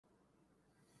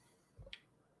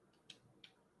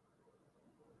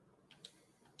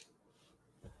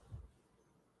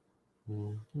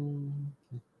All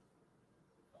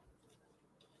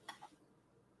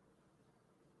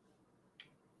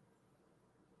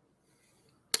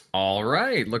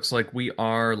right, looks like we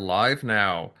are live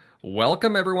now.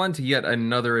 Welcome, everyone, to yet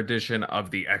another edition of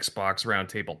the Xbox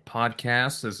Roundtable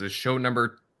podcast. This is show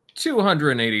number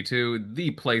 282,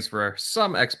 the place for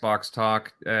some Xbox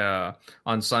talk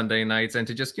on Sunday nights, and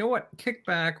to just, kick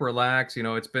back, relax.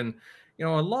 It's been, a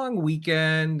long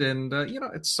weekend, and,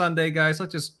 it's Sunday, guys.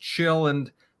 Let's just chill and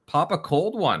pop a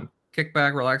cold one. Kick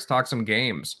back, relax, talk some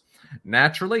games.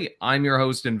 Naturally, I'm your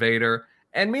host, Invader.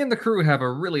 And me and the crew have a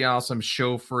really awesome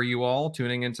show for you all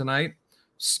tuning in tonight.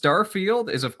 Starfield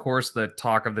is, of course, the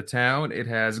talk of the town. It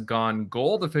has gone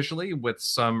gold officially, with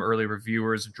some early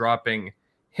reviewers dropping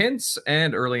hints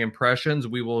and early impressions.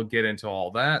 We will get into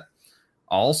all that.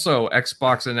 Also,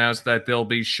 Xbox announced that they'll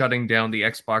be shutting down the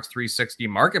Xbox 360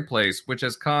 marketplace, which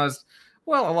has caused,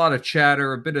 a lot of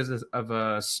chatter, a bit of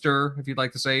a stir, if you'd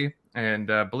like to say. And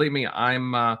believe me,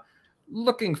 I'm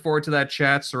looking forward to that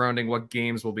chat surrounding what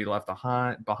games will be left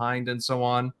behind and so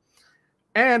on.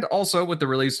 And also, with the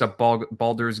release of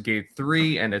Baldur's Gate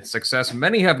 3 and its success,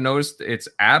 many have noticed its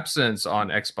absence on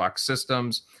Xbox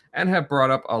systems and have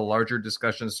brought up a larger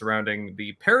discussion surrounding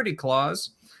the parity clause.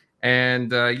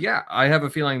 And I have a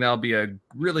feeling that'll be a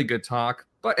really good talk.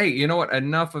 But hey, you know what?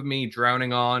 Enough of me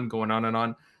drowning on, going on and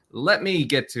on. Let me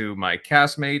get to my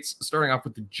castmates, starting off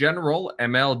with the General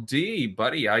MLD.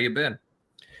 Buddy, how you been?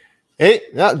 Hey,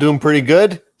 yeah, doing pretty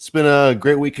good. It's been a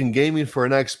great week in gaming for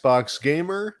an Xbox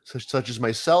gamer, such as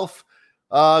myself.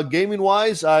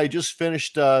 Gaming-wise, I just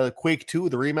finished Quake 2,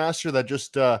 the remaster that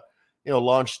just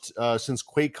launched since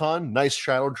QuakeCon. Nice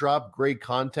shadow drop, great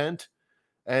content,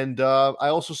 and I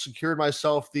also secured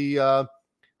myself the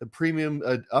premium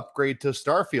upgrade to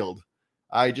Starfield.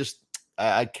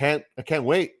 I can't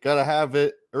wait. Gotta have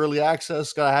it early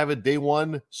access. Gotta have it day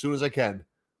one as soon as I can.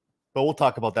 But we'll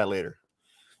talk about that later.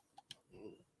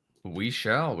 We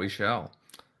shall.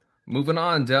 Moving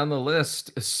on down the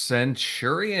list,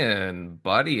 Centurion.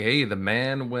 Buddy, hey, the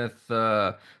man with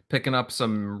picking up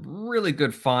some really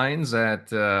good finds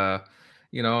at, a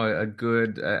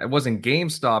good... it wasn't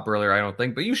GameStop earlier, I don't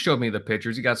think, but you showed me the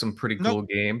pictures. You got some pretty cool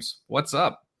games. What's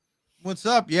up?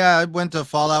 Yeah, I went to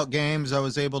Fallout Games. I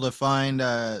was able to find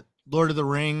Lord of the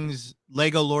Rings,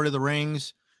 Lego Lord of the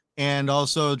Rings, and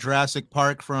also Jurassic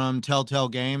Park from Telltale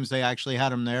Games. They actually had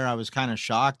them there. I was kind of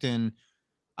shocked, and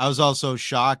I was also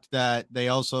shocked that they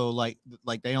also like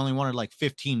they only wanted like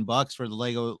 $15 for the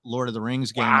Lego Lord of the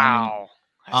Rings game. Wow.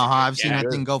 I've seen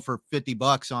that thing go for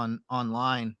 $50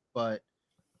 online, but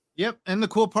yep. And the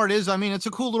cool part is, it's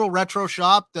a cool little retro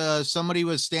shop. Somebody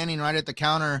was standing right at the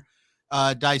counter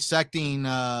dissecting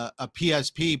a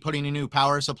PSP, putting a new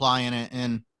power supply in it,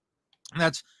 and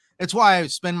it's why I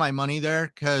spend my money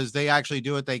there, because they actually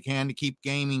do what they can to keep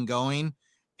gaming going.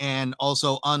 And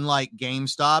also, unlike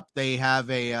GameStop, they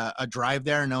have a drive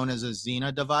there known as a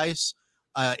Xena device.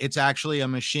 It's actually a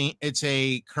machine. It's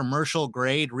a commercial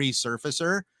grade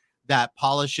resurfacer that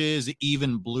polishes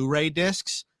even Blu-ray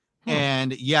discs.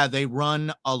 And yeah, they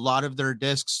run a lot of their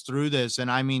discs through this.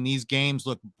 And these games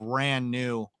look brand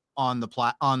new on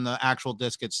the actual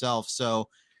disc itself. So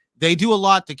they do a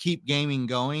lot to keep gaming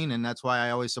going, and that's why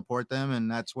I always support them. And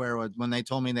that's where, when they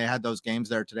told me they had those games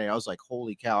there today, I was like,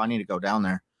 holy cow, I need to go down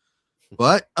there.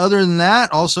 But other than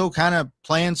that, also kind of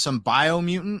playing some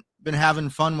Biomutant, been having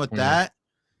fun with that.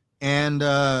 And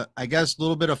I guess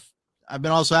I've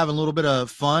been also having a little bit of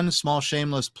fun, small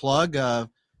shameless plug,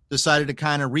 decided to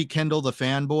kind of rekindle the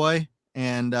fanboy,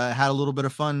 and had a little bit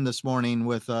of fun this morning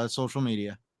with social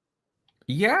media.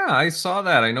 Yeah, I saw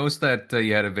that. I noticed that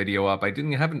you had a video up. I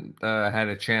haven't had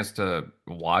a chance to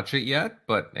watch it yet,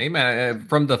 but hey, man,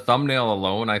 from the thumbnail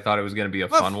alone, I thought it was going to be a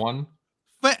fun one.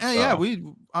 But yeah,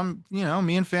 me and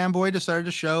Fanboy decided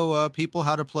to show people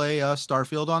how to play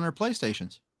Starfield on their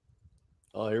PlayStations.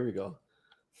 Oh, here we go.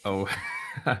 Oh,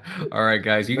 all right,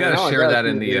 guys, you got to share that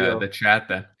in the chat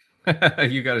then.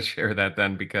 You got to share that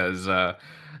then, because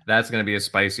that's going to be a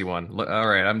spicy one. All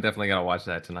right, I'm definitely going to watch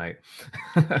that tonight.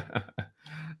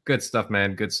 Good stuff,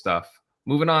 man. Good stuff.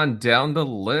 Moving on down the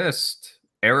list,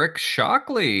 Eric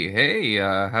Shockley. Hey,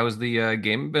 how's the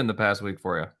game been the past week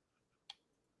for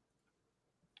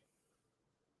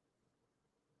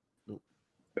you?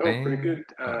 Oh, pretty good.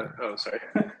 Sorry.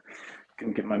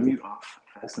 Couldn't get my mute off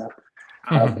fast enough.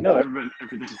 No,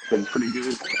 everything's been pretty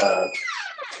good.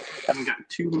 Haven't got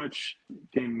too much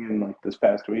gaming in like this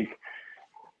past week.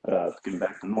 Getting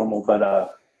back to normal,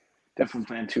 but definitely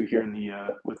plan to here in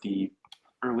the with the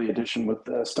early edition with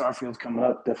Starfield coming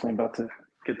up. Definitely about to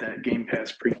get that Game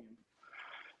Pass premium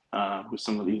with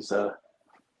some of these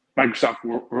Microsoft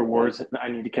rewards that I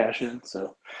need to cash in.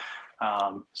 So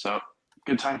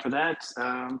good time for that.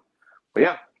 But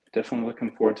yeah, definitely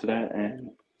looking forward to that and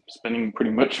spending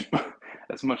pretty much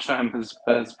as much time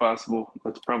as possible.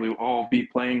 Let's probably all be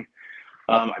playing.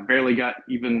 I barely got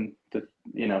even to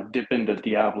dip into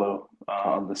Diablo,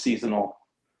 the seasonal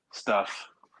stuff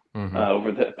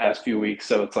over the past few weeks.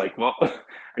 So it's like, well,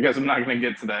 I guess I'm not going to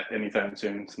get to that anytime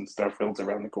soon since Starfield's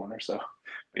around the corner. So,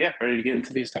 but yeah, ready to get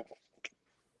into these titles.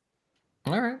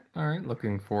 All right.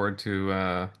 Looking forward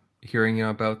to hearing you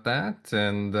about that.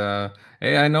 And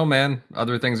hey, I know, man,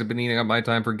 other things have been eating up my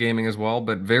time for gaming as well,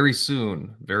 but very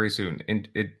soon,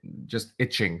 it just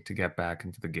itching to get back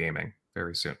into the gaming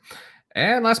very soon.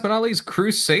 And last but not least,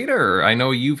 Crusader. I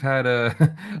know you've had a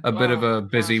bit of a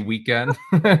busy weekend.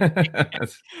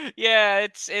 Yeah,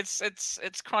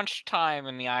 it's crunch time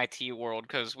in the IT world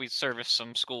because we service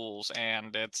some schools,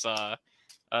 and it's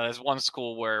there's one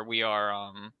school where we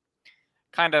are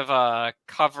kind of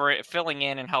filling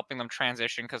in and helping them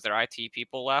transition because their IT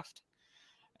people left,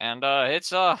 and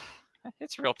it's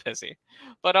real busy.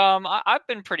 But I've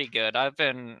been pretty good. I've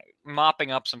been mopping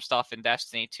up some stuff in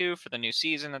Destiny 2 for the new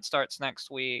season that starts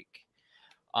next week.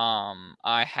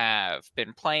 I have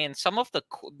been playing some of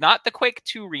not the Quake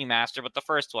 2 remaster, but the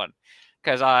first one,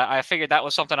 because I figured that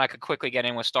was something I could quickly get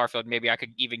in with Starfield. Maybe I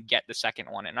could even get the second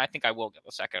one, and I think I will get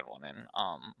the second one in.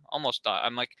 Almost done.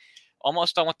 I'm like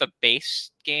almost done with the base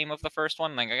game of the first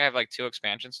one. Like I have like 2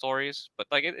 expansion stories, but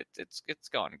like it's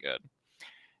going good.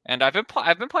 And I've been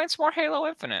playing some more Halo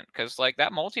Infinite because like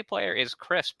that multiplayer is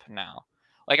crisp now.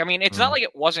 Like I mean, it's not like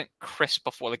it wasn't crisp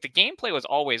before. Like the gameplay was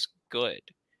always good,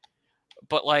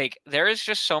 but like there is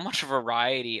just so much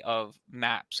variety of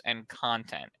maps and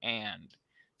content and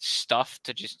stuff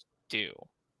to just do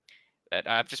that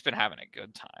I've just been having a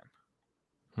good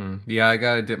time. Yeah, I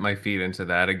gotta dip my feet into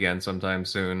that again sometime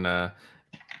soon.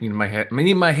 Need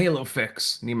my Halo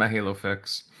fix.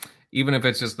 Even if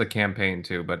it's just the campaign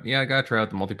too. But yeah, I gotta try out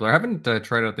the multiplayer. I haven't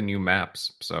tried out the new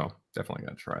maps, so definitely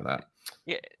gotta try that.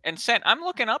 Yeah, and Sent, I'm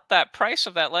looking up that price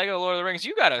of that Lego Lord of the Rings.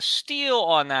 You got a steal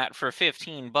on that for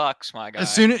 $15, my guy.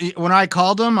 When I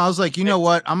called them, I was like, you know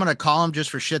what? I'm gonna call them just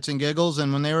for shits and giggles.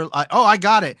 And when they were like, "Oh, I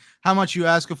got it. How much you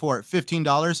asking for it?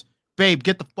 $15, babe.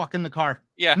 Get the fuck in the car."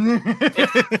 Yeah.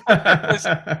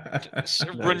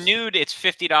 Renewed. It's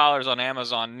 $50 on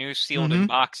Amazon. New sealed in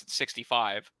box at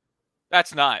 $65.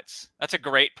 That's nuts. That's a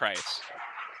great price.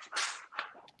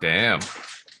 Damn.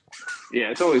 Yeah,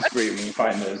 it's always great when you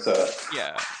find those.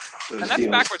 Yeah, and that's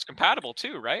deals. backwards compatible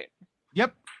too, right?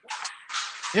 Yep.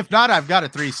 If not, I've got a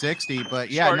 360, but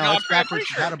yeah, Or, no, it's backwards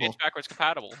compatible. It's backwards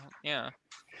compatible. Yeah.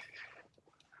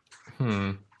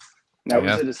 Now,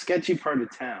 was it a sketchy part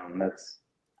of town? That's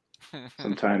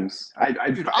sometimes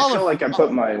I feel like I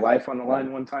put my life on the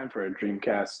line one time for a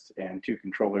Dreamcast and 2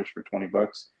 controllers for $20.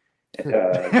 In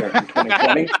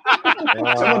 2020,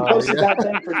 someone posted that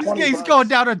thing for $20. He's going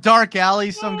down a dark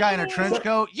alley. Some guy in a trench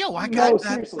coat. Yo, I got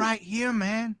that right here,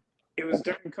 man. It was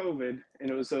during COVID, and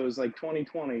it was like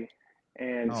 2020,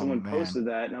 and someone posted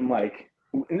that, and I'm like,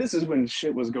 and this is when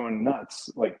shit was going nuts,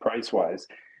 like price wise.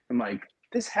 I'm like,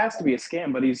 this has to be a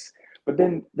scam, but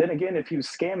then again, if he was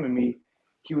scamming me,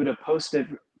 he would have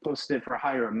posted it for a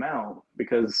higher amount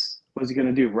because what was he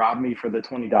gonna do? Rob me for the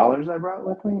 $20 I brought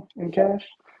with me in cash?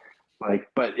 Like,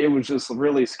 but it was just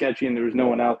really sketchy and there was no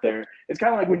one out there. It's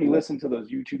kind of like when you listen to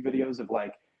those YouTube videos of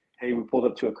like, hey, we pulled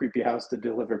up to a creepy house to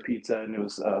deliver pizza and it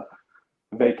was a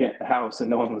vacant house and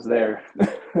no one was there.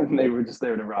 And they were just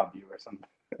there to rob you or something.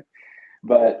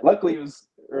 But luckily it was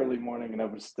early morning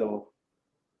and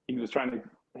he was trying to,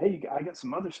 hey, I got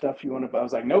some other stuff you want to buy. I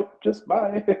was like, nope, just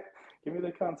buy. Give me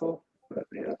the console. But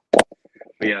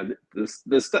yeah, this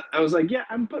stuff, I was like, yeah,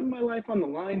 I'm putting my life on the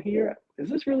line here. Is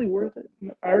this really worth it?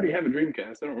 I already have a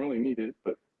Dreamcast. I don't really need it,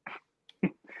 but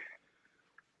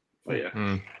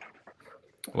yeah.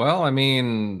 Well, I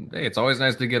mean, hey, it's always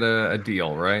nice to get a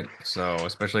deal, right? So,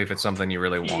 especially if it's something you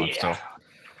really want. Yeah.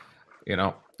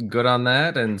 So, good on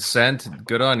that. And Sent,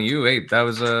 good on you. Hey, that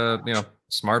was a,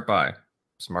 smart buy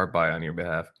on your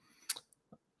behalf.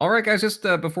 All right, guys, just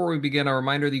before we begin, a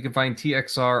reminder that you can find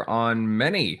TXR on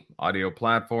many audio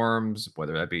platforms,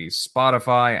 whether that be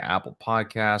Spotify, Apple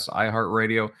Podcasts,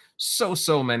 iHeartRadio,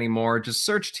 so many more. Just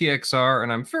search TXR,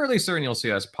 and I'm fairly certain you'll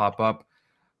see us pop up.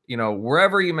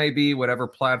 Wherever you may be, whatever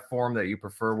platform that you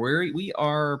prefer, we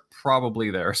are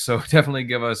probably there. So definitely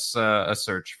give us a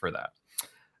search for that.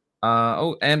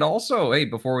 And also, hey,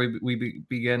 before we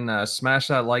begin, smash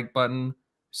that like button.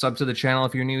 Sub to the channel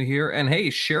if you're new here. And hey,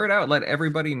 share it out. Let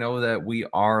everybody know that we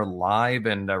are live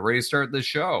and ready to start the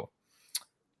show.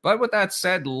 But with that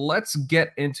said, let's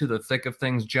get into the thick of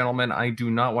things, gentlemen. I do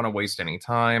not want to waste any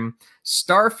time.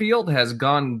 Starfield has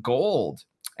gone gold,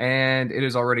 and it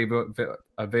is already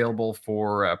available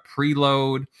for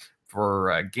preload,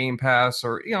 for Game Pass,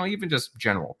 or even just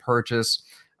general purchase.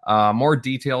 More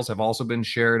details have also been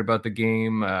shared about the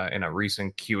game in a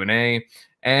recent Q&A.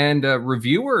 And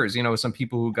reviewers, some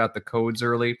people who got the codes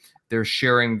early, they're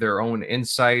sharing their own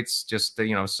insights, just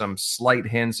some slight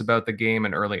hints about the game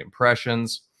and early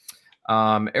impressions.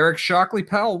 Eric Shockley,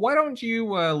 pal, why don't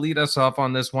you lead us off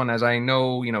on this one, as I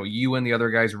know, you and the other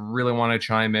guys really want to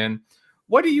chime in.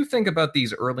 What do you think about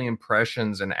these early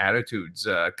impressions and attitudes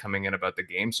coming in about the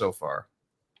game so far?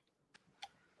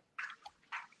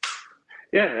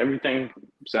 Yeah, everything.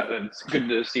 It's good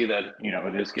to see that,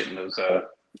 it is getting those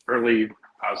early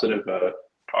positive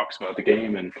talks about the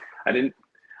game. And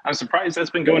I'm surprised that's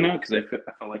been going on, because I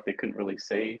felt like they couldn't really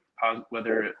say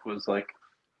whether it was like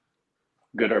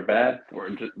good or bad, or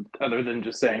just, other than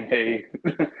just saying, hey,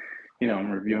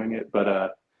 I'm reviewing it.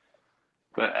 But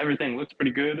everything looks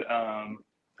pretty good. I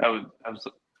was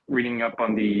reading up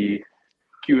on the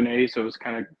Q&A, so it was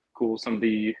kind of cool. Some of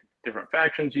the different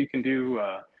factions you can do.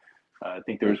 I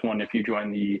think there was one, if you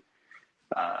join the,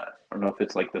 I don't know if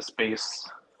it's like the space,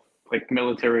 like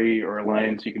military or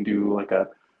alliance, you can do like a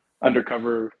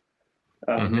undercover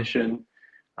mission.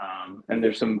 And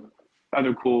there's some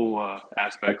other cool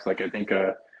aspects, like I think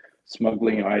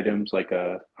smuggling items, like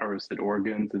harvested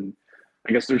organs. And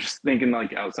I guess they're just thinking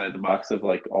like outside the box of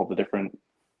like all the different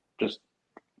just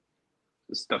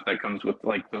stuff that comes with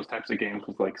like those types of games,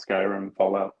 with like Skyrim,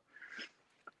 Fallout.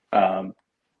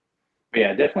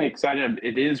 Yeah, definitely excited.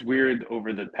 It is weird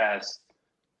over the past.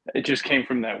 It just came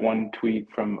from that one tweet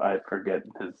from, I forget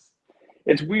his.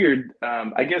 It's weird.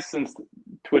 I guess since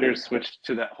Twitter switched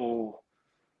to that whole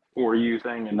For You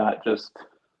thing, and not just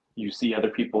you see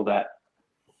other people that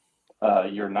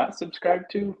you're not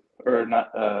subscribed to or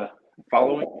not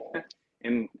following.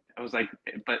 And I was like,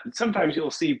 but sometimes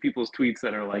you'll see people's tweets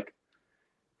that are like,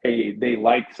 hey, they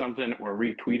liked something or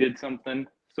retweeted something.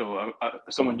 So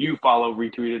someone you follow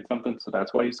retweeted something, so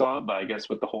that's why you saw it. But I guess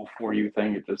with the whole For You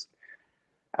thing, it just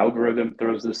algorithm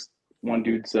throws this one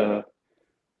dude's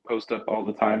post up all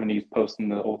the time, and he's posting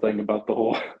the whole thing about the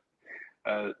whole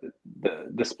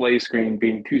the display screen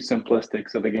being too simplistic,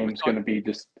 so the game's going to be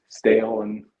just stale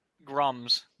and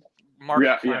Grums.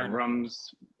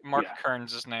 Rums. Mark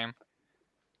Kern's his name.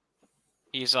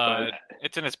 He's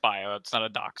it's in his bio. It's not a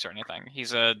dox or anything.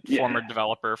 He's a former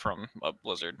developer from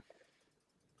Blizzard.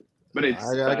 But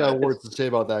I got words to say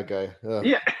about that guy.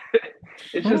 Yeah,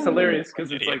 it's just hilarious,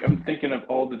 because it's like I'm thinking of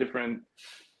all the different,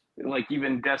 like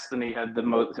even Destiny had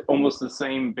almost the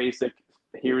same basic.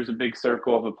 Here's a big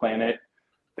circle of a planet.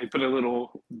 They put a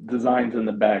little designs in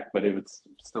the back, but it was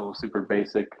still super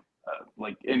basic.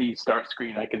 Like any start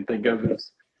screen I can think of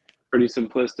is pretty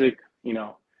simplistic.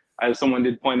 As someone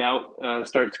did point out,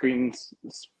 start screens,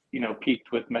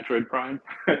 peaked with Metroid Prime.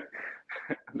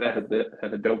 that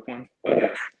had a dope one.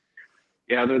 But,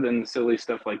 yeah, other than silly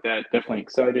stuff like that, definitely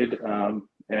excited.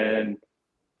 And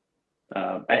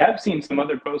I have seen some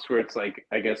other posts where it's like,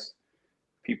 I guess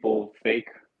people fake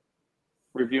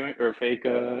reviewing or fake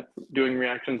doing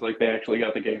reactions, like they actually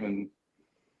got the game and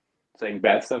saying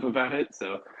bad stuff about it.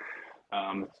 So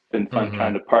it's been fun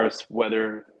trying to parse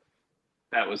whether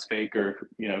that was fake or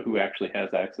who actually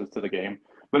has access to the game.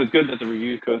 But it's good that the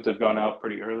review codes have gone out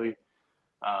pretty early.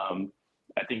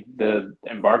 I think the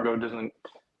embargo doesn't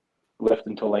lift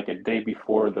until like a day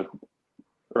before the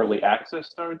early access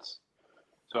starts.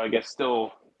 So I guess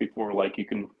still before, like, you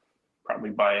can probably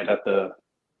buy it at the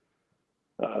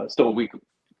still a week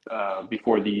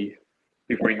before you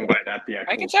can buy it at the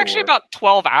actual I think it's actually about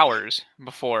 12 hours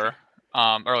before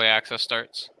early access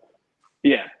starts.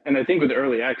 Yeah, and I think with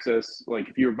early access, like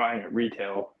if you were buying at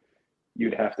retail,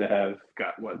 you'd have to have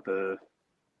got the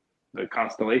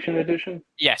Constellation Edition?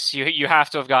 Yes, you have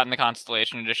to have gotten the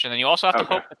Constellation Edition, and you also have to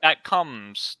hope that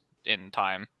comes in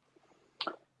time.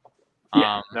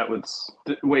 Yeah, that was...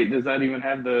 Wait, does that even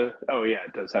have the... Oh, yeah,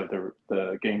 it does have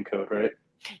the game code, right?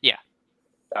 Yeah.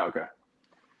 Oh, okay.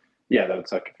 Yeah, that would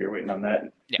suck if you're waiting on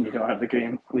that. Yeah. You don't have the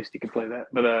game. At least you can play that.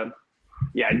 But,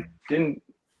 yeah, I didn't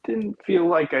feel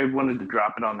like I wanted to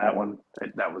drop it on that one.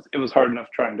 It was hard enough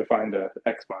trying to find a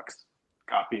Xbox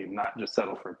copy and not just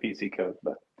settle for PC code,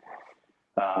 but...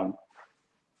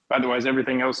 otherwise,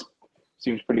 everything else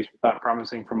seems pretty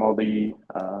promising from all the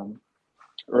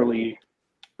early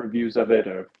reviews of it.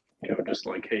 Or just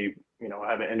like, hey,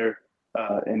 haven't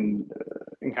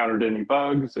encountered any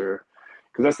bugs, or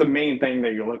because that's the main thing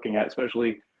that you're looking at,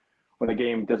 especially when the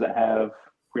game doesn't have.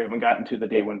 We haven't gotten to the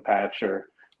day one patch, or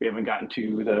We haven't gotten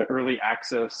to the early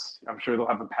access. I'm sure they'll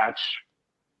have a patch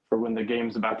for when the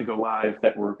game's about to go live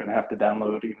that we're going to have to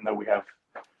download, even though we have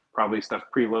probably stuff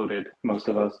preloaded, most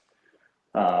of us.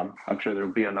 I'm sure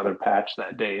there'll be another patch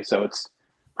that day. So it's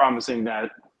promising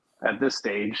that at this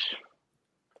stage,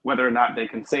 whether or not they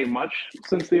can say much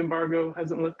since the embargo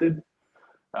hasn't lifted,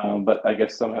 but I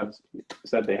guess some have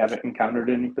said they haven't encountered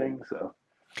anything. So,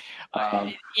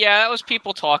 yeah, that was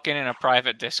people talking in a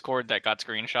private Discord that got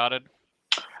screenshotted.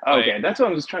 Okay, that's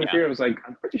what I was trying to figure. I was like,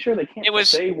 I'm pretty sure they can't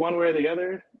say one way or the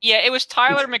other. Yeah, it was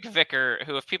Tyler McVicker,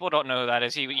 who, if people don't know who that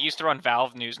is, he used to run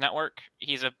Valve News Network.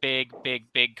 He's a big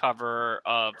coverer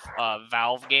of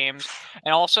Valve games,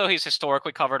 and also he's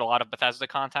historically covered a lot of Bethesda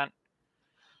content.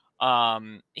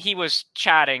 He was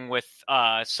chatting with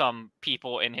some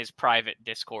people in his private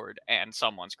Discord, and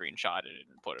someone screenshotted it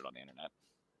and put it on the internet.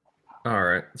 All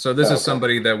right. So this is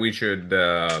somebody that we should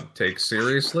take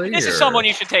seriously? This is someone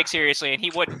you should take seriously, and he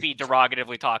wouldn't be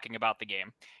derogatively talking about the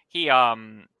game.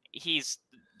 He's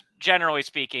generally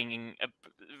speaking a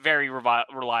very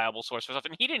reliable source for stuff,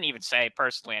 and he didn't even say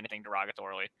personally anything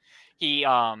derogatorily. He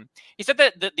said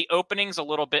that the opening's a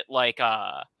little bit like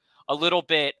they're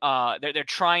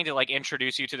trying to like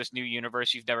introduce you to this new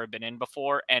universe you've never been in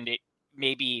before, and it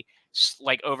maybe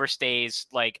like overstays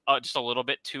like just a little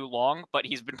bit too long, but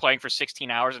he's been playing for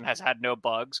 16 hours and has had no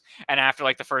bugs, and after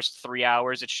like the first 3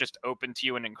 hours it's just open to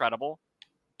you and incredible.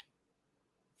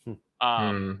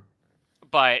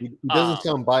 But he doesn't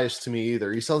sound biased to me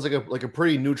either. He sounds like a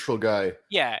pretty neutral guy.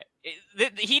 Yeah,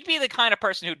 he'd be the kind of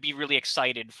person who'd be really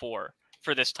excited for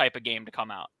this type of game to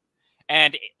come out,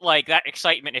 and like that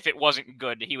excitement, if it wasn't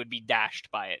good, he would be dashed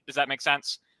by it. Does that make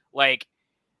sense? Like,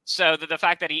 so the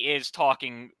fact that he is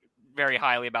talking very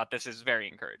highly about this is very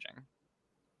encouraging.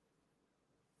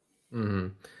 Mm-hmm.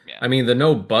 Yeah. I mean, the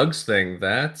no bugs thing,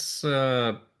 that's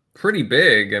pretty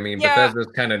big. I mean, yeah.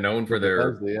 Bethesda's kind of known for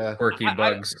their quirky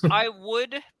bugs. I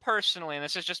would personally, and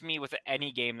this is just me with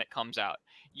any game that comes out,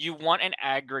 you want an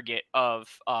aggregate of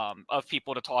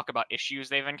people to talk about issues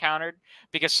they've encountered,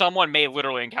 because someone may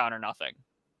literally encounter nothing.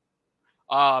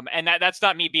 And that's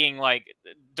not me being like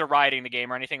deriding the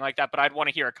game or anything like that, but I'd want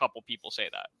to hear a couple people say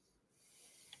that.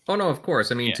 Oh, no, of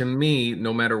course. I mean, to me,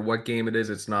 no matter what game it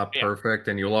is, it's not perfect,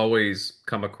 and you'll always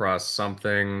come across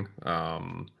something.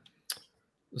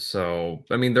 So,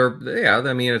 I mean,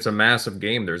 it's a massive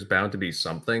game. There's bound to be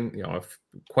something,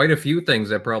 quite a few things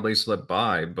that probably slip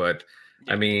by, but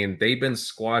I mean, they've been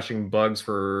squashing bugs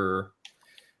for,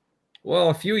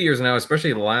 a few years now,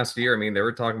 especially the last year. I mean, they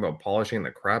were talking about polishing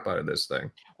the crap out of this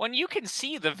thing. When you can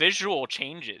see the visual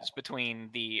changes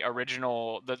between the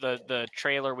original, the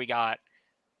trailer we got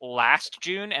last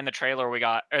June and the trailer we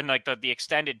got, and like the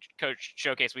extended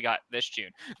showcase we got this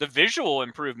June, the visual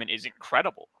improvement is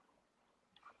incredible.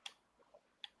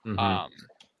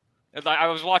 Mm-hmm. I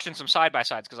was watching some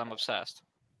side-by-sides because I'm obsessed.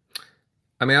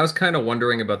 I mean, I was kind of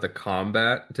wondering about the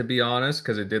combat, to be honest,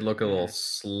 because it did look a little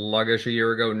sluggish a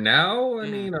year ago. Now, I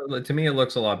mean, to me, it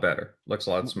looks a lot better. Looks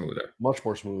a lot smoother. Much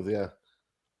more smooth, yeah.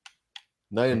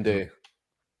 Night and day.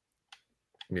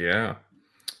 Yeah.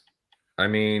 I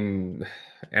mean,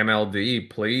 MLD,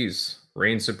 please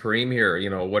reign supreme here.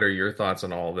 What are your thoughts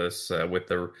on all this with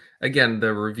the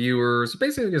reviewers,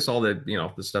 basically just all the,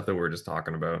 the stuff that we're just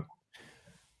talking about?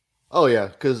 Oh yeah,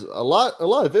 because a lot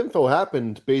of info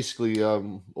happened basically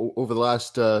over the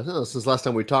last since last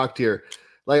time we talked here.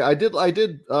 Like I did like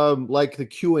the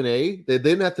Q&A. They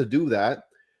didn't have to do that,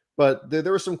 but there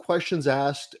were some questions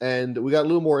asked, and we got a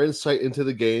little more insight into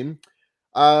the game.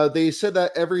 They said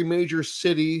that every major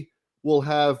city will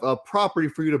have a property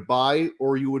for you to buy,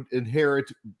 or you would inherit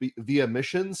via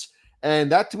missions,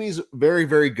 and that to me is very,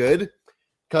 very good,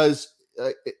 because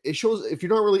it shows if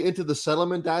you're not really into the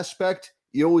settlement aspect,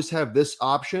 you always have this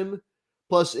option.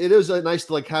 Plus, it is nice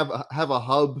to like have a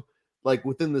hub like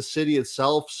within the city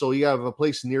itself, so you have a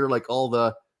place near like all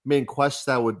the main quests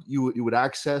that you would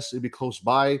access. It'd be close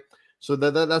by, so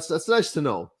that's nice to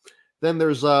know. Then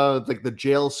there's like the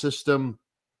jail system.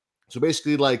 So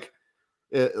basically, like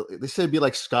they said it'd be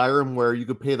like Skyrim, where you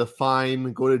could pay the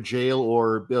fine, go to jail,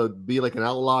 or be like an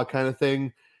outlaw kind of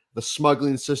thing. The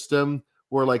smuggling system,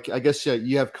 where like I guess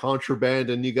you have contraband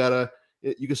and you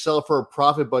can sell it for a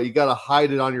profit, but you gotta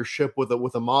hide it on your ship with a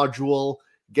module,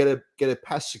 get it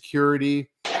past security.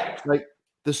 Like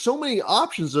there's so many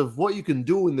options of what you can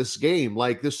do in this game.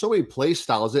 Like there's so many play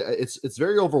styles. It's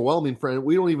very overwhelming, friend.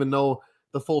 We don't even know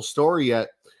the full story yet.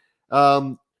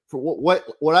 For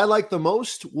what I liked the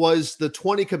most was the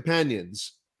 20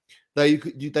 companions that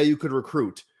you could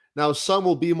recruit. Now some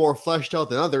will be more fleshed out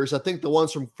than others. I think the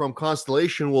ones from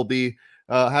Constellation will be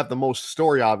have the most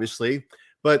story, obviously.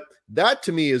 But that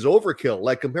to me is overkill.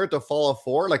 Like compared to Fallout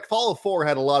 4, like Fallout 4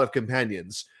 had a lot of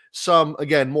companions. Some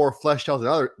again more fleshed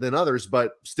out than others,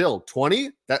 but still 20.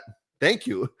 Thank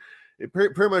you. It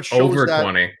pretty much shows over that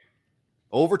 20.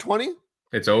 Over 20.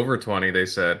 It's over 20. They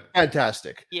said.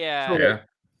 Fantastic. Yeah. So, Yeah.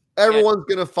 Everyone's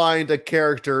gonna find a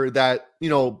character that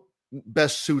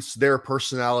best suits their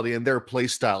personality and their play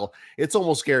style. It's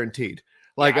almost guaranteed.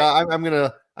 Like I'm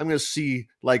gonna see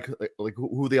like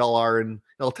who they all are, and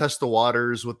I'll test the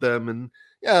waters with them, and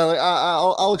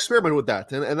I'll experiment with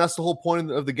that, and that's the whole point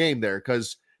of the game there,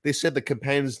 because they said the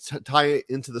companions tie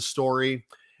into the story,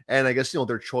 and I guess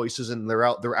their choices and their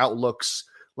outlooks,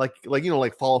 like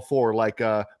Fallout 4, like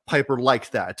Piper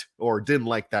liked that or didn't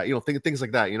like that, things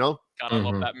like that, God, I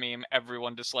love that meme.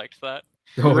 Everyone disliked that.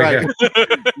 Oh, right,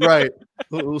 yeah. right.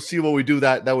 We'll see what we do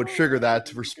that would trigger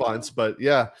that response, but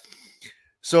yeah.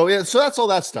 So that's all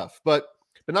that stuff. But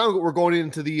now we're going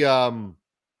into the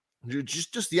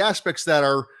just the aspects that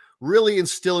are really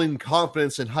instilling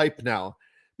confidence and hype now,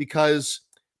 because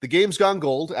the game's gone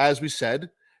gold, as we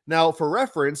said. Now, for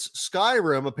reference,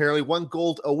 Skyrim apparently went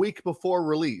gold a week before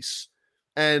release,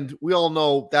 and we all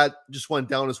know that just went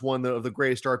down as one of the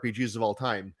greatest RPGs of all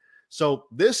time. So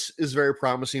this is very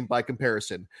promising by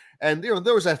comparison. And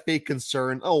there was that fake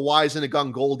concern. Oh, why isn't it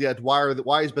gone gold yet? Why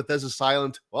is Bethesda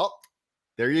silent? Well,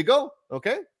 there you go.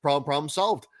 Okay, problem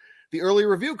solved. The early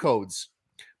review codes.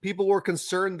 People were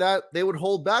concerned that they would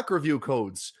hold back review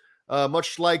codes,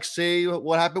 much like, say,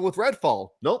 what happened with Redfall.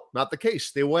 Nope, not the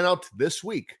case. They went out this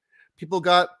week. People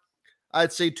got,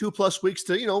 I'd say, 2+ weeks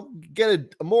to,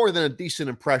 get a more than a decent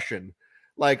impression.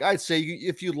 Like, I'd say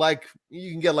if you like,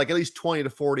 you can get like at least 20 to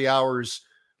 40 hours,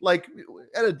 like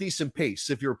at a decent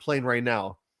pace if you're playing right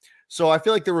now. So I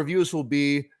feel like the reviews will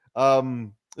be,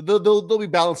 they'll be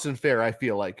balanced and fair, I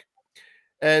feel like.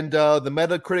 And the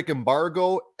Metacritic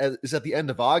embargo is at the end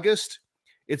of August.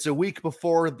 It's a week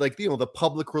before, like, the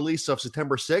public release of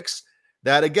September 6th.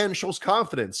 That again shows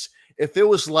confidence. If it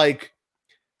was like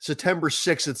September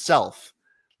 6th itself,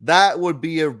 that would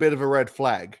be a bit of a red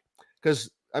flag. Because,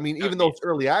 I mean, even though it's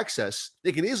early access,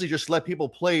 they can easily just let people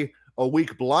play a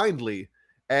week blindly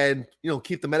and,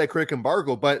 keep the Metacritic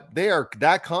embargo. But they are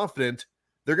that confident,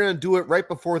 they're going to do it right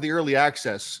before the early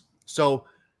access. So,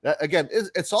 again,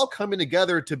 it's all coming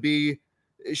together to be,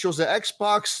 it shows that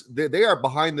Xbox, they are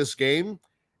behind this game,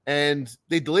 and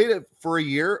they delayed it for a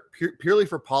year purely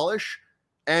for polish,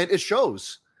 and it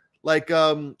shows. Like,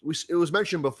 it was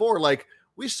mentioned before, like,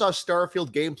 we saw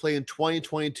Starfield gameplay in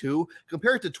 2022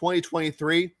 compared to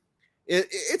 2023.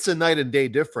 It's a night and day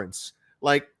difference.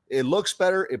 Like, it looks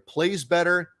better, it plays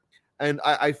better, and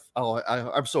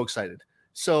I'm so excited.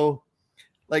 So,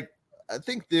 like, I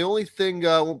think the only thing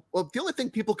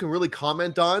people can really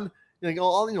comment on,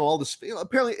 all this.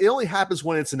 Apparently, it only happens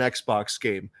when it's an Xbox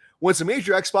game. When it's a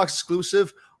major Xbox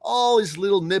exclusive, all these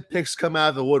little nitpicks come out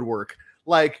of the woodwork.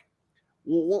 Like,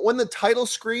 when the title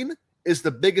screen is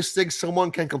the biggest thing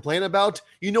someone can complain about,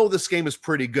 this game is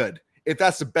pretty good. If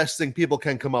that's the best thing people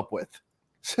can come up with,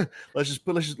 I'll just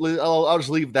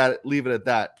leave it at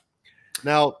that.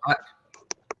 Now,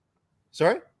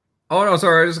 sorry. Oh no,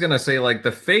 sorry. I was just gonna say, like,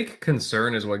 the fake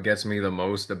concern is what gets me the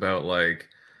most about, like,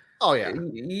 oh yeah,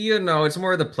 it's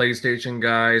more the PlayStation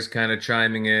guys kind of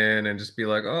chiming in and just be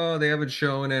like, oh, they haven't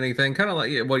shown anything, kind of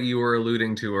like what you were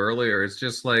alluding to earlier. It's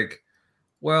just like,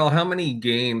 well, how many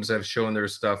games have shown their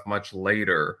stuff much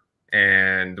later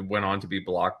and went on to be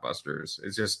blockbusters?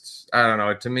 It's just, I don't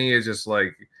know. To me, it's just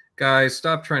like, guys,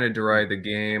 stop trying to deride the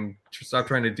game. Stop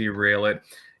trying to derail it.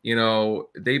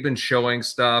 They've been showing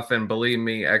stuff, and believe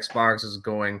me, Xbox is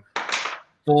going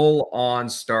full on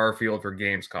Starfield for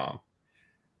Gamescom.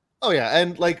 Oh yeah,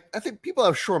 and like, I think people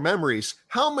have short memories.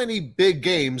 How many big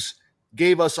games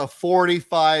gave us a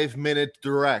 45-minute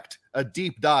direct, a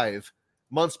deep dive,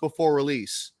 months before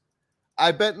release?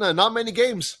 I bet not many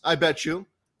games, I bet you.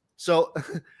 So,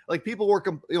 like, people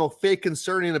were fake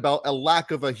concerning about a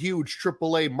lack of a huge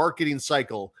AAA marketing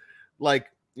cycle. Like,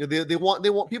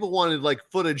 people wanted like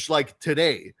footage like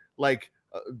today, like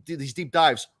these deep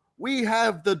dives. We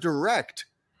have the direct.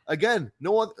 Again,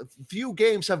 few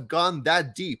games have gone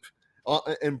that deep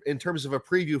in terms of a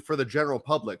preview for the general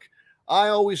public. I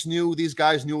always knew these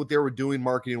guys knew what they were doing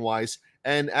marketing wise,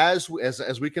 and as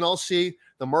we can all see,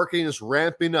 the marketing is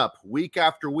ramping up week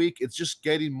after week. It's just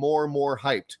getting more and more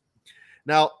hyped.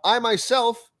 Now, I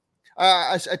myself,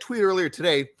 I tweeted earlier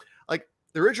today, like,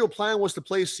 the original plan was to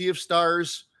play Sea of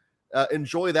Stars,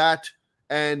 enjoy that,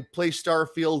 and play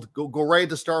Starfield, go right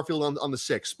into Starfield on the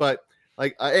 6th. But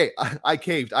like, I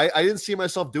caved. I didn't see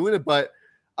myself doing it, but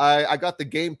I got the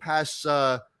Game Pass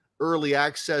early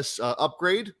access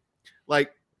upgrade.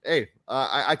 Like, hey,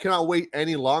 I cannot wait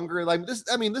any longer. Like this,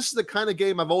 I mean, this is the kind of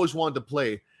game I've always wanted to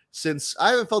play since I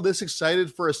haven't felt this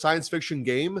excited for a science fiction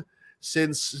game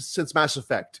since Mass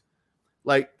Effect.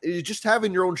 Like just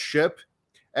having your own ship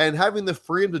and having the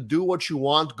freedom to do what you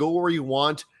want, go where you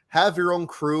want, have your own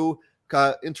crew,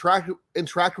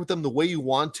 interact with them the way you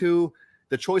want to,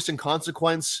 the choice and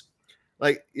consequence.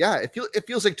 Like, yeah, it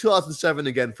feels like 2007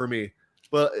 again for me,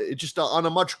 but it just on a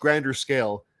much grander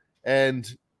scale.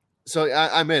 And so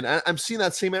I'm in. I'm seeing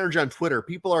that same energy on Twitter.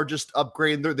 People are just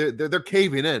upgrading. They're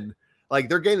caving in. Like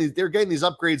they're getting these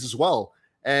upgrades as well,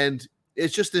 and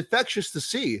it's just infectious to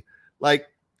see. Like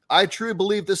I truly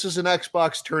believe this is an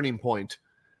Xbox turning point.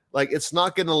 Like it's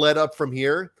not going to let up from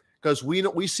here because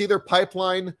we see their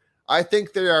pipeline. I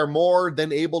think they are more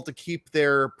than able to keep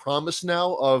their promise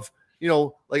now of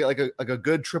like a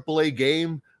good AAA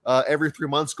game every 3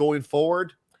 months going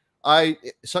forward. And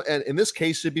in this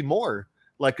case it'd be more.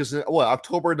 Like, because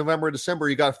October, November, December,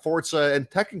 you got Forza and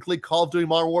technically Call of Duty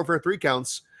Modern Warfare 3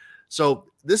 counts. So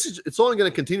it's only going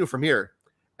to continue from here.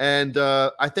 And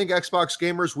I think Xbox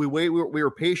gamers, we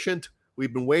were patient.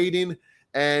 We've been waiting,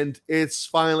 and it's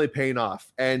finally paying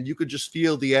off. And you could just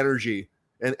feel the energy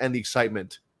and the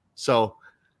excitement. So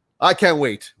I can't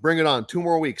wait. Bring it on. 2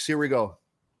 more weeks. Here we go.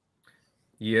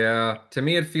 Yeah, to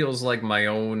me it feels like my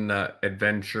own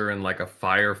adventure in like a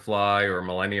Firefly or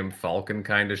Millennium Falcon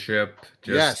kind of ship.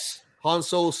 Yes, Han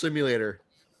Solo Simulator.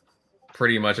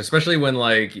 Pretty much, especially when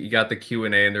like you got the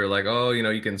Q&A and they're like, oh,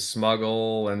 you can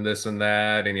smuggle and this and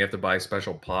that, and you have to buy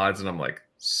special pods, and I'm like,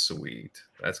 sweet,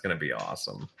 that's gonna be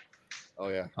awesome. Oh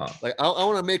yeah, like I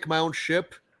want to make my own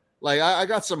ship. Like I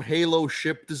got some Halo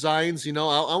ship designs. I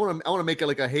want to make it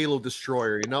like a Halo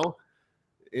destroyer.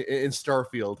 In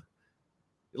Starfield.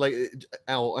 Like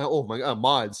oh my god,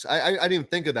 mods. I didn't even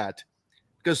think of that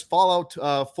because Fallout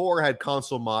 4 had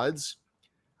console mods.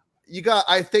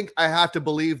 I think I have to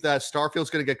believe that Starfield's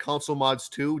going to get console mods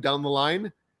too down the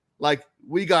line. Like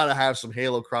we got to have some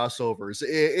Halo crossovers.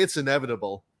 It's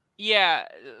inevitable. Yeah,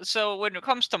 so when it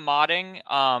comes to modding,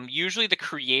 usually the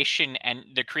creation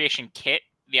kit,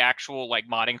 the actual like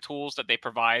modding tools that they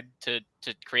provide to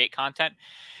create content,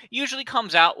 usually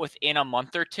comes out within a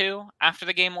month or two after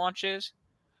the game launches.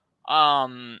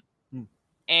 And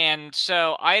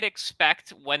so I'd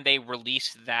expect when they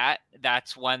release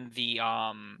that's when the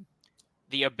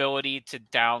ability to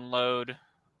download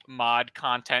mod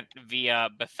content via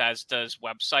Bethesda's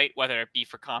website, whether it be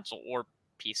for console or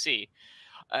PC,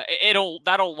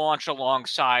 that'll launch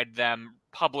alongside them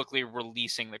publicly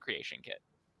releasing the creation kit.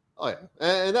 Oh yeah,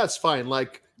 and that's fine.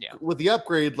 Like with the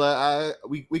upgrade,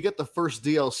 we get the first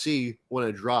DLC when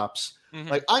it drops. Mm-hmm.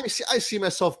 Like I see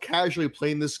myself casually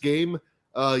playing this game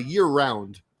year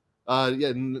round,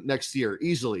 next year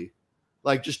easily.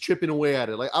 Like just chipping away at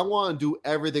it. Like I want to do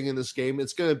everything in this game.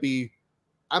 It's gonna be.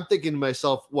 I'm thinking to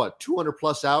myself, 200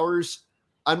 plus hours?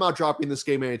 I'm not dropping this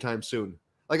game anytime soon.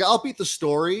 Like I'll beat the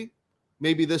story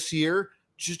maybe this year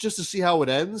just to see how it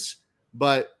ends,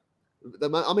 but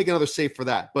I'll make another save for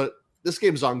that. But this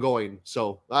game's ongoing,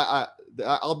 so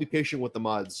I'll be patient with the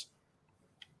mods.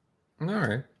 All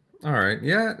right.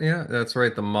 Yeah, that's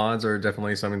right. The mods are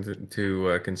definitely something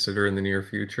to consider in the near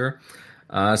future.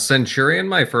 Centurion,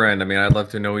 my friend, I mean, I'd love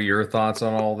to know your thoughts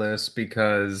on all this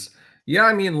because, yeah,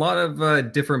 I mean, a lot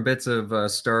of different bits of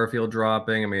Starfield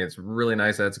dropping. I mean, it's really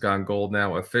nice that it's gone gold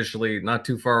now officially, not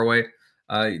too far away.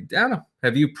 I don't know.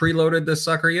 Have you preloaded this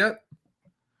sucker yet?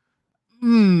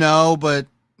 No, but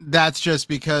that's just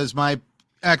because my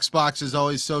Xbox is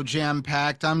always so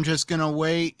jam-packed. I'm just going to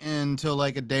wait until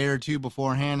like a day or two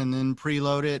beforehand and then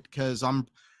preload it because I'm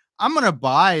going to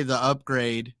buy the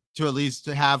upgrade to at least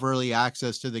have early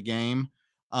access to the game.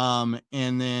 And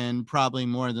then probably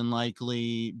more than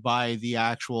likely buy the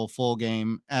actual full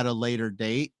game at a later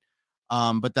date.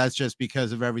 But that's just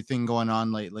because of everything going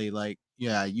on lately. Like,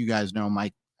 yeah, you guys know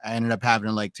I ended up having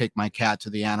to like take my cat to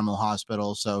the animal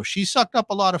hospital. So she sucked up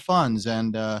a lot of funds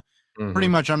and, pretty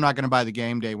much I'm not going to buy the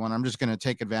game day one. I'm just going to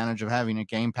take advantage of having a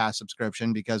Game Pass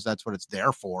subscription because that's what it's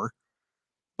there for.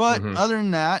 But other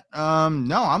than that,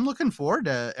 no, I'm looking forward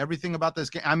to everything about this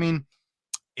game. I mean,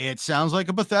 it sounds like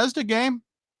a Bethesda game.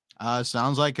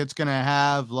 Sounds like it's going to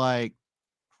have like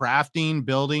crafting,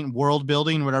 building, world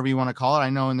building, whatever you want to call it. I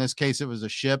know in this case, it was a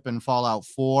ship in Fallout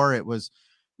 4. It was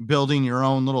building your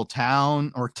own little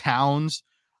town or towns,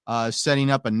 setting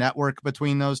up a network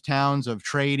between those towns of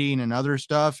trading and other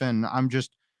stuff. And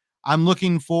I'm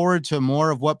looking forward to more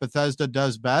of what Bethesda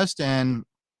does best. And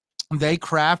they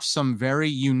craft some very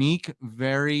unique,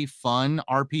 very fun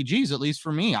RPGs, at least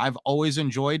for me. I've always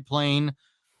enjoyed playing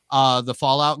the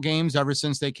Fallout games ever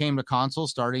since they came to console,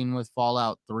 starting with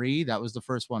Fallout 3. That was the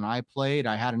first one I played.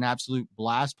 I had an absolute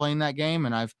blast playing that game,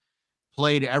 and I've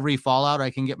played every Fallout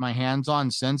I can get my hands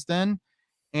on since then.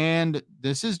 And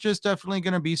this is just definitely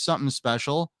going to be something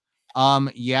special.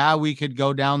 Yeah, we could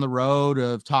go down the road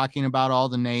of talking about all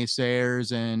the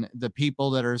naysayers and the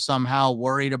people that are somehow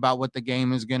worried about what the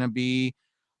game is going to be.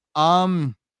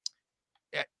 I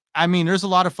mean, there's a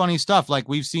lot of funny stuff. Like,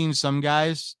 we've seen some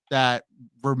guys that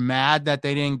were mad that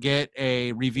they didn't get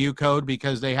a review code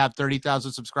because they have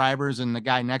 30,000 subscribers and the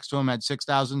guy next to him had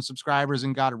 6,000 subscribers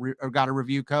and got a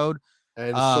review code.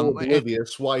 And so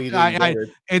oblivious why you didn't get it.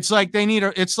 It's like they need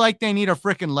a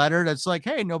freaking letter that's like,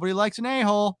 hey, nobody likes an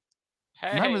a-hole.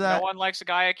 Hey, remember that? No one likes a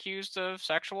guy accused of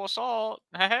sexual assault.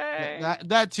 Hey,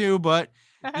 that too, but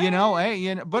but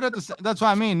that's what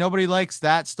I mean. Nobody likes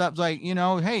that stuff. Like,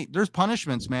 hey, there's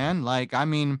punishments, man. Like, I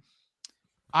mean,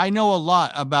 I know a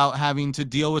lot about having to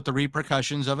deal with the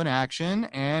repercussions of an action,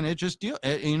 and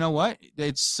you know what?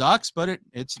 It sucks, but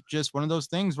it's just one of those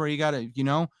things where you gotta,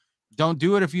 don't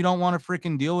do it if you don't want to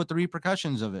freaking deal with the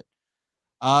repercussions of it.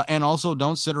 And also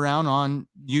don't sit around on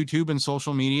YouTube and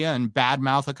social media and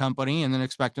badmouth a company and then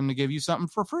expect them to give you something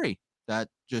for free. That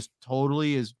just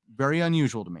totally is very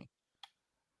unusual to me.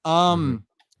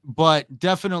 But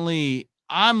definitely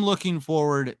I'm looking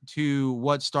forward to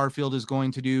what Starfield is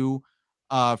going to do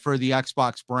for the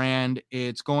Xbox brand.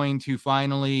 It's going to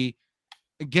finally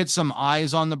get some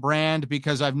eyes on the brand,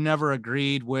 because I've never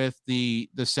agreed with the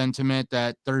sentiment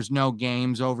that there's no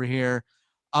games over here.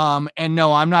 And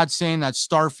no, I'm not saying that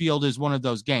Starfield is one of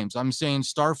those games. I'm saying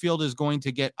Starfield is going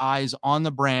to get eyes on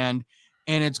the brand,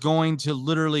 and it's going to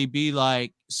literally be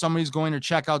like somebody's going to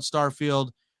check out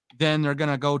Starfield, then they're going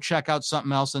to go check out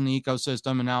something else in the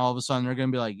ecosystem, and now all of a sudden they're going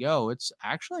to be like, yo, it's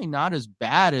actually not as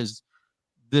bad as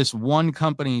this one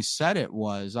company said it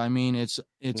was. I mean, it's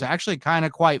actually kind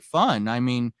of quite fun. I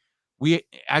mean,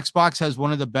 Xbox has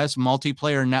one of the best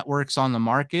multiplayer networks on the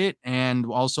market, and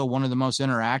also one of the most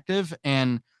interactive.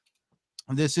 And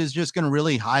this is just going to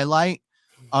really highlight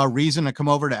a reason to come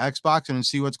over to Xbox and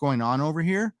see what's going on over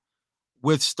here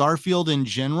with Starfield in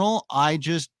general. I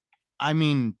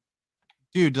mean,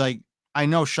 dude, like, I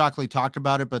know Shockley talked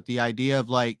about it, but the idea of,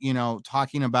 like,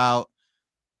 talking about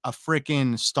a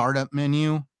freaking startup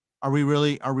menu. Are we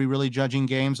really judging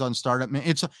games on startup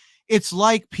menu? It's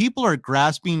like people are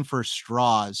grasping for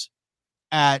straws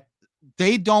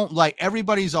they don't, like,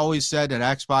 everybody's always said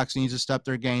that Xbox needs to step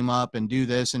their game up and do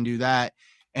this and do that.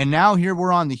 And now here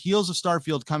we're on the heels of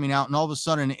Starfield coming out, and all of a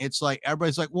sudden it's like,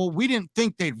 everybody's like, well, we didn't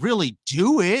think they'd really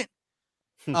do it.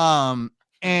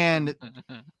 And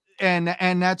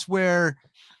that's where,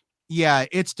 yeah,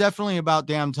 it's definitely about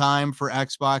damn time for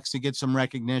Xbox to get some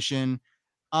recognition.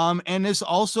 And this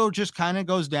also just kind of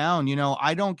goes down,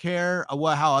 I don't care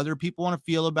how other people want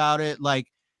to feel about it. Like,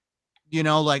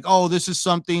 like, oh, this is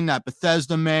something that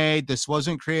Bethesda made. This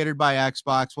wasn't created by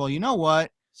Xbox. Well, you know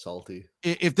what? Salty.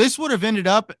 If this would have ended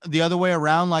up the other way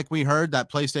around, like we heard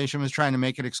that PlayStation was trying to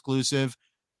make it exclusive,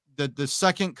 the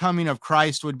second coming of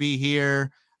Christ would be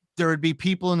here. There would be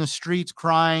people in the streets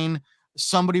crying.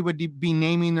 Somebody would be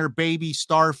naming their baby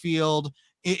Starfield.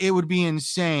 It would be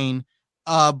insane.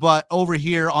 But over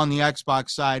here on the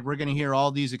Xbox side, we're going to hear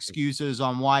all these excuses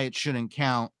on why it shouldn't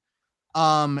count.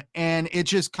 And it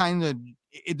just kind of,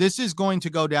 this is going to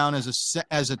go down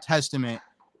as a testament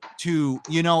to,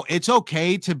 it's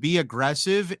okay to be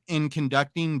aggressive in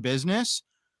conducting business,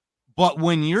 but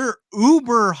when you're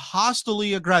uber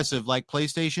hostily aggressive, like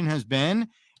PlayStation has been,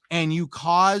 and you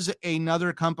cause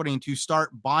another company to start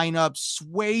buying up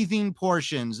swathing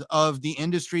portions of the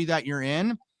industry that you're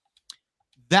in,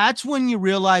 that's when you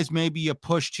realize maybe you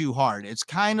push too hard. It's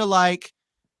kind of like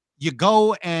you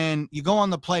go on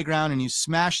the playground and you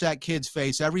smash that kid's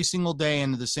face every single day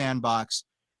into the sandbox.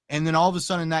 And then all of a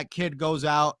sudden that kid goes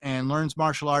out and learns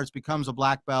martial arts, becomes a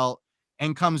black belt,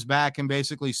 and comes back and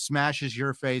basically smashes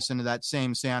your face into that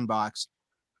same sandbox.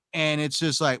 And it's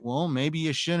just like, well, maybe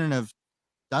you shouldn't have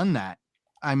done that.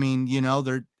 I mean,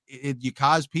 you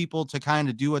cause people to kind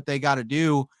of do what they got to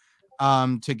do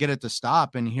to get it to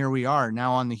stop. And here we are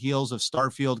now on the heels of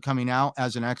Starfield coming out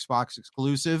as an Xbox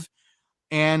exclusive.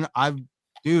 And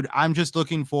I'm just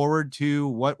looking forward to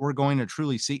what we're going to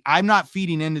truly see. I'm not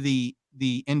feeding into the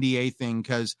NDA thing,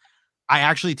 because I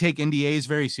actually take NDAs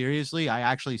very seriously. I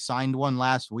actually signed one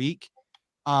last week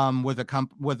with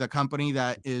a company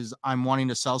that I'm wanting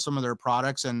to sell some of their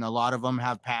products, and a lot of them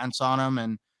have patents on them,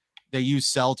 and they use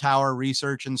cell tower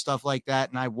research and stuff like that.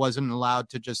 And I wasn't allowed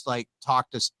to just like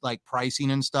talk to like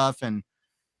pricing and stuff. And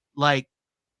like,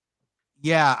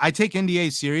 yeah, I take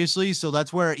NDAs seriously. So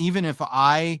that's where, even if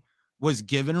I was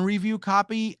given a review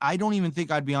copy, I don't even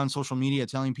think I'd be on social media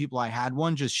telling people I had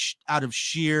one, just out of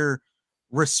sheer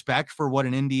respect for what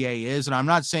an NDA is. And I'm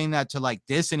not saying that to like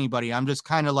diss anybody. I'm just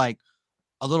kind of like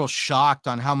a little shocked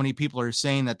on how many people are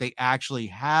saying that they actually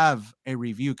have a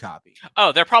review copy.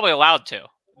 Oh, they're probably allowed to.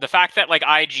 The fact that like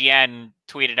IGN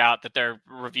tweeted out that their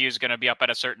review is going to be up at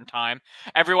a certain time,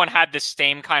 everyone had this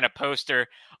same kind of poster.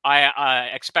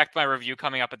 I expect my review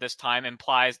coming up at this time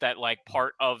implies that like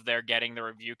part of their getting the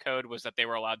review code was that they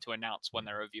were allowed to announce when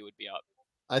their review would be up.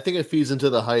 I think it feeds into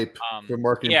the hype for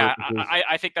marketing purposes.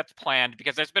 I think that's planned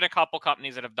because there's been a couple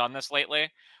companies that have done this lately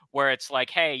where it's like,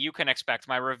 hey, you can expect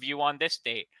my review on this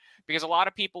date. Because a lot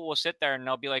of people will sit there and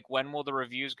they'll be like, when will the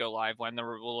reviews go live? When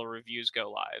will the reviews go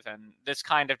live? And this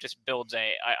kind of just builds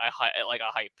a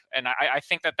hype. And I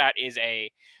think that is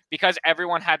because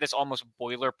everyone had this almost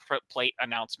boilerplate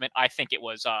announcement. I think it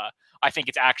was I think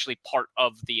it's actually part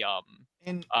of the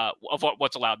of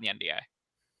what's allowed in the NDA.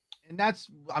 And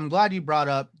I'm glad you brought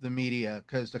up the media,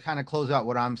 because to kind of close out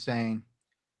what I'm saying,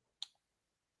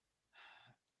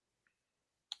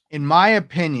 in my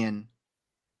opinion,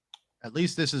 at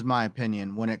least this is my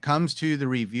opinion, when it comes to the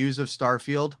reviews of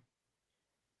Starfield,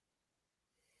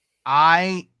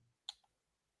 I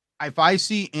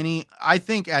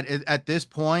think at this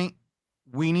point,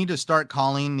 we need to start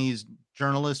calling these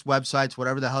journalist websites,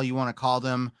 whatever the hell you want to call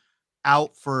them,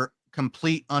 out for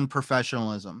complete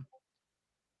unprofessionalism.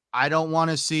 I don't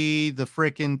want to see the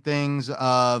freaking things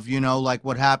of, like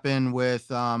what happened with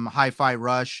Hi-Fi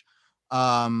Rush.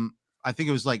 I think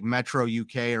it was like Metro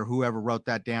UK or whoever wrote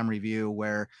that damn review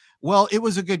where, well, it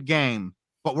was a good game,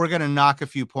 but we're going to knock a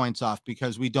few points off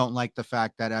because we don't like the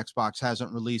fact that Xbox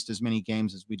hasn't released as many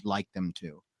games as we'd like them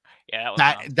to. Yeah,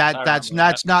 that's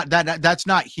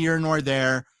not here nor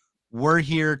there. We're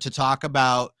here to talk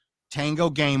about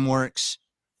Tango Gameworks,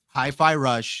 Hi-Fi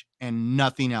Rush, and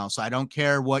nothing else. I don't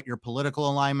care what your political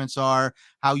alignments are,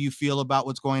 how you feel about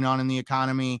what's going on in the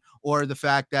economy, or the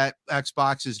fact that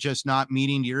Xbox is just not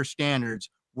meeting your standards.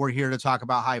 We're here to talk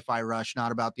about Hi-Fi Rush,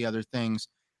 not about the other things.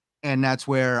 And that's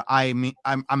where I'm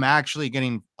actually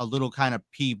getting a little kind of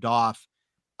peeved off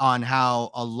on how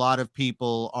a lot of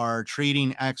people are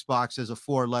treating Xbox as a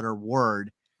 4-letter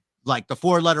word. Like the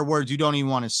 4-letter words you don't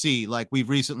even want to see. Like we've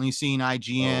recently seen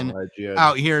IGN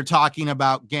out here talking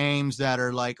about games that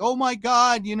are like, oh my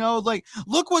God, like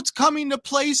look what's coming to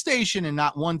PlayStation, and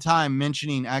not one time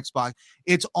mentioning Xbox.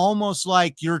 It's almost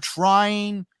like you're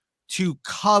trying to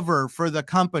cover for the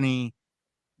company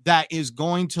that is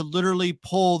going to literally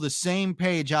pull the same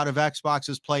page out of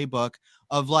Xbox's playbook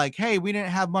of like, hey, we didn't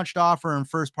have much to offer in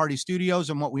first-party studios,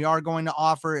 and what we are going to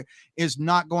offer is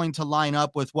not going to line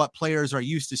up with what players are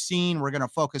used to seeing. We're going to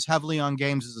focus heavily on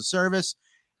games as a service.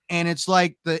 And it's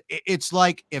like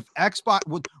if Xbox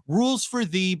with rules for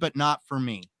thee, but not for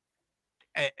me.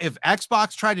 If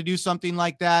Xbox tried to do something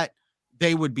like that,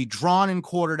 they would be drawn and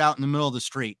quartered out in the middle of the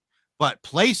street. But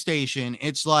PlayStation,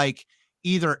 it's like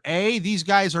either A, these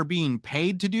guys are being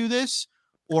paid to do this,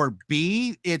 or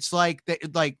B, it's like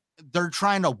they're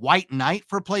trying to white knight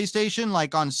for PlayStation,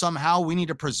 like on somehow we need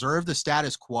to preserve the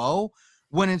status quo,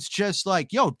 when it's just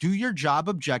like, yo, do your job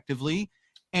objectively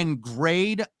and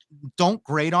don't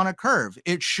grade on a curve.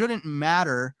 It shouldn't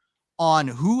matter on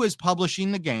who is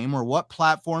publishing the game or what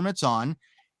platform it's on.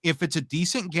 If it's a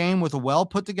decent game with a well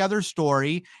put together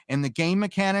story and the game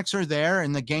mechanics are there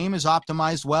and the game is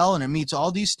optimized well and it meets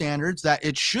all these standards that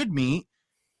it should meet,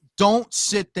 don't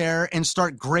sit there and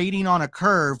start grading on a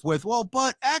curve with, well,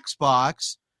 but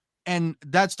Xbox. And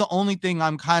that's the only thing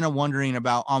I'm kind of wondering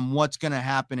about on what's going to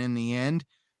happen in the end,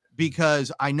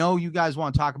 because I know you guys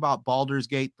want to talk about Baldur's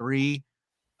Gate 3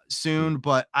 soon,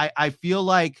 but I feel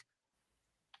like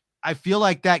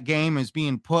that game is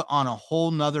being put on a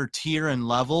whole nother tier and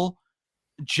level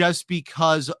just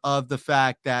because of the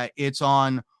fact that it's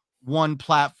on one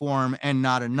platform and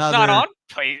not another. Not on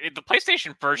the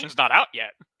PlayStation version's not out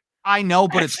yet. I know,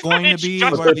 but it's going to be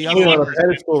where the other on a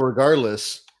pedestal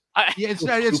regardless.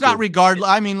 It's not regardless.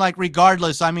 I mean, like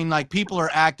regardless. I mean, like people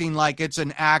are acting like it's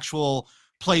an actual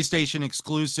PlayStation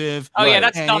exclusive. Oh yeah,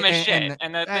 that's dumb as shit.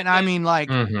 And I mean,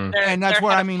 like, and that's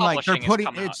where I mean, like they're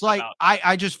putting. It's like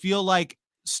I just feel like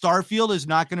Starfield is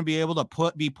not going to be able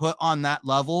to be put on that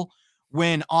level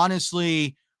when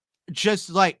honestly,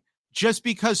 just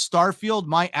because Starfield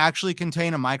might actually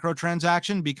contain a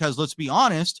microtransaction, because let's be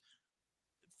honest,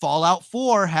 Fallout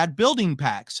 4 had building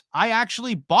packs. I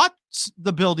actually bought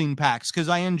the building packs because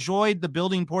I enjoyed the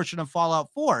building portion of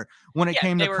Fallout 4 when it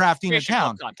came to crafting a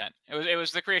town. Content. It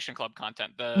was the Creation Club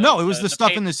content. It was the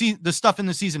stuff in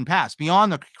the season pass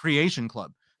beyond the Creation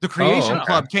Club. The Creation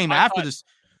Club came after this.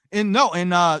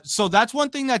 So that's one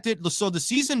thing that did. So the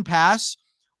season pass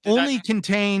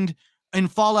contained in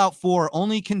Fallout 4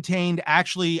 only contained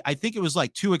actually, I think it was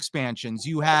like 2 expansions.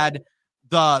 You had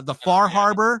the Far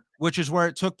Harbor, which is where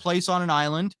it took place on an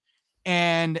island,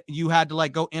 and you had to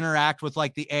like go interact with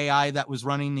like the AI that was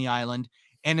running the island.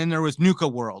 And then there was Nuka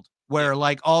World, where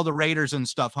like all the raiders and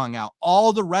stuff hung out.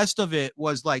 All the rest of it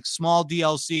was like small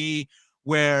DLC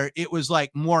where it was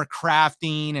like more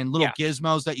crafting and little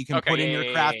gizmos that you can put in your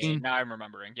crafting. Now I'm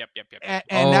remembering. Yep.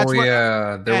 And that's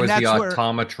where, there was the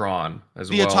automatron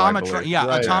as well. The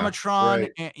automatron, automatron.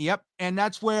 Right. And, yep. And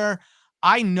that's where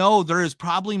I know there is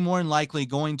probably more than likely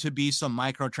going to be some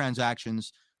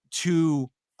microtransactions to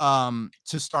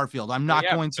Starfield. I'm not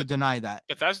going to deny that.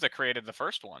 Bethesda created the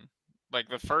first one, like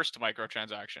the first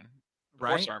microtransaction.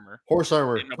 Right? Horse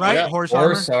armor. Right? Yeah. Horse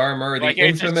armor. The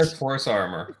infamous horse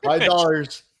armor.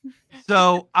 $5.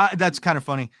 So that's kind of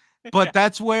funny. But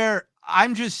that's where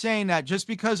I'm just saying that just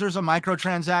because there's a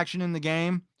microtransaction in the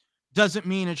game doesn't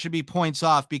mean it should be points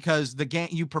off because the game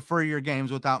you prefer your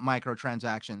games without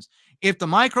microtransactions. If the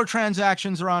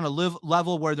microtransactions are on a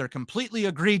level where they're completely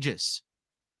egregious,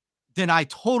 then I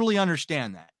totally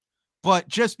understand that. But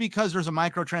just because there's a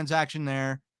microtransaction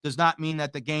there does not mean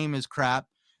that the game is crap.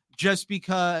 Just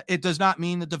because it does not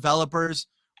mean the developers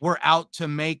were out to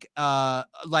make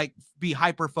be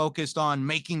hyper focused on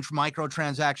making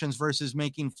microtransactions versus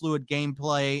making fluid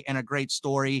gameplay and a great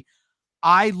story.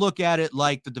 I look at it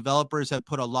like the developers have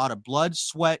put a lot of blood,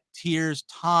 sweat, tears,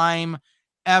 time,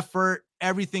 effort,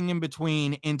 everything in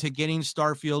between into getting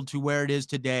Starfield to where it is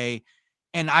today.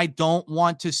 And I don't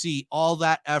want to see all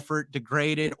that effort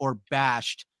degraded or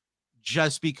bashed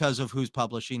just because of who's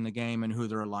publishing the game and who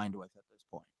they're aligned with at this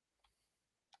point.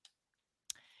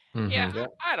 Yeah,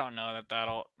 I don't know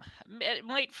that it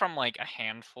might from like a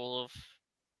handful of.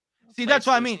 See, that's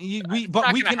what I mean. We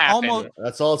can almost.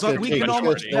 That's all it's going to take. It's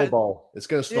going to snowball. It's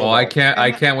going to snowball. Oh, I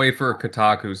can't wait for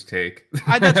Kotaku's take.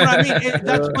 That's what I mean.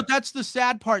 But that's the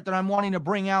sad part that I'm wanting to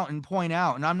bring out and point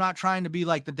out. And I'm not trying to be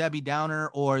like the Debbie Downer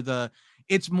or the.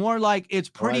 It's more like it's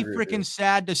pretty freaking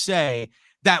sad to say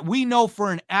that we know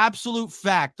for an absolute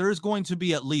fact there's going to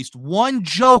be at least one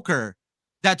Joker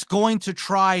that's going to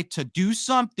try to do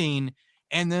something,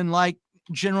 and then like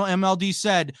General MLD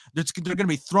said, they're going to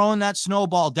be throwing that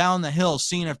snowball down the hill,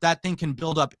 seeing if that thing can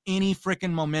build up any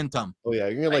freaking momentum. Oh yeah,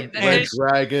 you're gonna like Red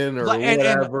Dragon or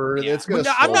whatever. It's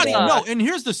gonna. I'm not even no. And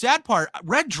here's the sad part: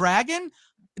 Red Dragon,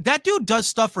 that dude does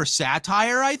stuff for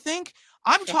satire. I think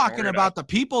I'm talking about the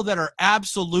people that are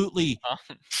absolutely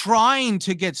trying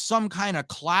to get some kind of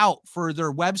clout for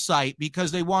their website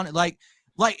because they want like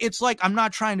it's like, I'm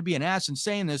not trying to be an ass in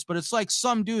saying this, but it's like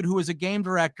some dude who is a game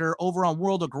director over on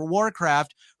World of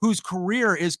Warcraft whose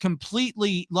career is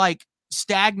completely like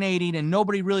stagnating and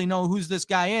nobody really know who this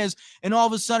guy is. And all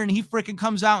of a sudden he freaking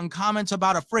comes out and comments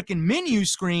about a freaking menu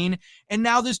screen. And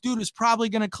now this dude is probably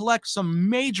going to collect some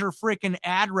major freaking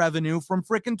ad revenue from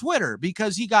freaking Twitter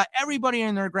because he got everybody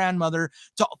and their grandmother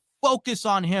to focus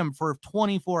on him for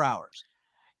 24 hours.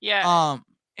 Yeah.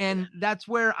 And that's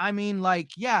where, I mean,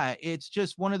 like, yeah, it's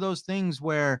just one of those things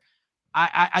where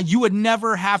you would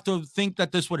never have to think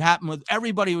that this would happen with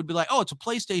everybody would be like, oh, it's a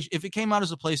PlayStation. If it came out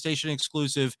as a PlayStation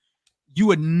exclusive, you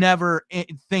would never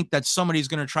think that somebody's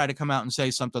going to try to come out and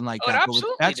say something like that. But with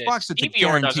Xbox, it's a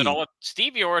guarantee.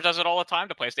 Steve Eeyore does it all the time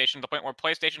to PlayStation, to the point where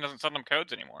PlayStation doesn't send them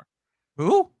codes anymore.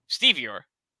 Who? Steve Eeyore.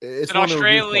 It's an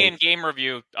Australian game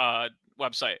review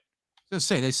website. Just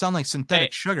say they sound like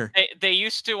synthetic sugar. They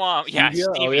used to stevia.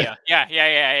 Oh, yeah.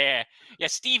 Yeah,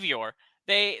 Steve Eeyore.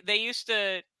 They used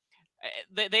to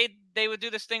they would do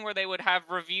this thing where they would have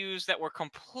reviews that were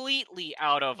completely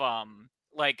out of out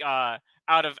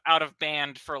of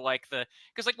band for like the,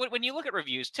 because like when you look at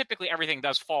reviews, typically everything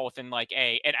does fall within like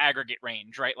an aggregate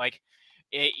range, right? Like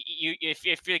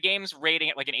if the game's rating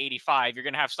at like an 85, you're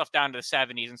gonna have stuff down to the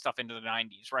 70s and stuff into the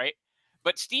 90s, right?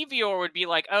 But Steve Eeyore would be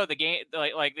like, oh, the game,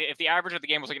 like if the average of the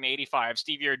game was like an 85,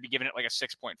 Steve Eeyore would be giving it like a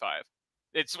 6.5.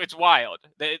 It's wild.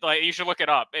 Like you should look it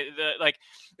up. Like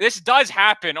this does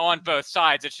happen on both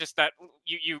sides. It's just that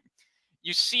you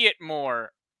see it more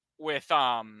with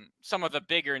some of the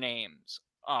bigger names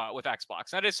with Xbox.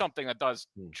 That is something that does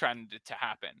trend to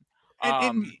happen.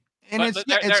 And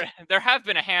there have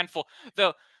been a handful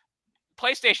though.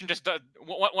 PlayStation just does,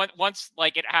 once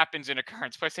like it happens in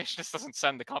occurrence, PlayStation just doesn't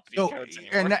send the company codes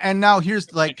anymore. And now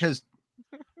here's like, because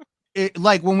it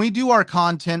like when we do our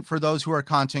content for those who are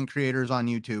content creators on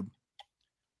YouTube,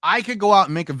 I could go out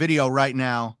and make a video right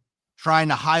now trying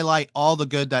to highlight all the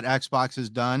good that Xbox has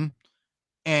done,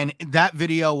 and that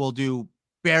video will do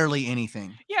barely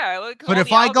anything. Yeah, but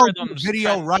if I go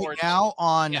video right now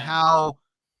on how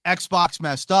Xbox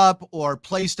messed up or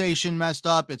PlayStation messed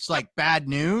up, it's like bad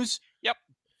news. Yep.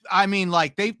 I mean,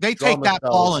 like they take that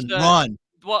ball and run.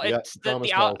 Well, it's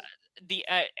the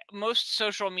most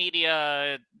social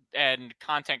media and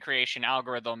content creation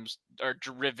algorithms are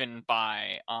driven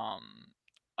by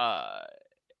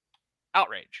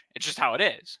outrage. It's just how it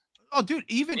is. Oh, dude,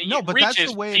 but that's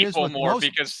the way it is with more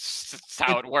because that's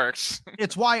how it works.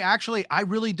 It's why actually I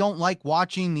really don't like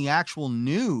watching the actual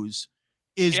news,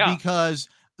 because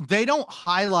they don't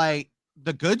highlight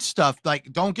the good stuff.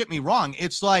 Like, don't get me wrong,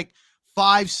 it's like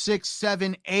 5, 6,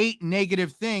 7, 8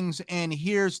 negative things, and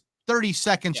here's 30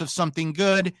 seconds of something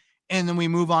good, and then we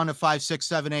move on to 5, 6,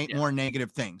 7, 8 more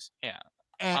negative things. Yeah.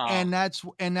 And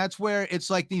that's where it's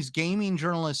like these gaming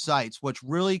journalist sites, which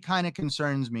really kind of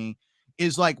concerns me,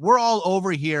 is like we're all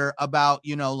over here about,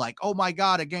 like, oh my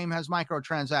God, a game has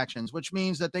microtransactions, which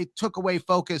means that they took away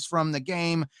focus from the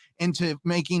game into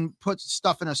put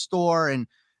stuff in a store. And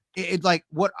it like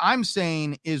what I'm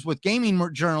saying is with gaming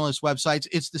journalist websites,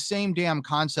 it's the same damn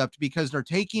concept, because they're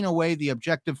taking away the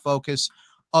objective focus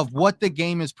of what the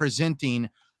game is presenting.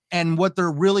 And what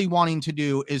they're really wanting to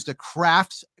do is to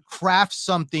craft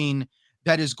something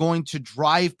that is going to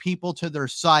drive people to their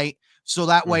site. So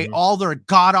that way, all their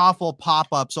god awful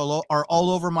pop-ups are all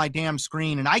over my damn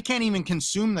screen. And I can't even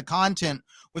consume the content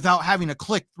without having to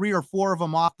click 3 or 4 of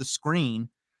them off the screen.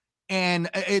 And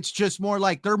it's just more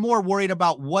like they're more worried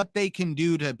about what they can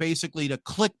do to basically to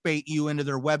clickbait you into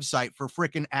their website for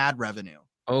freaking ad revenue.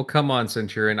 Oh, come on,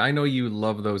 Centurion. I know you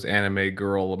love those anime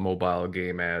girl mobile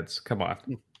game ads. Come on.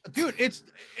 Dude, it's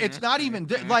not even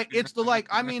like it's the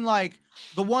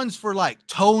ones for like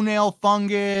toenail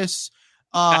fungus,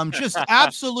 just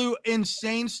absolute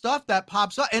insane stuff that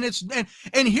pops up. And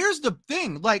and here's the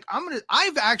thing, like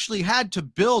I've actually had to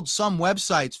build some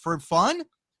websites for fun.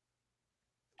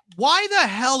 Why the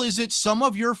hell is it some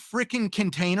of your freaking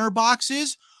container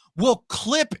boxes will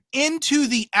clip into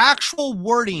the actual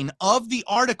wording of the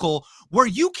article where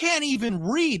you can't even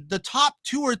read the top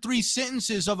 2 or 3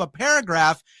 sentences of a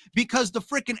paragraph because the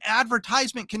freaking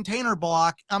advertisement container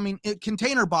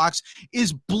box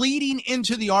is bleeding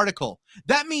into the article.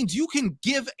 That means you can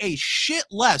give a shit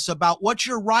less about what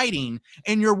you're writing,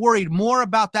 and you're worried more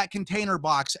about that container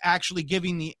box actually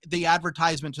giving the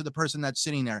advertisement to the person that's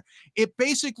sitting there. It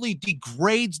basically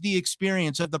degrades the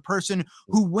experience of the person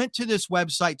who went to this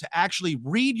website to actually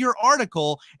read your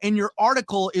article, and your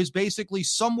article is basically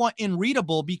somewhat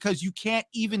unreadable because you can't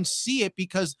even see it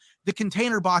because the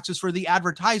container boxes for the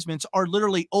advertisements are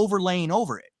literally overlaying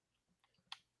over it.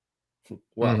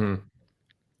 Well,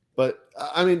 but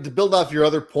I mean, to build off your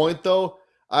other point, though,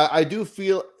 I do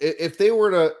feel if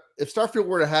Starfield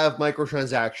were to have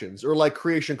microtransactions or like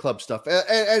Creation Club stuff,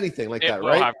 anything like that,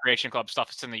 right? It will have Creation Club stuff.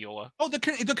 It's in the EULA. Oh, the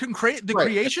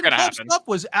Creation Club stuff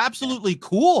was absolutely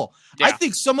cool. Yeah. I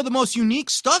think some of the most unique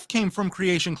stuff came from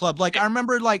Creation Club. Like I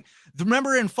remember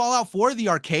in Fallout 4, the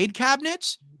arcade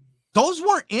cabinets. Those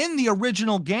weren't in the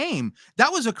original game.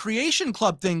 That was a Creation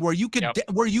Club thing where you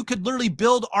could literally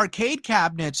build arcade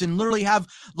cabinets and literally have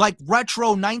like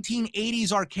retro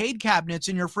 1980s arcade cabinets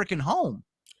in your freaking home.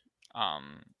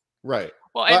 Right.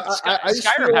 Well,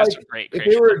 Skyrim has some great. If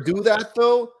they were to do that,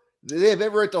 though, they have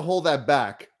every right to hold that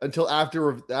back until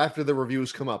after the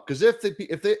reviews come up. Because if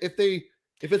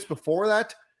it's before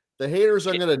that, the haters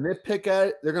are going to nitpick at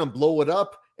it. They're going to blow it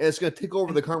up, and it's going to take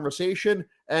over the conversation.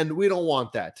 And we don't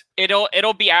want that.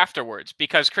 It'll be afterwards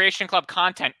because Creation Club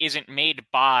content isn't made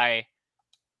by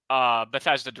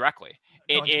Bethesda directly.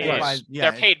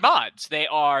 They're paid mods. They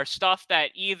are stuff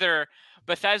that either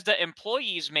Bethesda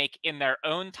employees make in their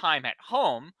own time at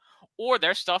home, or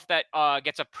they're stuff that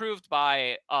gets approved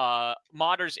by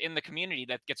modders in the community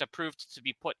that gets approved to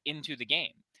be put into the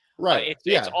game. Right.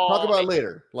 It's all, talk about it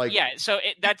later. Like so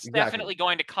that's definitely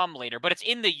going to come later, but it's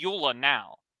in the EULA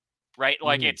now. Right,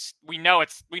 like we know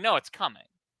it's coming.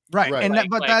 Right, and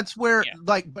that's where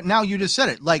but now you just said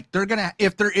it. Like they're gonna,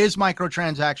 if there is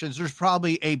microtransactions, there's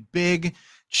probably a big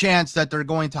chance that they're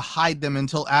going to hide them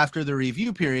until after the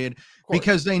review period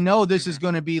because they know this is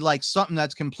going to be like something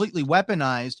that's completely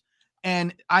weaponized.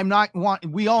 And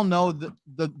we all know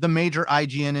the major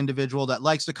IGN individual that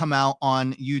likes to come out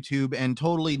on YouTube and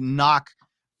totally knock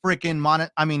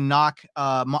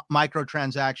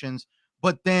microtransactions,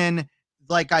 but then.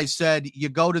 Like I said, you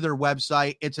go to their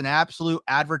website, it's an absolute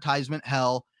advertisement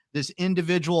hell. This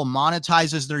individual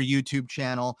monetizes their YouTube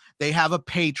channel. They have a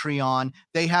Patreon.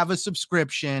 They have a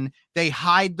subscription. They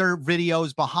hide their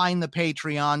videos behind the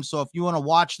Patreon. So if you want to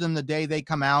watch them the day they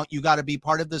come out, you got to be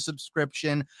part of the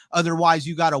subscription. Otherwise,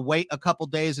 you got to wait a couple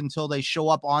days until they show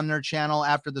up on their channel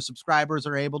after the subscribers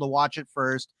are able to watch it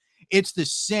first. It's the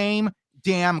same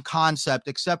damn concept,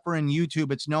 except for in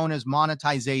YouTube, it's known as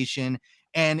monetization.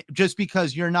 And just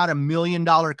because you're not $1 million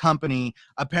company,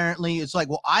 apparently it's like,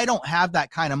 well, I don't have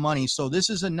that kind of money, so this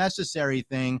is a necessary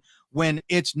thing, when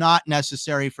it's not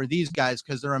necessary for these guys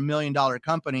because they're $1 million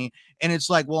company. And it's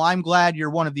like, well, I'm glad you're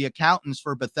one of the accountants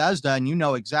for Bethesda and you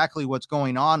know exactly what's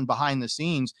going on behind the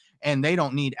scenes, and they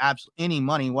don't need any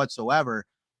money whatsoever.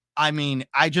 I mean,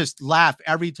 I just laugh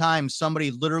every time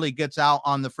somebody literally gets out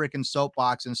on the freaking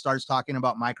soapbox and starts talking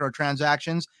about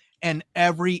microtransactions, and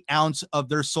every ounce of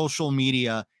their social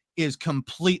media is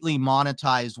completely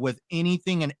monetized with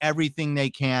anything and everything they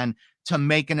can to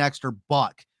make an extra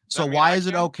buck. So why is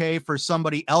it okay for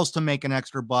somebody else to make an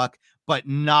extra buck, but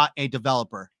not a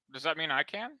developer? Does that mean I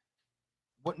can?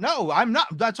 What? No, I'm not.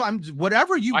 That's why I'm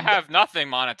whatever you. I have nothing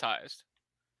monetized.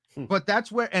 But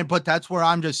that's where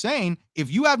I'm just saying,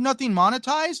 if you have nothing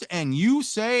monetized and you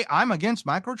say I'm against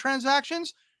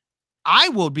microtransactions, I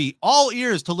will be all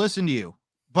ears to listen to you.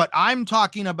 But I'm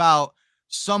talking about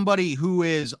somebody who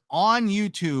is on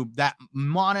YouTube that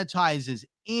monetizes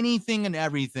anything and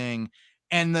everything,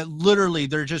 and that literally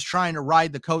they're just trying to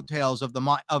ride the coattails of the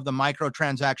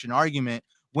microtransaction argument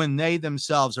when they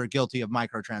themselves are guilty of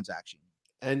microtransaction.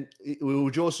 And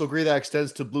would you also agree that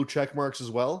extends to blue check marks as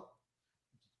well?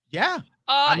 Yeah.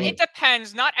 It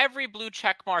depends. Not every blue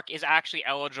check mark is actually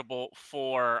eligible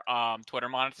for Twitter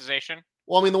monetization.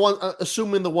 Well, I mean,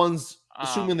 assuming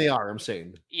they are, I'm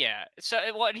saying. Yeah. So,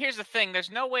 well, and here's the thing.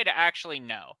 There's no way to actually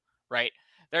know, right?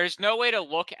 There's no way to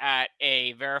look at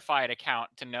a verified account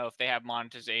to know if they have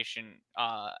monetization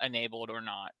enabled or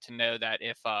not, to know that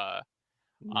if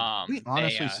we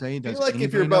honestly say that, like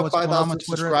if you're about 5,000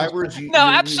 subscribers,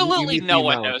 absolutely no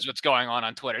one knows what's going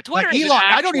on Twitter. Twitter like is Elon.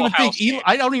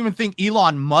 I don't even think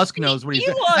Elon Musk knows what he's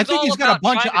doing. I think he's got a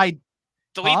bunch of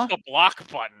delete the block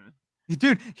button.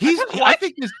 Dude, I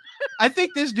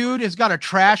think this dude has got a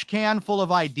trash can full of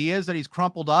ideas that he's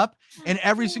crumpled up, and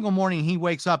every single morning he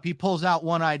wakes up, he pulls out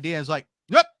one idea and is like,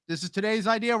 yep, this is today's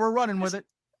idea, we're running with it.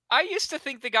 I used to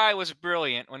think the guy was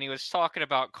brilliant when he was talking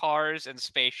about cars and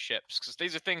spaceships, because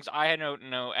these are things I don't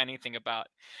know anything about.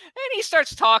 And he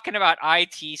starts talking about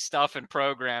IT stuff and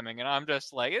programming, and I'm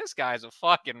just like, this guy's a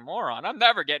fucking moron. I'm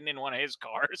never getting in one of his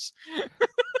cars.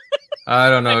 I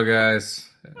don't know, guys.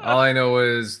 All I know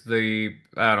is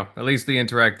at least the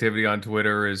interactivity on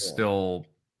Twitter is still,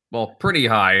 pretty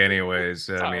high anyways.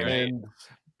 I mean,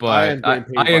 but I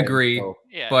agree.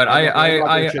 But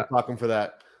I talking for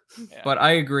that. Yeah. But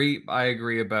I agree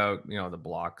about, the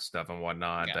block stuff and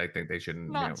whatnot. Yeah. I think they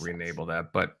shouldn't, re-enable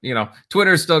that. But,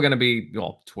 Twitter is still going to be,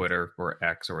 Twitter or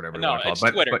X or whatever. No, it's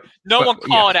Twitter. But no one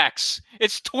call it X.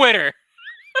 It's Twitter.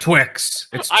 Twix.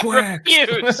 It's Twix. I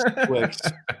refuse. Twix.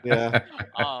 Yeah.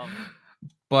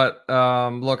 But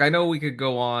look, I know we could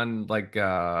go on talking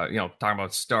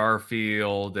about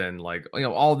Starfield and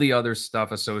all the other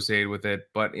stuff associated with it.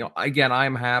 But again,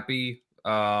 I'm happy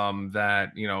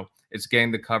that it's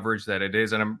getting the coverage that it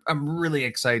is, and I'm really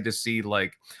excited to see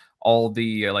all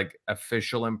the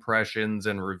official impressions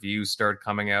and reviews start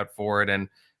coming out for it. And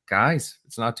guys,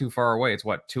 it's not too far away. It's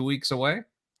 2 weeks away,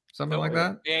 something like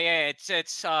that. Yeah.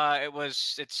 It's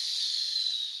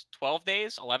 12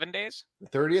 days, 11 days. The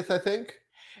 30th, I think.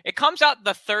 It comes out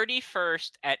the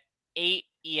 31st at 8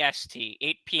 EST,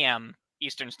 8 p.m.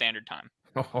 Eastern Standard Time.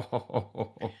 That's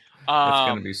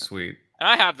gonna be sweet. And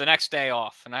I have the next day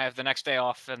off, and then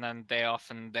day off,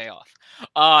 and day off.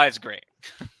 It's great.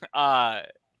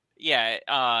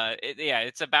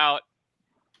 It's about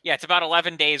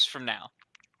 11 days from now.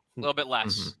 A little bit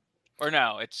less. Mm-hmm. Or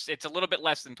no, it's a little bit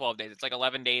less than 12 days. It's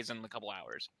 11 days and a couple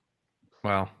hours.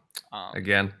 Well,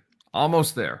 again,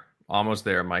 almost there.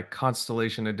 My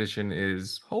Constellation Edition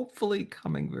is hopefully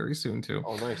coming very soon too.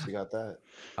 Oh, nice. You got that.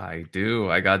 I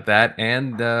do. I got that,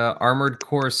 and Armored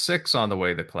Core 6 on the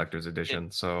way, the Collector's Edition.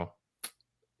 Did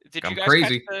you guys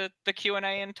catch the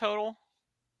Q&A in total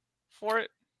for it?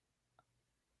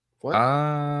 What?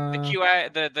 The Q&A,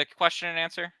 the question and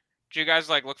answer. Did you guys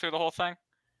look through the whole thing?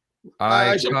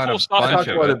 I got a bunch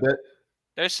of it.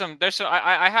 There's some.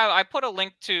 I put a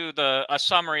link to a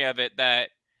summary of it that.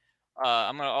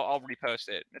 I'll repost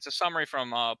it. It's a summary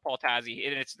from Paul Tazzi.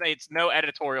 It's no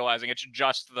editorializing. It's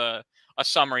just a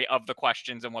summary of the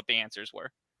questions and what the answers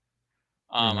were.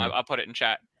 I put it in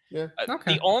chat. Yeah.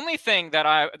 Okay. The only thing that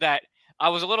I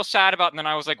was a little sad about, and then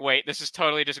I was like, wait, this is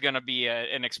totally just going to be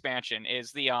an expansion.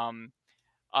 Is during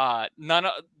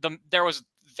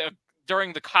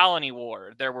the Colony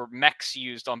War, there were mechs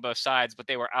used on both sides, but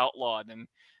they were outlawed, and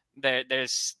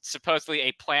there's supposedly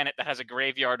a planet that has a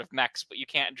graveyard of mechs, but you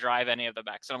can't drive any of the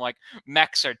mechs. And I'm like,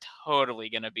 mechs are totally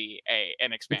going to be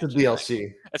an expansion. It's a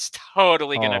DLC. It's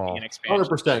totally going to be an expansion.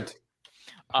 100%.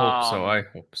 Hope so. I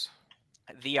hope so.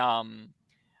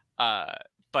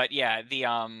 But yeah, the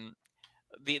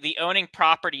owning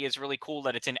property is really cool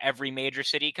that it's in every major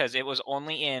city, because it was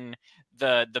only in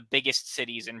the biggest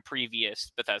cities in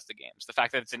previous Bethesda games. The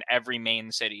fact that it's in every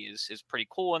main city is pretty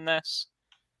cool in this.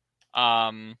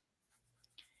 The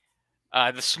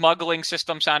smuggling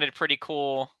system sounded pretty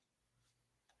cool.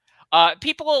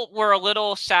 People were a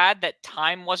little sad that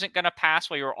time wasn't going to pass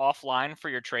while you were offline for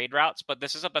your trade routes, but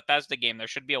this is a Bethesda game. There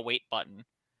should be a wait button,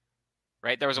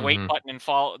 right? There was a wait button in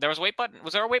Fallout. There was a wait button.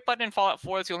 Was there a wait button in Fallout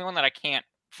 4? That's the only one that I can't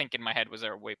think in my head. Was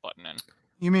there a wait button in?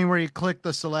 You mean where you click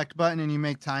the select button and you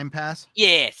make time pass?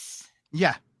 Yes.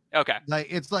 Yeah. Okay. Like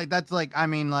it's like that's like I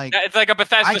mean like it's like a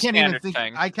Bethesda standard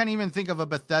thing. I can't even think of a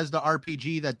Bethesda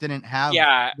RPG that didn't have.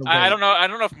 Yeah, I don't know. I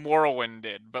don't know if Morrowind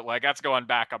did, but like that's going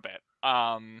back a bit.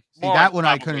 See, that one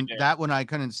I couldn't. Did. That one I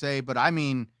couldn't say, but I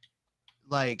mean,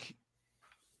 like,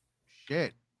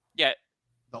 shit. Yeah,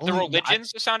 the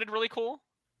religions sounded really cool.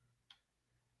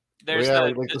 There's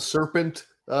the serpent.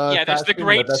 There's the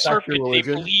great serpent. They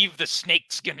believe the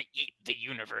snake's gonna eat the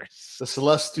universe. The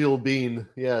celestial being,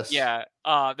 yes. Yeah.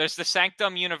 There's the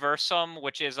Sanctum Universum,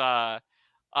 which is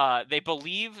they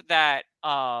believe that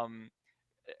God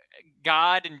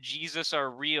and Jesus are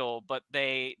real, but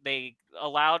they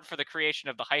allowed for the creation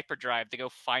of the hyperdrive to go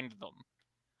find them.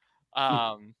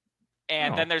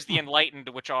 And then there's the enlightened,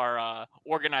 which are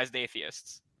organized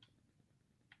atheists.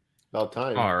 About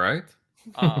time. All right.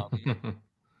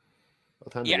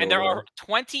 And there are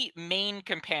 20 main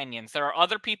companions. There are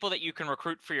other people that you can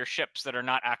recruit for your ships that are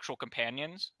not actual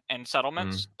companions and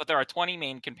settlements, but there are 20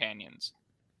 main companions.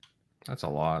 That's a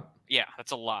lot. Yeah,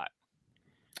 that's a lot.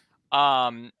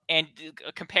 And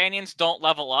companions don't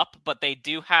level up, but they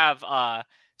do have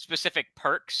specific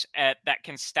perks that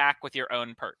can stack with your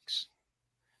own perks.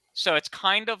 So it's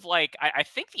kind of like, I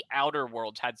think the Outer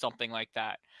Worlds had something like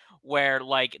that, where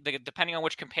like depending on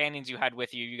which companions you had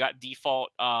with you, you got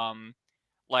default kind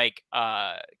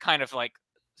of like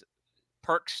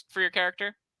perks for your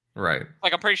character. Right.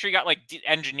 Like I'm pretty sure you got like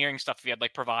engineering stuff if you had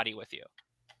like Pravati with you.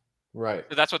 Right.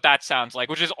 So that's what that sounds like,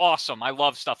 which is awesome. I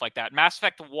love stuff like that. Mass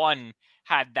Effect 1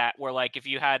 had that, where like if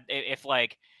you had a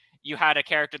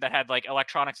character that had like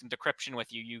electronics and decryption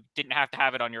with you, you didn't have to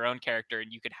have it on your own character,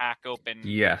 and you could hack open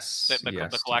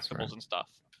the collectibles and stuff.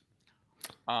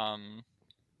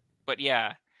 But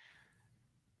yeah,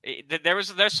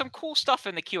 there's some cool stuff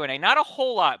in the Q&A. Not a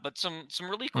whole lot, but some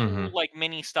really cool like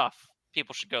mini stuff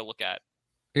people should go look at.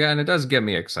 Yeah, and it does get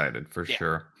me excited for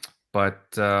sure.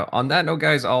 But on that note,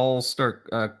 guys, I'll start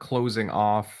closing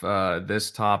off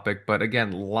this topic. But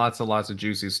again, lots of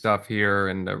juicy stuff here,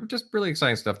 and just really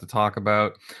exciting stuff to talk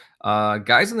about.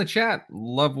 Guys in the chat,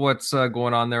 love what's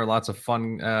going on there. Lots of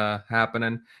fun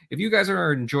happening. If you guys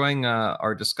are enjoying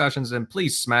our discussions, then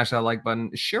please smash that like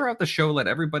button. Share out the show. Let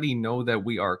everybody know that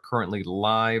we are currently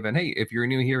live. And hey, if you're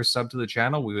new here, sub to the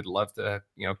channel. We would love to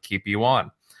keep you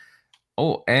on.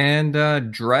 Oh, and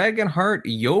Dragonheart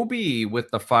Yobi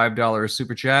with the $5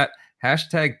 super chat.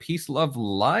 Hashtag peace, love,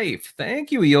 life.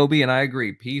 Thank you, Yobi. And I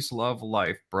agree. Peace, love,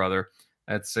 life, brother.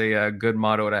 That's a good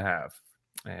motto to have.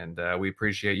 And we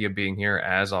appreciate you being here.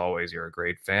 As always, you're a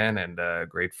great fan and a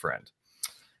great friend.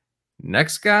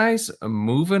 Next, guys,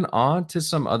 moving on to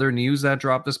some other news that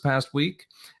dropped this past week.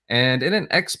 And in an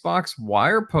Xbox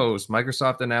Wire post,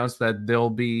 Microsoft announced that they'll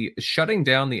be shutting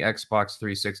down the Xbox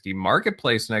 360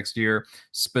 marketplace next year,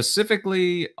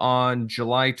 specifically on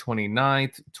July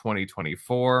 29th,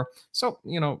 2024. So,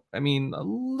 a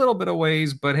little bit of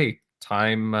ways, but hey,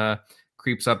 time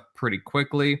creeps up pretty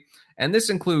quickly. And this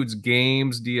includes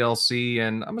games, DLC,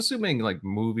 and I'm assuming like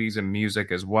movies and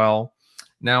music as well.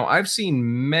 Now, I've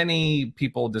seen many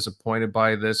people disappointed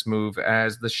by this move,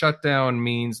 as the shutdown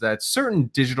means that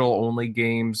certain digital-only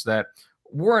games that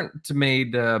weren't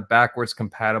made backwards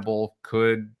compatible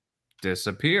could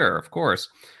disappear, of course.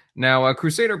 Now,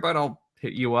 Crusader Bud, I'll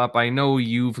hit you up. I know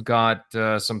you've got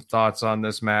some thoughts on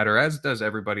this matter, as does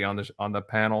everybody on the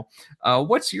panel.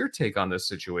 What's your take on this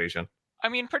situation? I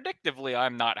mean, predictably,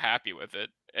 I'm not happy with it.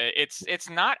 It's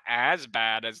not as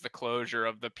bad as the closure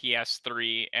of the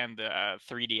PS3 and the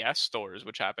 3DS stores,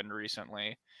 which happened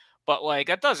recently. But like,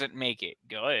 that doesn't make it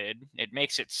good. It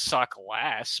makes it suck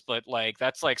less. But like,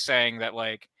 that's like saying that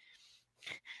like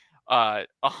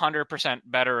 100%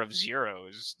 better of zero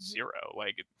is zero.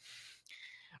 Like,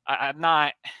 I'm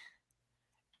not.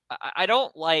 I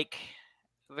don't like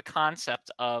the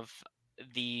concept of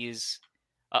these.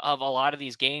 Of a lot of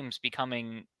these games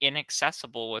becoming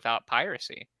inaccessible without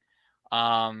piracy.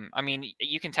 I mean,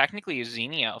 you can technically use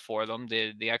Xenia for them,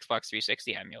 the Xbox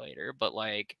 360 emulator, but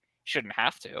like, shouldn't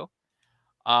have to.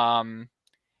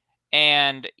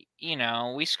 And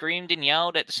we screamed and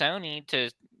yelled at Sony to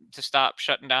stop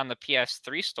shutting down the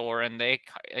PS3 store, and they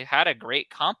had a great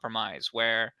compromise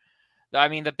where, I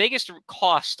mean, the biggest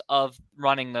cost of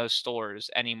running those stores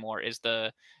anymore is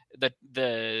the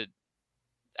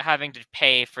having to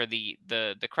pay for the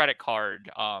credit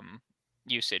card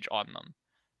usage on them.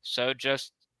 So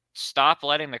just stop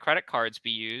letting the credit cards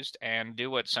be used and do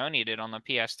what Sony did on the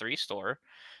PS3 store.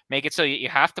 Make it so you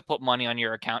have to put money on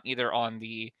your account, either on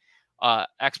the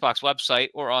Xbox website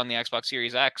or on the Xbox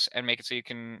Series X, and make it so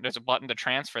there's a button to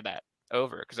transfer that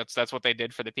over, because that's what they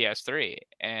did for the PS3.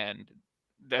 And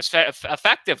that's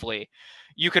effectively,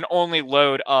 you can only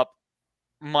load up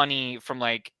money from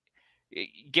like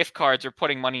gift cards or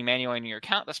putting money manually in your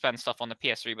account to spend stuff on the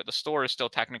PS3, but the store is still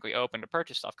technically open to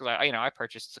purchase stuff. Because I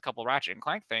purchased a couple Ratchet and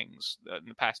Clank things in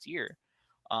the past year,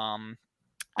 out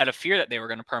of fear that they were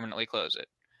going to permanently close it.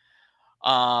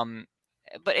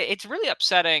 But it's really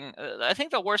upsetting. I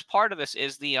think the worst part of this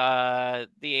is the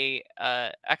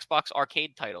Xbox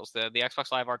Arcade titles, the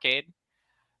Xbox Live Arcade,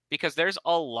 because there's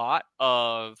a lot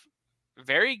of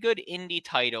very good indie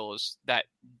titles that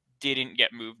didn't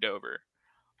get moved over.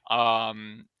 I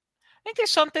think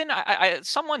there's something.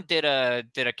 Someone did a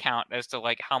count as to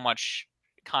like how much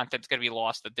content's going to be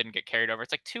lost that didn't get carried over.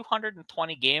 It's like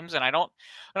 220 games, and I don't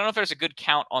know if there's a good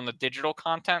count on the digital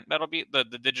content that'll be the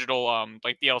digital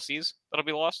like DLCs that'll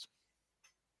be lost.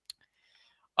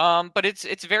 But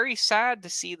it's very sad to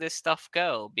see this stuff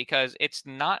go, because it's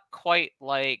not quite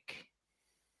like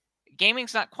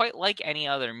gaming's not quite like any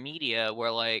other media,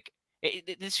 where like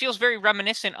this feels very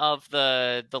reminiscent of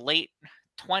the late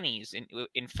 20s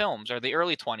in films, or the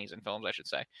early 20s in films, I should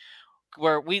say,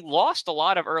 where we lost a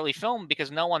lot of early film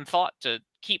because no one thought to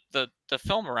keep the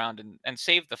film around and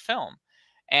save the film.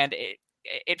 And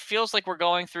it feels like we're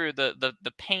going through the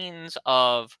pains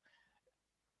of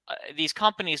these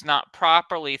companies not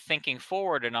properly thinking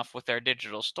forward enough with their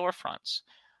digital storefronts.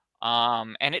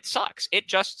 And it sucks. It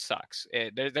just sucks.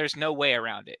 There's no way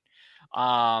around it.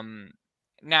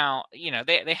 Now,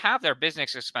 they have their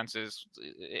business expenses,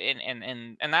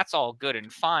 and that's all good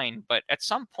and fine. But at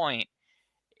some point,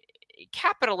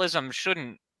 capitalism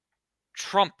shouldn't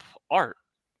trump art.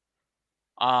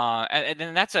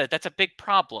 And that's a big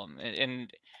problem.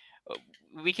 And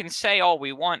we can say all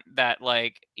we want that,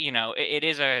 like,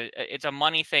 it's a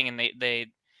money thing, and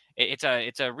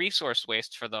it's a resource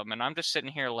waste for them. And I'm just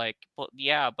sitting here like, well,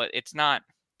 yeah, but it's not.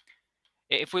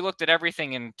 If we looked at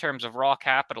everything in terms of raw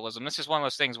capitalism, this is one of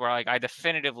those things where I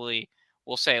definitively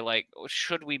will say, like,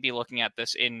 should we be looking at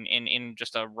this in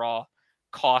just a raw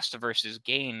cost versus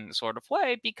gain sort of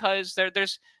way? Because there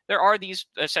are these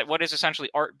what is essentially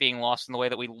art being lost, in the way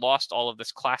that we lost all of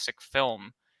this classic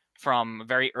film from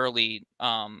very early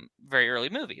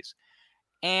movies.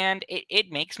 And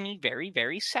it makes me very,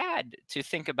 very sad to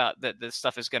think about that this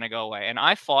stuff is going to go away. And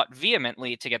I fought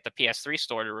vehemently to get the PS3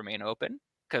 store to remain open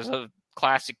because of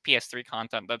classic PS3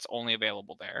 content that's only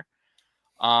available there.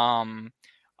 I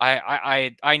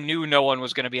knew no one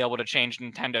was going to be able to change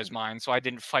Nintendo's mind, so I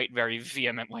didn't fight very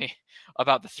vehemently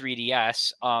about the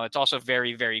 3DS. It's also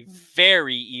very, very,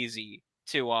 very easy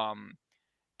to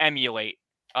emulate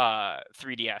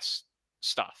 3DS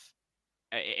stuff.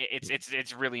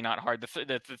 It's really not hard. The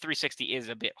 360 is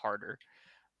a bit harder.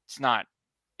 It's not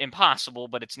impossible,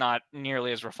 but it's not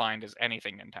nearly as refined as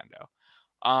anything Nintendo.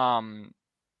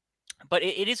 But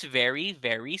it is very,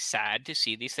 very sad to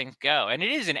see these things go, and it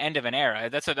is an end of an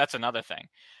era. That's another thing.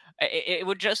 It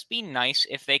would just be nice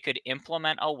if they could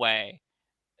implement a way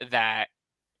that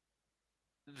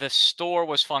the store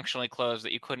was functionally closed,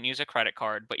 that you couldn't use a credit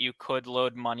card, but you could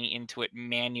load money into it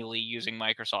manually using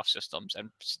Microsoft systems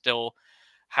and still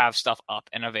have stuff up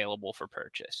and available for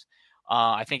purchase.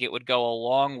 I think it would go a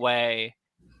long way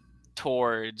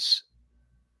towards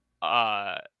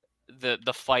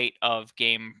the fight of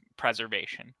game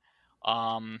preservation.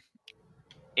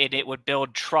 It would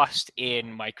build trust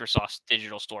in Microsoft's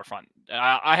digital storefront.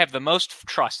 I have the most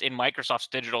trust in Microsoft's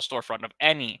digital storefront of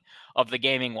any of the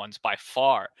gaming ones by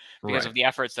far, because of the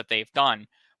efforts that they've done.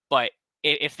 But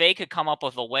if they could come up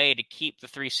with a way to keep the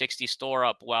 360 store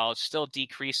up while still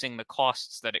decreasing the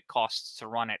costs that it costs to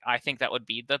run it, I think that would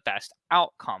be the best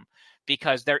outcome,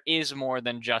 because there is more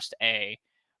than just a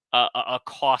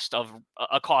cost of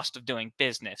doing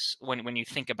business when you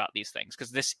think about these things,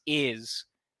 because this is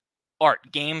art.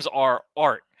 Games are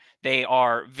art. They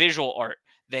are visual art.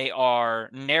 They are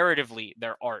narratively,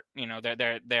 they're art.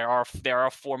 They are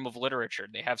a form of literature.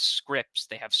 They have scripts.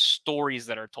 They have stories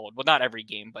that are told. Well, not every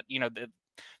game, but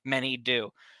many do.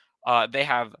 They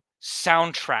have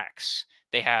soundtracks.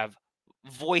 They have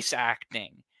voice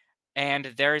acting,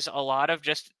 and there's a lot of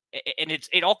just and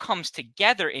it all comes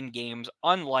together in games,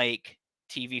 unlike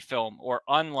TV, film, or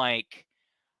unlike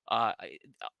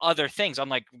other things,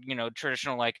 unlike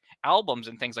traditional like albums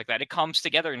and things like that. It comes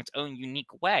together in its own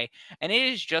unique way, and it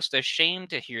is just a shame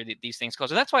to hear that these things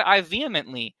close. And that's why I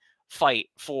vehemently fight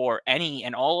for any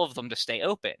and all of them to stay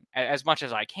open as much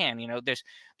as I can.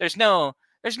 There's no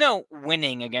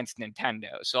winning against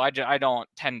Nintendo, so I don't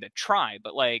tend to try.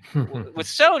 But like with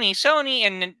Sony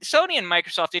and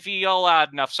Microsoft, if you yell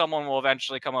loud enough, someone will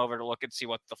eventually come over to look and see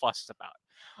what the fuss is about.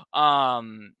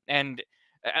 And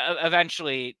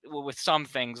eventually, with some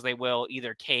things, they will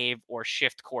either cave or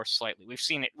shift course slightly. We've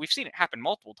seen it happen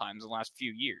multiple times in the last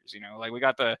few years. Like we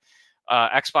got the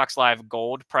Xbox Live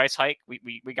Gold price hike.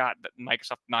 We got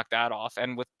Microsoft knocked that off,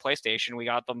 and with PlayStation, we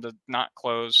got them to not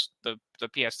close the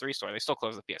PS3 store. They still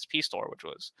closed the PSP store, which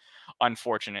was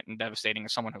unfortunate and devastating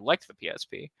as someone who liked the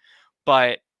PSP.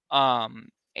 But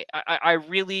I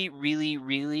really, really,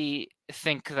 really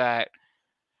think that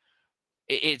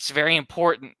it's very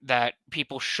important that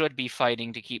people should be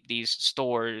fighting to keep these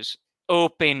stores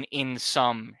open in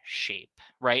some shape,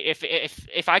 right?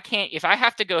 If I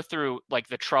have to go through like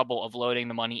the trouble of loading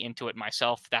the money into it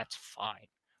myself, that's fine,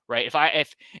 right? If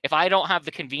I don't have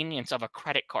the convenience of a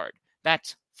credit card,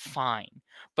 that's fine.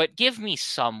 But give me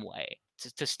some way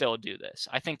to still do this.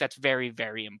 I think that's very,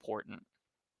 very important.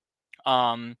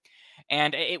 And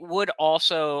it would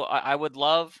also, I would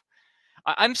love.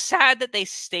 I'm sad that they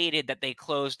stated that they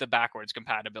closed the backwards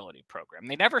compatibility program.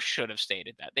 They never should have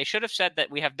stated that. They should have said that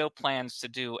we have no plans to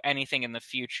do anything in the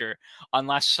future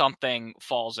unless something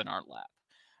falls in our lap,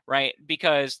 right?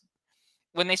 Because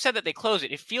when they said that they closed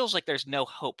it, it feels like there's no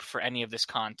hope for any of this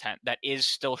content that is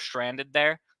still stranded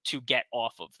there to get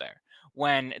off of there,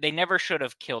 when they never should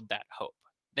have killed that hope.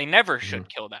 They never should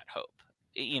kill that hope.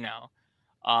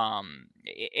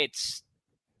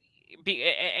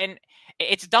 And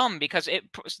it's dumb because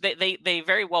they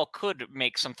very well could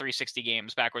make some 360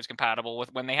 games backwards compatible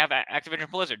with when they have Activision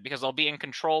Blizzard, because they'll be in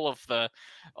control of the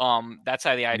that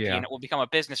side of the IP, and it will become a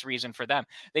business reason for them.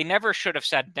 They never should have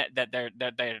said that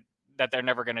they're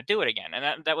never going to do it again,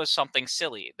 and that was something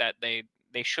silly that they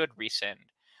should rescind.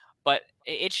 But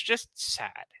it's just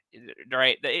sad,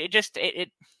 right?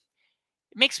 It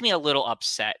makes me a little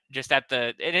upset just at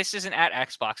this isn't at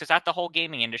Xbox, it's at the whole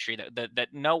gaming industry that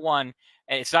no one,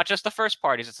 it's not just the first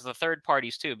parties, it's the third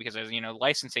parties too, because there's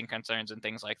licensing concerns and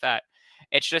things like that.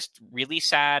 It's just really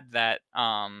sad that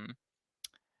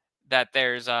that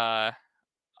there's there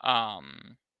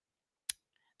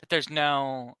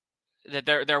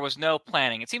was no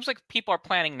planning. It seems like people are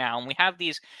planning now, and we have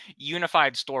these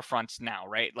unified storefronts now,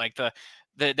 right? Like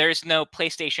there's no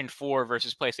PlayStation 4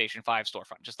 versus PlayStation 5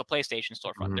 storefront, just the PlayStation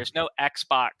storefront. Mm-hmm. There's no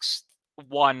Xbox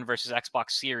One versus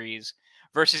Xbox Series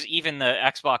versus even the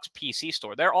Xbox PC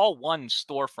store. They're all one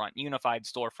storefront, unified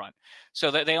storefront. So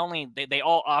that they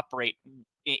all operate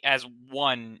as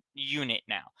one unit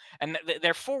now. And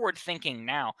they're forward thinking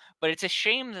now, but it's a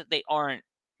shame that they aren't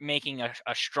making a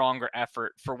stronger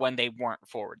effort for when they weren't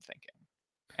forward thinking.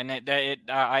 And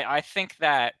I think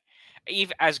that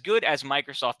even as good as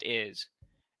Microsoft is,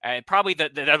 probably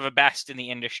the best in the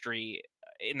industry,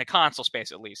 in the console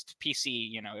space at least.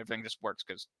 PC, everything just works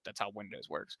because that's how Windows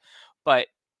works. But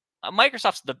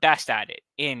Microsoft's the best at it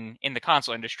in the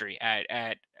console industry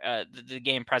at the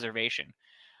game preservation.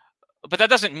 But that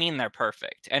doesn't mean they're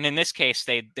perfect. And in this case,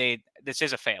 this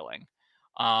is a failing.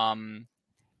 And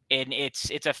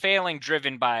it's a failing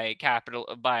driven by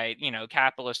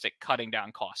capitalistic cutting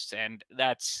down costs, and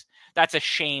that's a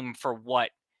shame for what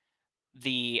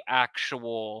the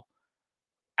actual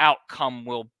outcome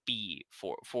will be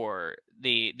for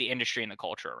the industry and the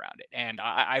culture around it. And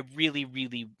I really,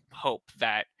 really hope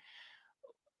that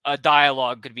a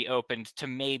dialogue could be opened to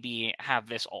maybe have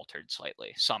this altered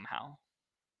slightly somehow.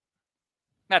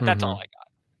 That's all I got.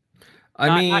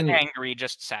 Not angry,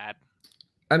 just sad.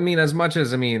 I mean, as much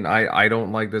as I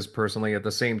don't like this personally, at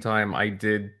the same time, I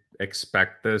did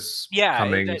expect this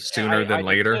coming sooner than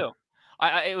later. Too.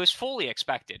 It was fully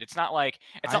expected. It's not like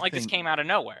this came out of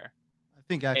nowhere. I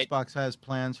think Xbox has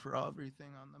plans for everything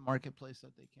on the marketplace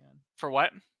that they can. For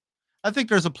what? I think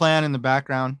there's a plan in the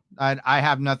background. I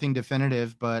have nothing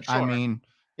definitive, but sure. I mean,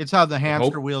 it's how the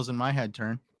hamster wheels in my head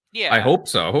turn. Yeah, I hope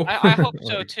so. I hope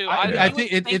so too. I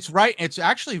think it's right. It's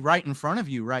actually right in front of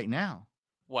you right now.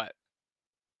 What?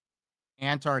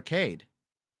 Ant Arcade.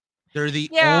 They're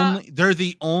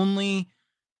the only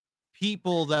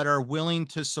people that are willing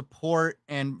to support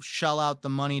and shell out the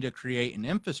money to create an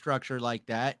infrastructure like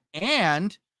that.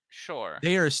 And sure,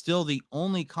 they are still the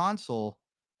only console.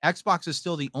 Xbox is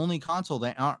still the only console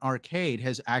that Arcade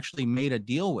has actually made a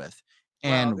deal with.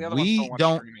 and the other ones we don't want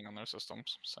don't. streaming on their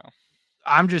systems, so.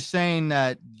 I'm just saying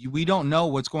that we don't know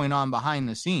what's going on behind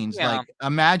the scenes. Yeah. Like,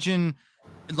 imagine,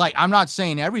 like, I'm not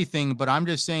saying everything, but I'm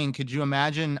just saying, could you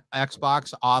imagine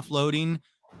Xbox offloading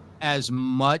as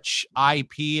much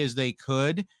IP as they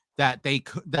could that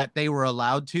they were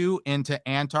allowed to into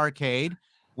Ant Arcade,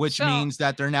 which means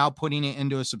that they're now putting it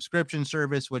into a subscription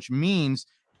service, which means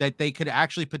that they could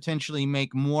actually potentially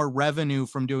make more revenue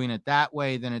from doing it that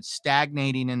way than it's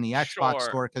stagnating in the Xbox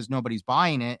store because nobody's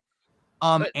buying it.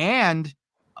 And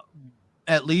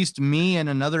at least me and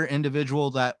another individual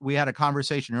that we had a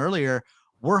conversation earlier,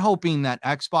 we're hoping that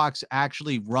Xbox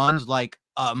actually runs like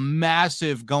a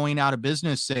massive going out of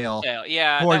business sale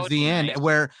towards the end, nice.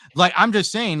 Where, like, I'm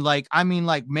just saying, like, I mean,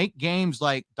 like, make games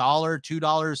like $1, $2,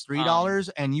 $3,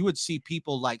 and you would see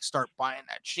people like start buying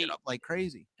that shit up like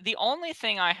crazy. The only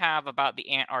thing I have about the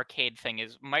Ant Arcade thing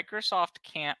is Microsoft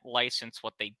can't license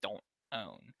what they don't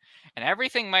own. And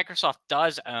everything Microsoft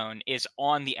does own is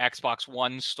on the Xbox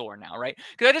One store now, right?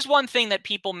 Because that is one thing that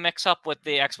people mix up with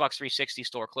the Xbox 360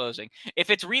 store closing. If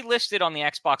it's relisted on the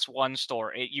Xbox One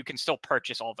store, you can still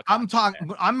purchase all the content.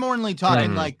 I'm more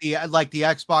talking like the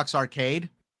Xbox Arcade.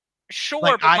 Sure,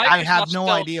 like, but Microsoft I have no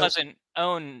idea. Doesn't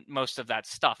own most of that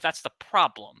stuff. That's the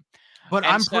problem. But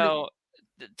to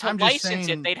license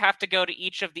it, they'd have to go to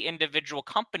each of the individual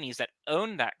companies that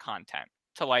own that content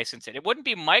to license it. It wouldn't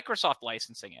be Microsoft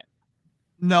licensing it.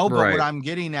 No, but what I'm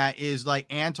getting at is like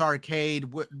Ant Arcade.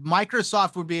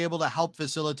 Microsoft would be able to help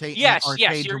facilitate Ant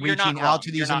Arcade to reaching out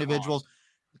to these individuals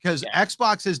because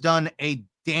Xbox has done a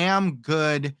damn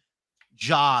good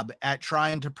job at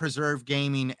trying to preserve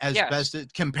gaming as best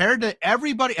compared to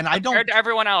everybody. And compared to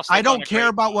everyone else, I don't care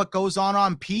about what goes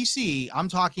on PC. I'm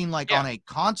talking like on a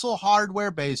console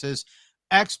hardware basis.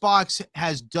 Xbox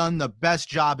has done the best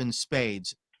job in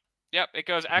spades. Yep, it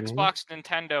goes Xbox,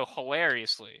 Nintendo,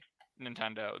 hilariously.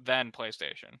 Nintendo, then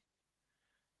PlayStation.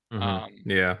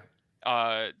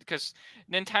 Because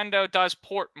Nintendo does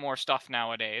port more stuff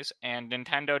nowadays, and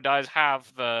Nintendo does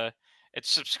have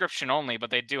it's subscription only, but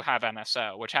they do have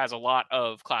NSO, which has a lot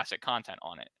of classic content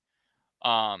on it.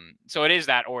 So it is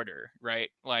that order, right?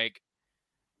 Like,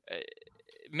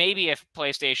 maybe if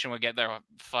PlayStation would get their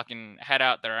fucking head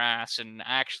out their ass and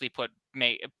actually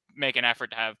make an effort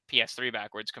to have PS3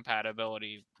 backwards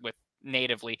compatibility with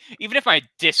natively, even if my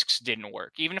discs didn't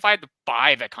work, even if I had to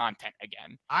buy the content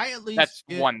again, that's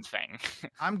one thing.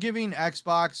 I'm commending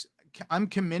Xbox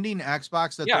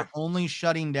that they're only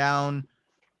shutting down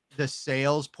the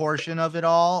sales portion of it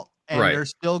all, and they're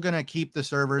still going to keep the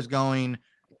servers going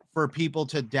for people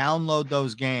to download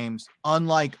those games,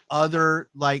 unlike other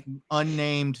like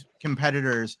unnamed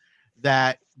competitors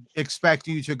that expect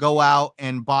you to go out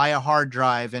and buy a hard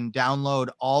drive and download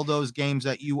all those games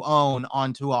that you own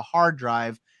onto a hard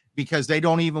drive because they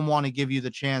don't even want to give you the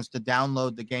chance to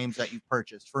download the games that you've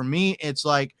purchased. For me, it's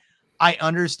like, I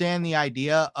understand the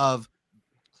idea of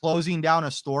closing down a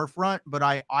storefront, but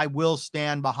I will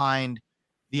stand behind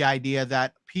the idea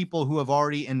that people who have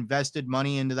already invested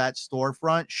money into that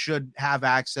storefront should have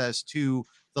access to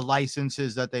the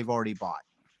licenses that they've already bought.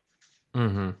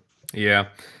 Yeah.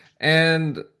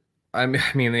 And I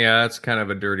mean, that's kind of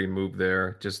a dirty move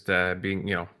there. Just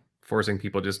being, forcing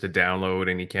people just to download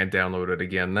and you can't download it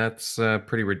again. That's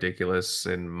pretty ridiculous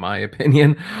in my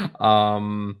opinion.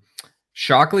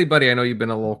 Shockley, buddy, I know you've been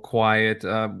a little quiet.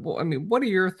 Well, I mean, what are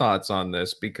your thoughts on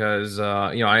this? Because,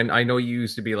 I know you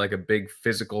used to be like a big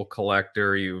physical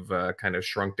collector. You've kind of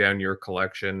shrunk down your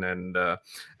collection. And I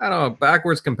don't know,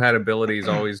 backwards compatibility is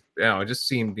always, it just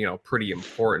seemed, pretty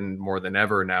important more than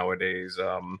ever nowadays.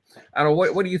 I don't know,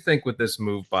 what do you think with this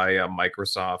move by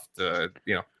Microsoft,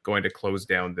 going to close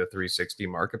down the 360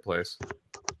 marketplace?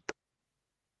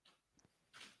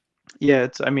 Yeah,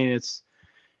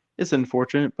 it's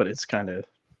unfortunate, but it's kind of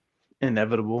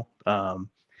inevitable.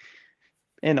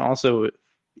 And also,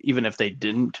 even if they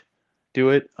didn't do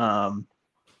it,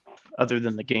 other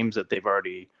than the games that they've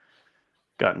already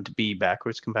gotten to be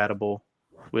backwards compatible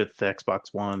with the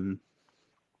Xbox One,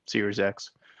 Series X,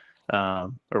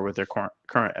 or with their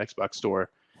current Xbox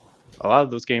store, a lot of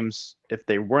those games, if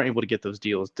they weren't able to get those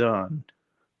deals done,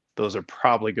 those are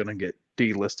probably going to get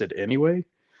delisted anyway.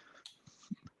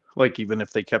 Like, even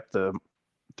if they kept the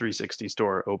 360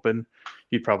 store open,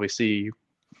 you'd probably see,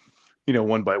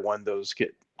 one by one those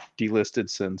get delisted,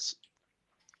 since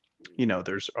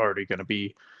there's already going to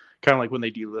be kind of like when they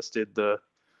delisted the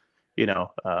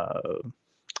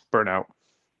Burnout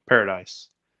Paradise.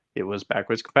 It was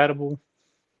backwards compatible,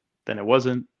 then it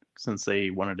wasn't, since they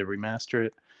wanted to remaster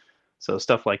it. So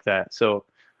stuff like that. So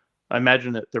I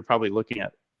imagine that they're probably looking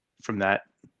at from that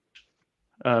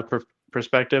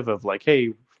perspective of like,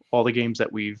 hey, all the games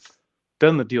that we've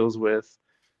done the deals with,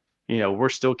 we're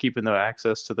still keeping the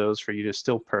access to those for you to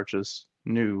still purchase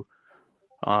new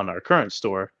on our current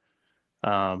store.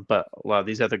 But a lot of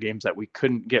these other games that we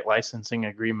couldn't get licensing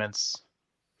agreements,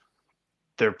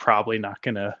 they're probably not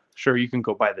going to. Sure, you can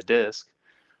go buy the disc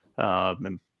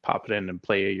and pop it in and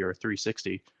play your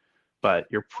 360, but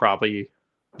you're probably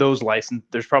there's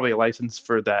probably a license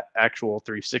for that actual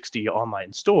 360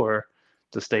 online store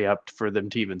to stay up for them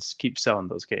to even keep selling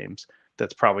those games.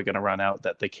 That's probably going to run out,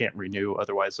 that they can't renew.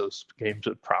 Otherwise, those games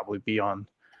would probably be on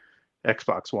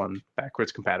Xbox One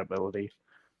backwards compatibility,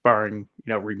 barring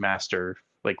remaster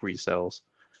like resells.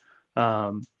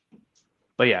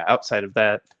 But yeah, outside of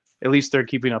that, at least they're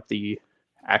keeping up the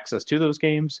access to those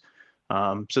games.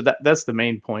 So that's the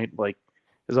main point. Like,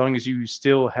 as long as you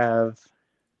still have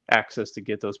access to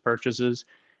get those purchases,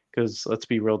 because let's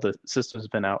be real, the system's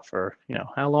been out for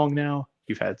how long now?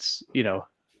 You've had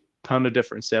ton of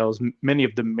different sales. Many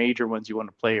of the major ones you want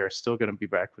to play are still going to be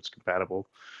backwards compatible,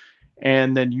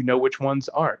 and then which ones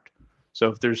aren't. So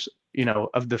if there's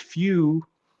of the few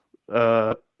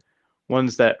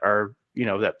ones that are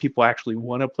that people actually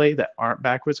want to play that aren't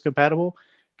backwards compatible,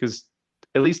 because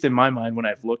at least in my mind when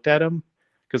I've looked at them,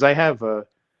 because I have a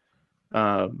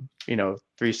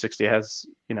 360 has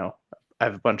I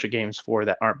have a bunch of games for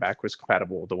that aren't backwards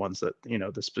compatible, the ones that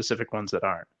the specific ones that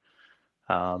aren't,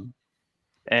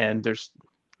 and there's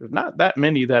not that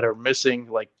many that are missing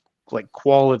like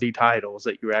quality titles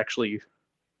that you actually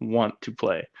want to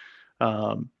play.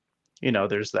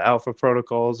 There's the Alpha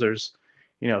Protocols, there's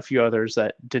a few others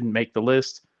that didn't make the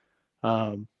list,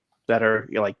 that are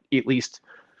like at least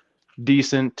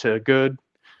decent to good,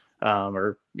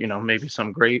 or maybe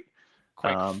some great.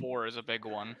 Quake 4 is a big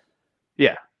one.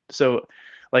 Yeah, so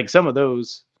like some of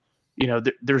those,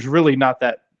 there's really not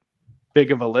that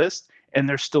big of a list, and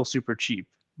they're still super cheap,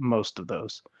 most of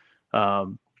those.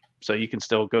 So you can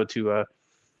still go to a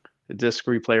disc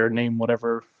replayer, name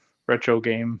whatever retro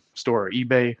game store or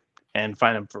eBay, and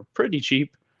find them for pretty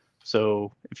cheap.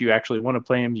 So if you actually want to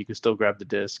play them, you can still grab the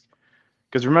disc.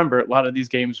 Because remember, a lot of these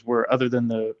games were, other than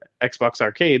the Xbox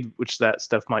Arcade, which that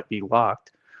stuff might be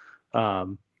locked.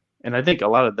 And I think a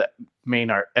lot of the main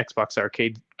Xbox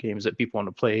Arcade games that people want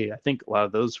to play, I think a lot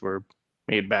of those were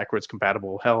made backwards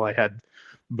compatible. Hell, I had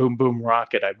Boom Boom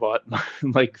Rocket I bought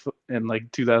in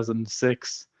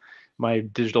 2006. My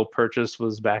digital purchase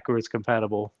was backwards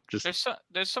compatible.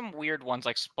 There's some weird ones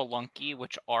like Spelunky,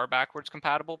 which are backwards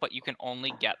compatible, but you can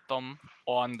only get them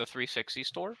on the 360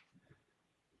 store.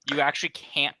 You actually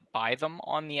can't buy them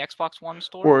on the Xbox One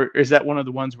store. Or is that one of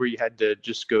the ones where you had to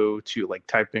just go to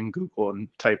type in Google and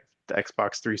type the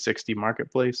Xbox 360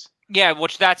 Marketplace? Yeah,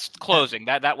 which that's closing.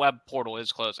 That web portal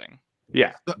is closing.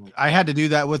 Yeah, I had to do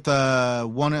that with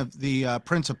one of the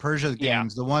Prince of Persia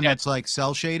games, the one that's like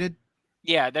cell shaded.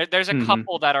 Yeah, there's a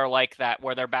couple that are like that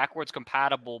where they're backwards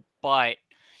compatible, but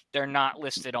they're not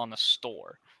listed on the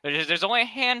store. There's only a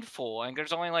handful, and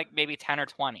there's only maybe 10 or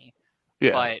 20.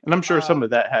 Yeah, but, and I'm sure some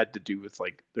of that had to do with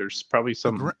there's probably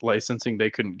some licensing they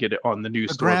couldn't get it on the new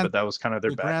store, but that was kind of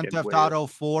their back end. Grand Theft Auto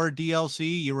 4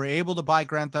 DLC, you were able to buy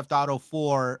Grand Theft Auto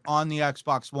 4 on the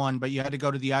Xbox One, but you had to go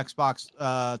to the Xbox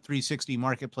 360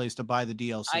 Marketplace to buy the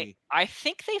DLC. I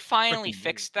think they finally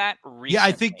fixed that recently.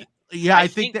 I think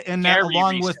that, and that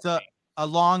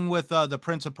along with the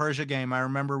Prince of Persia game, I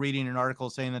remember reading an article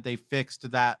saying that they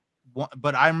fixed that one,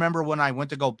 but I remember when I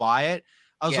went to go buy it,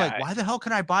 I was like, why the hell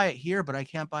can I buy it here, but I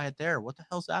can't buy it there? What the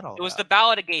hell's that all about? It was the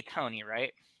Ballad of Gay Tony,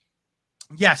 right?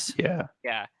 Yes. Yeah.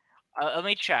 Yeah. Let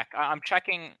me check. I'm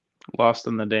checking. Lost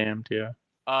in the Damned, yeah.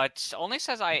 It only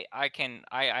says I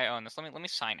own this. Let me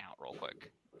sign out real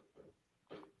quick.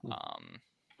 Give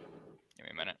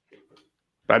me a minute.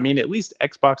 I mean, at least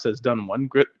Xbox has done one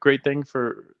great thing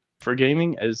for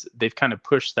gaming, is they've kind of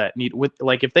pushed that need with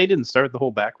if they didn't start the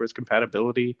whole backwards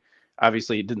compatibility,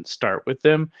 obviously it didn't start with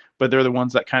them, but they're the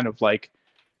ones that kind of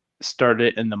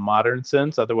started in the modern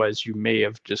sense. Otherwise you may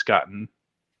have just gotten,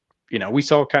 we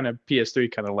saw kind of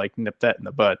PS3 kind of nip that in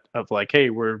the butt of hey,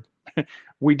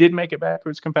 we did make it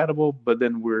backwards compatible, but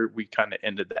then we kind of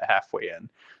ended that halfway in.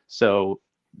 So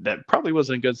that probably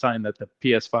wasn't a good sign that the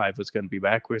PS5 was going to be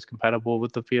backwards compatible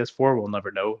with the PS4. We'll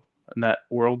never know in that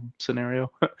world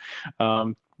scenario.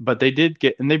 But they did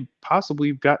get, and they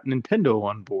possibly got Nintendo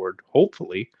on board,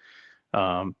 hopefully,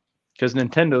 because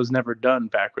Nintendo's never done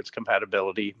backwards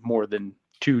compatibility more than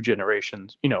 2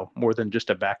 generations, more than just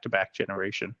a back-to-back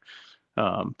generation.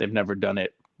 They've never done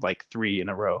it 3 in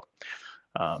a row.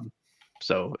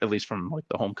 So at least from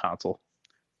the home console.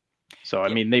 So, I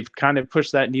mean, they've kind of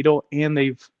pushed that needle, and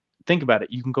think about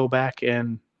it. You can go back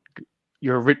and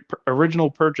your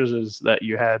original purchases that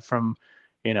you had from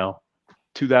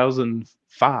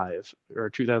 2005 or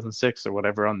 2006 or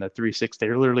whatever on the 360.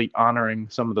 They're literally honoring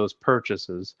some of those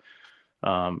purchases,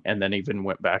 and then even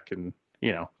went back and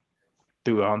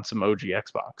threw on some OG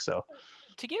Xbox. So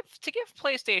to give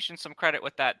PlayStation some credit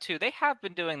with that too, they have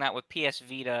been doing that with PS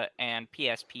Vita and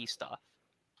PSP stuff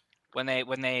when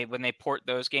they port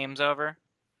those games over.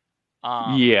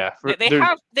 They've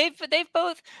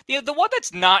both. The one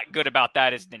that's not good about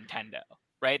that is Nintendo,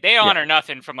 right? They honor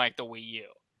nothing from like the Wii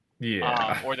U,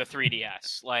 or the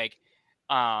 3DS. Like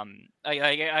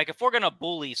if we're gonna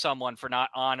bully someone for not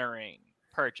honoring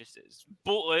purchases,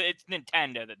 it's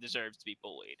Nintendo that deserves to be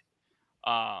bullied.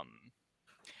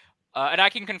 And I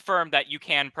can confirm that you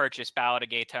can purchase Ballad of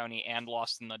Gay Tony and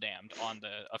Lost in the Damned on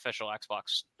the official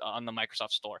Xbox, on the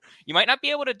Microsoft Store. You might not be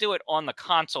able to do it on the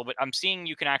console, but I'm seeing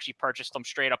you can actually purchase them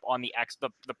straight up on the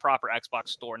proper Xbox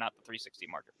Store, not the 360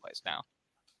 Marketplace now.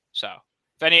 So,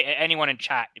 if anyone in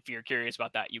chat, if you're curious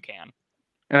about that, you can.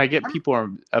 And I get people are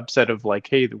upset of like,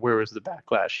 hey, where was the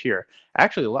backlash here?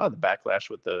 Actually, a lot of the backlash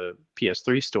with the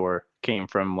PS3 store came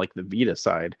from like the Vita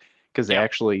side, because they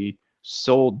actually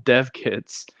sold dev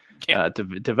kits to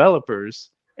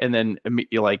developers, and then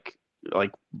like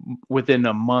within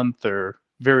a month or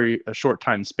a short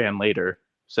time span later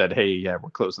said, hey, yeah, we're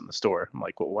closing the store. I'm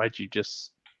like, well, why'd you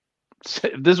just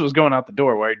if this was going out the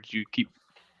door, why did you keep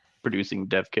producing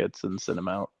dev kits and send them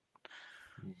out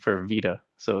for Vita?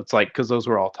 So it's like, because those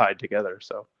were all tied together.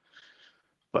 So,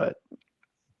 but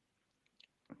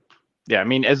yeah, I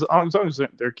mean, as long as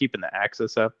they're keeping the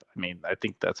access up, I mean, I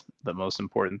think that's the most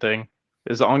important thing.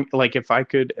 Like if I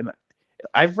could, and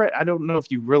I've read, I don't know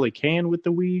if you really can with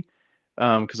the Wii,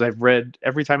 because I've read,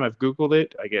 every time I've Googled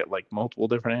it, I get like multiple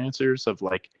different answers of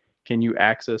like, can you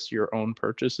access your own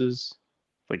purchases?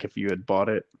 Like if you had bought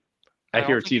it, I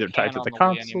hear it's either tied to the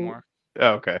console.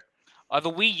 Oh, okay.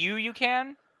 The Wii U you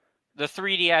can, the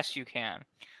 3DS you can.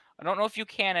 I don't know if you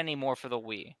can anymore for the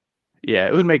Wii. Yeah,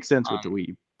 it would make sense with the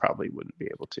Wii. Probably wouldn't be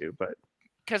able to, but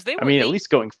because at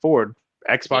least going forward,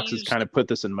 Xbox has kind of put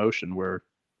this in motion where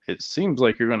it seems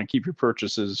like you're going to keep your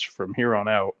purchases from here on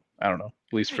out. I don't know,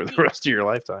 at least for the rest of your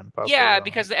lifetime. Possibly. Yeah,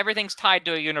 because everything's tied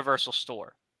to a universal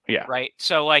store. Yeah. Right.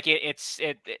 So like it's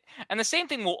and the same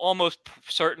thing will almost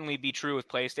certainly be true with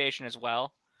PlayStation as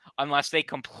well, unless they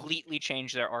completely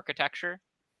change their architecture.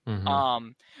 Mm-hmm.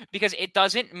 Because it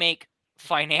doesn't make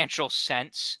financial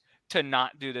sense to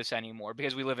not do this anymore,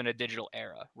 because we live in a digital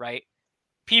era, right?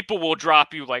 People will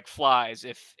drop you like flies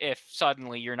if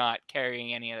suddenly you're not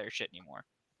carrying any of their shit anymore,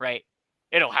 right?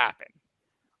 It'll happen.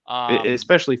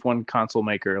 Especially if one console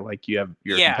maker, like you have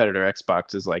your competitor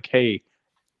Xbox, is like, hey,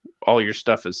 all your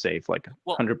stuff is safe, like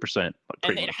 100%.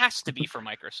 And it has to be for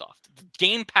Microsoft.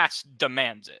 Game Pass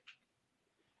demands it.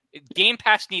 Game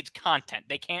Pass needs content.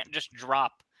 They can't just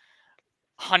drop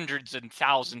hundreds and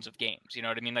thousands of games. You know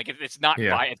what I mean? Like it's not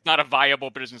it's not a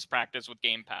viable business practice with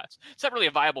Game Pass. It's not really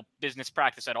a viable business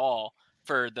practice at all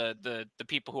for the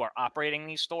people who are operating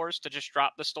these stores to just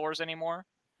drop the stores anymore.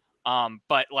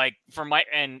 But like for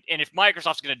and if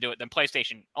Microsoft's going to do it, then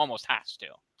PlayStation almost has to.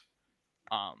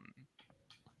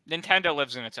 Nintendo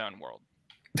lives in its own world.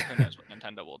 Who knows what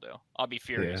Nintendo will do? I'll be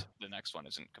furious if the next one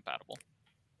isn't compatible.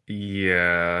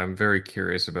 Yeah, I'm very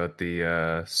curious about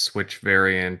the Switch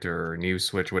variant or new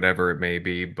Switch, whatever it may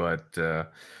be, but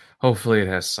hopefully it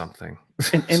has something.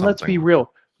 And let's be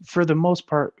real, for the most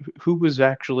part, who was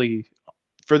actually,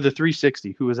 for the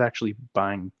 360, who was actually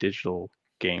buying digital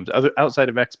games outside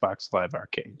of Xbox Live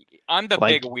Arcade? I'm the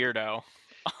big weirdo.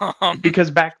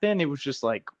 Because back then it was just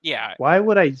like, why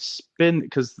would I spend,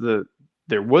 because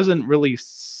there wasn't really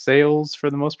sales for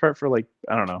the most part for like,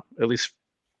 I don't know, at least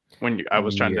when I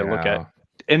was trying to look at,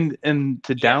 and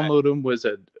to download them was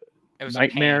a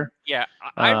nightmare.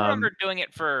 I remember doing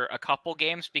it for a couple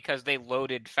games because they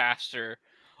loaded faster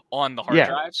on the hard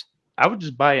drives. I would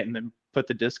just buy it and then put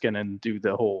the disc in and do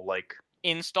the whole like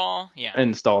install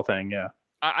thing.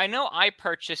 I know I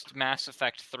purchased Mass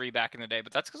Effect 3 back in the day,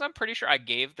 but that's because I'm pretty sure I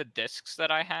gave the discs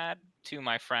that I had to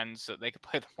my friends so they could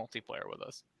play the multiplayer with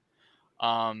us.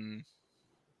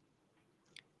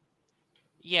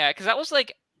 Because that was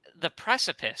like the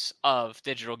precipice of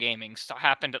digital gaming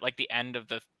happened at like the end of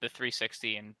the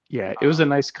 360, and it was a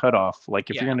nice cutoff.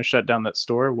 Like if you're going to shut down that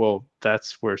store, well,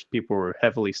 that's where people were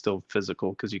heavily still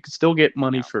physical, because you could still get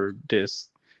money for discs.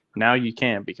 Now you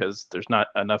can't, because there's not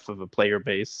enough of a player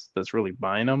base that's really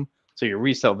buying them, so your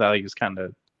resale value is kind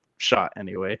of shot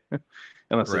anyway,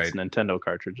 unless it's Nintendo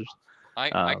cartridges.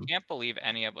 I can't believe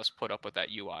any of us put up with that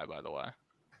UI, by the way.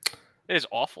 It is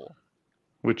awful.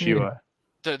 Which UI?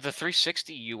 The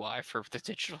 360 UI for the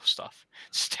digital stuff.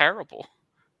 It's terrible.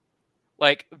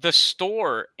 Like the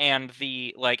store and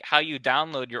the like how you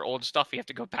download your old stuff, you have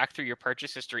to go back through your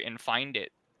purchase history and find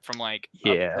it from like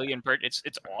a billion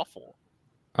it's awful.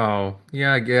 Oh,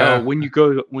 yeah. When you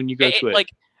go to it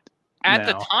like at now,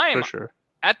 the time, for sure.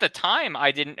 At the time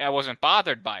I wasn't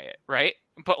bothered by it, right?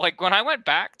 But like when I went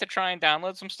back to try and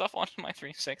download some stuff onto my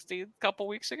 360 a couple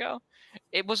weeks ago,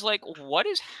 it was like, what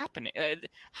is happening?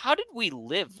 How did we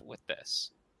live with this?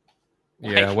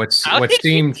 Yeah, like, what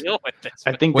seemed deal with this?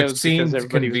 I think what that was because seemed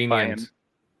everybody convenient. was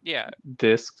buying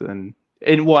discs and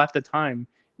well, at the time,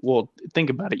 well, think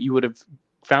about it. You would have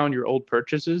found your old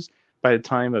purchases by the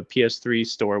time a PS3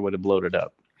 store would have loaded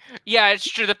up. Yeah, it's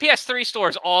true. The PS3 store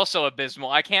is also abysmal.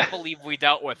 I can't believe we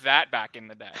dealt with that back in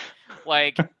the day.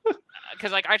 Like,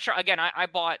 because like I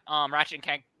bought Ratchet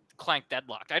and Clank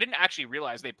Deadlocked. I didn't actually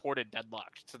realize they ported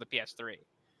Deadlocked to the PS3,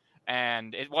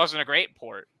 and it wasn't a great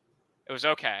port. It was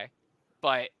okay,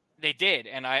 but they did,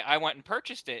 and I went and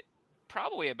purchased it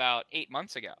probably about 8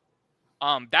 months ago.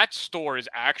 That store is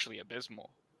actually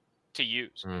abysmal to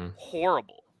use.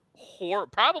 Horrible.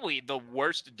 Probably the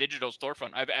worst digital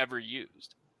storefront I've ever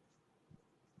used.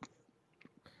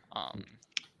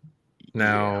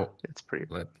 Now, it's pretty.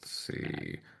 Let's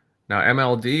see. Now,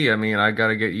 MLD, I mean, I got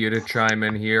to get you to chime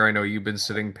in here. I know you've been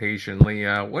sitting patiently.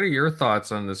 What are your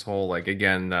thoughts on this whole, like,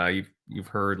 again, you've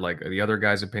heard, like, the other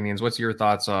guys' opinions. What's your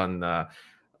thoughts on,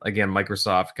 again,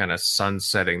 Microsoft kind of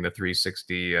sunsetting the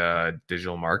 360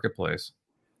 digital marketplace?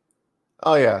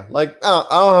 Oh, yeah. Like, I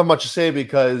don't have much to say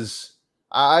because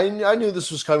I knew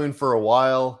this was coming for a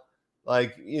while.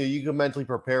 Like, you can mentally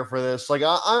prepare for this. Like,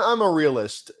 I'm a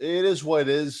realist. It is what it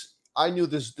is. I knew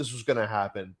this was going to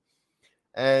happen.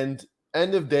 And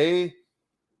end of day,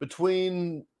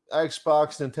 between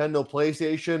Xbox, Nintendo,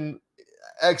 PlayStation,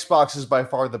 Xbox is by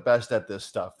far the best at this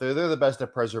stuff. They're the best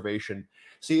at preservation.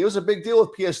 See, it was a big deal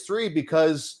with PS3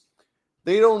 because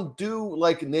they don't do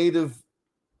like native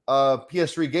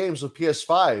PS3 games with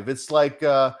PS5. It's like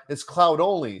it's cloud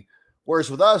only.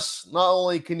 Whereas with us, not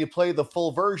only can you play the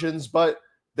full versions, but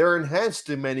they're enhanced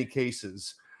in many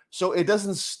cases. So it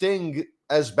doesn't sting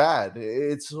as bad.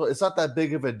 It's not that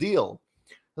big of a deal.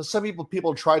 Some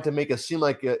people tried to make it seem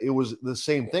like it was the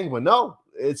same thing, but no,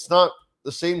 it's not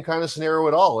the same kind of scenario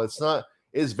at all. It's not.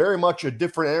 It's very much a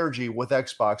different energy with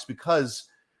Xbox because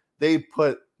they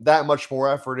put that much more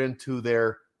effort into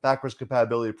their backwards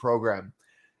compatibility program.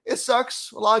 It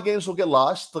sucks. A lot of games will get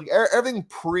lost. Like everything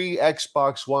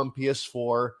pre-Xbox One,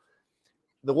 PS4,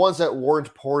 the ones that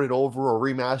weren't ported over or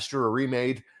remastered or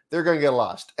remade, they're going to get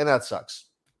lost, and that sucks.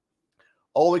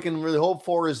 All we can really hope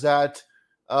for is that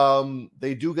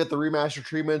they do get the remaster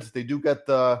treatment. They do get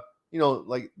the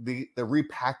the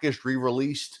repackaged,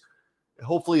 re-released.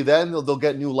 Hopefully, then they'll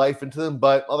get new life into them.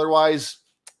 But otherwise,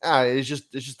 it's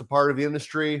just a part of the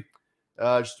industry,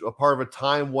 just a part of a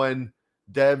time when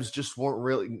devs just weren't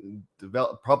really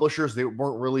publishers. They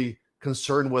weren't really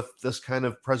concerned with this kind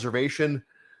of preservation.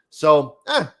 So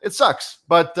it sucks.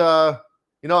 But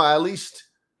at least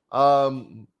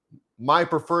my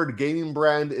preferred gaming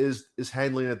brand is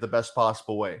handling it the best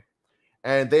possible way.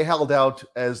 And they held out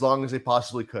as long as they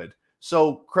possibly could.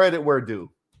 So credit where due.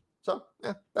 So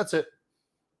that's it.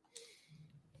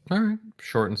 All right.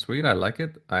 Short and sweet. I like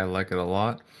it. I like it a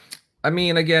lot. I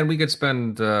mean, again, we could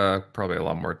spend probably a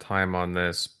lot more time on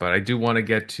this, but I do want to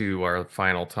get to our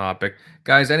final topic.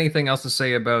 Guys, anything else to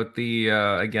say about the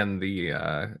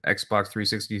Xbox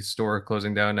 360 store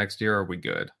closing down next year? Or are we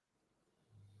good?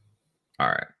 All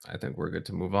right. I think we're good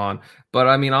to move on. But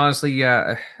I mean, honestly,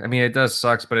 yeah, I mean, it does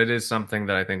suck, but it is something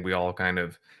that I think we all kind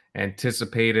of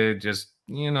anticipated. Just,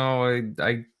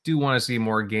 I do want to see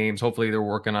more games. Hopefully they're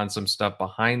working on some stuff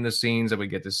behind the scenes that we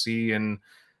get to see in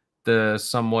the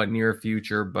somewhat near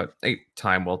future, but hey,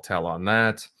 time will tell on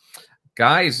that.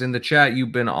 Guys, in the chat,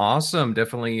 you've been awesome.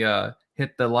 Definitely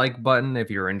hit the like button if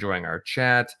you're enjoying our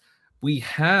chat. We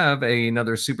have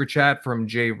another super chat from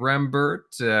Jay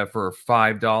Rembert for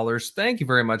 $5. Thank you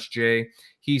very much, Jay.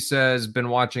 He says, been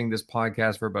watching this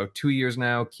podcast for about 2 years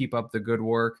now. Keep up the good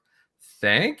work.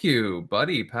 Thank you,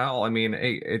 buddy, pal. I mean,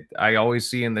 hey, I always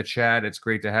see in the chat. It's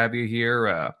great to have you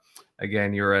here.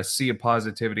 Again, you're a sea of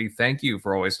positivity. Thank you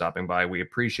for always stopping by. We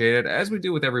appreciate it, as we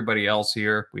do with everybody else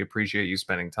here. We appreciate you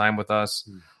spending time with us.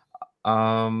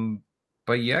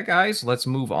 But yeah, guys, let's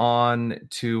move on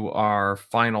to our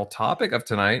final topic of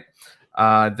tonight.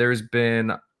 There's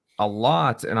been a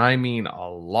lot, and I mean a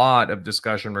lot, of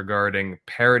discussion regarding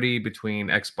parity between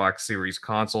Xbox Series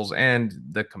consoles and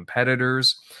the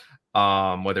competitors,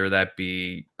 whether that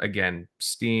be, again,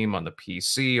 Steam on the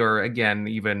PC or, again,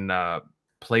 even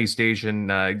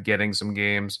PlayStation getting some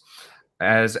games,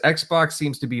 as Xbox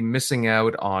seems to be missing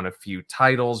out on a few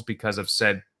titles because of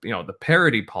said the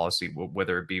parity policy,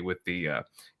 whether it be with the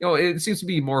it seems to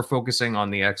be more focusing on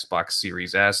the Xbox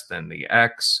Series S than the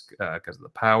X because of the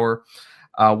power.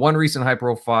 One recent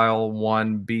high-profile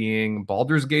one being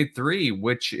Baldur's Gate 3,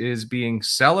 which is being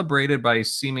celebrated by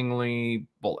seemingly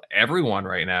everyone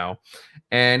right now.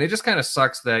 And it just kind of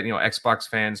sucks that Xbox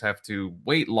fans have to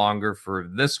wait longer for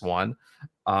this one.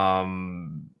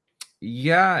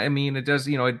 Yeah, I mean, it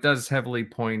does heavily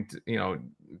point,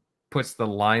 puts the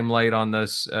limelight on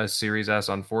this Series S,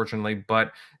 unfortunately,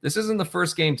 but this isn't the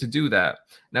first game to do that.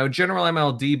 Now, General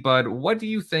MLD, Bud, what do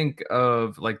you think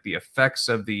of like the effects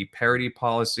of the parity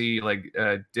policy? Like,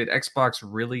 did Xbox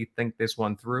really think this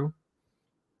one through?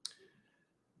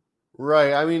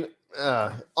 Right. I mean,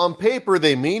 on paper,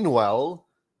 they mean well.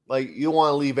 Like, you don't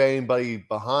want to leave anybody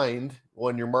behind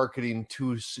when you're marketing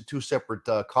two separate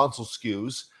console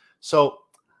SKUs. So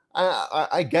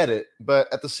I get it.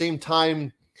 But at the same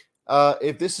time,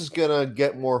 if this is going to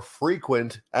get more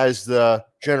frequent as the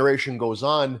generation goes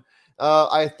on,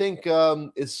 I think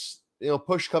it's,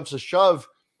 push comes to shove.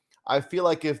 I feel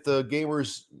like if the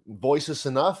gamers voice this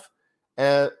enough,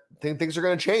 things are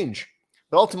going to change.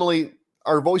 But ultimately,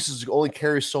 our voices only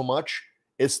carry so much.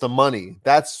 It's the money.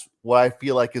 That's what I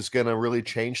feel like is going to really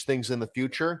change things in the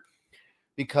future.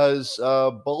 Because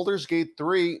Baldur's Gate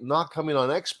 3 not coming on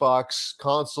Xbox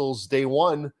consoles day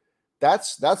one,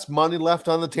 that's money left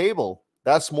on the table.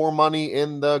 That's more money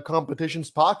in the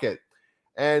competition's pocket.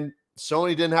 And Sony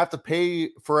didn't have to pay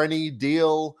for any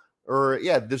deal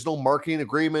there's no marketing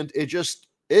agreement. It just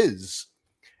is.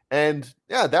 And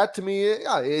that to me,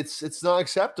 it's not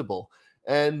acceptable.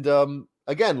 And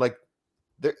again, like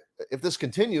if this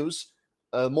continues,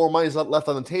 more money is left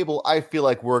on the table. I feel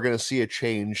like we're going to see a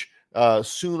change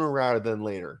sooner rather than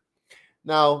later.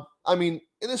 Now, I mean,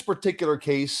 in this particular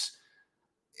case,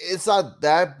 it's not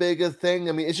that big a thing.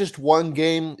 I mean, it's just one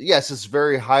game. Yes, it's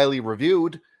very highly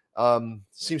reviewed.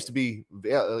 Seems to be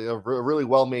a really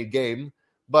well-made game.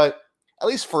 But at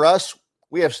least for us,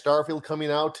 we have Starfield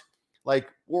coming out. Like,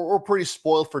 we're pretty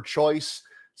spoiled for choice.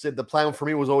 So the plan for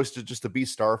me was always to beat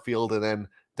Starfield, and then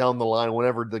down the line,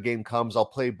 whenever the game comes, I'll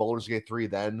play Baldur's Gate 3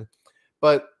 then.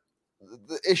 But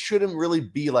it shouldn't really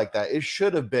be like that. It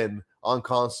should have been on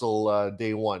console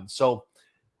day one. So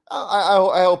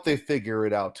I hope they figure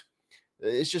it out.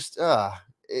 It's just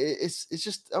it's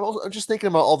just I'm just thinking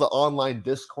about all the online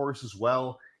discourse as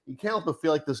well. You can't help but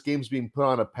feel like this game's being put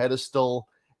on a pedestal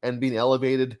and being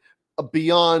elevated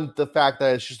beyond the fact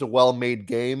that it's just a well-made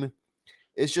game.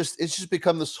 It's just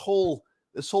become this whole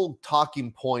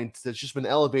talking point that's just been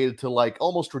elevated to like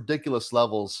almost ridiculous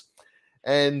levels.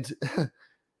 And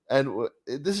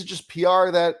this is just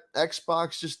PR that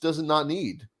Xbox just does not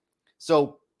need.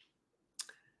 So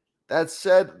that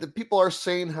said, the people are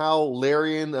saying how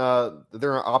Larian,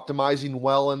 they're not optimizing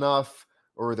well enough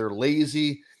or they're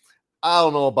lazy. I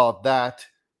don't know about that.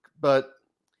 But,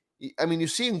 I mean,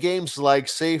 you've seen games like,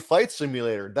 say, Flight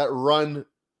Simulator that run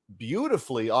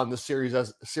beautifully on the Series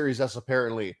S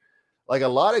apparently. Like a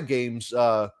lot of games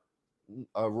run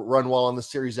well on the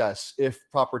Series S if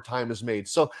proper time is made.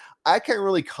 So I can't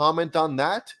really comment on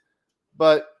that.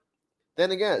 But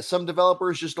then again, some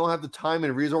developers just don't have the time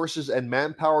and resources and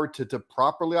manpower to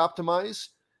properly optimize,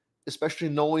 especially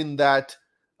knowing that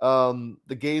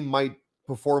the game might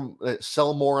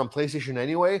sell more on PlayStation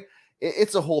anyway.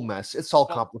 It's a whole mess. It's all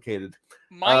complicated.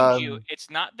 Mind you, it's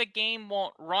not the game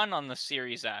won't run on the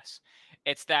Series S.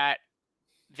 It's that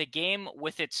the game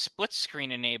with its split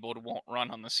screen enabled won't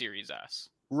run on the Series S.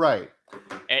 Right.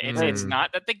 It's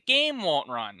not that the game won't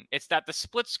run. It's that the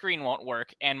split screen won't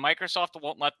work, and Microsoft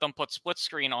won't let them put split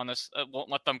screen on this. Won't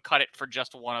let them cut it for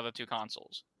just one of the two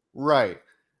consoles. Right.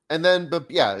 And then, but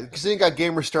yeah, because then you got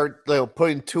gamers start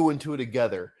putting two and two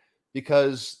together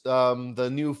because the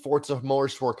new Forza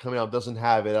Motorsport coming out doesn't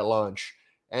have it at launch,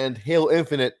 and Halo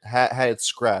Infinite had it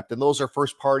scrapped, and those are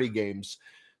first-party games.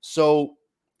 So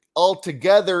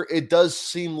altogether, it does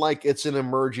seem like it's an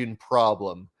emerging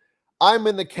problem. I'm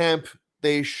in the camp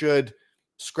they should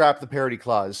scrap the parity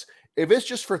clause. If it's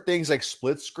just for things like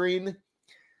split screen,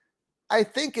 I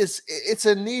think it's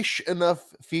a niche enough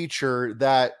feature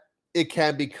that it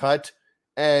can be cut,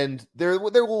 and there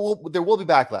will be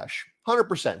backlash,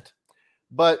 100%.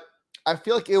 But I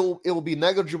feel like it will be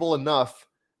negligible enough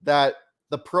that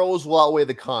the pros will outweigh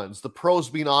the cons. The pros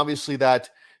being obviously that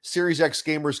Series X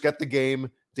gamers get the game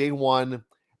day one,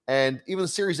 and even the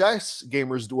Series S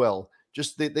gamers will.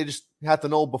 They just have to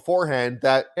know beforehand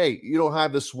that, hey, you don't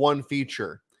have this one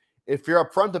feature. If you're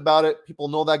upfront about it, people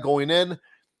know that going in.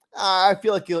 I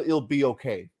feel like it'll be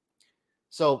okay.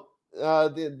 So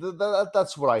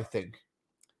that's what I think.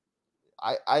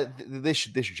 They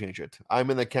should change it. I'm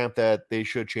in the camp that they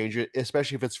should change it,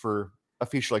 especially if it's for a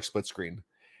feature like split screen.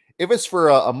 If it's for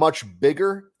a much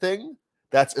bigger thing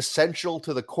that's essential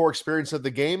to the core experience of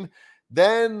the game,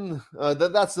 then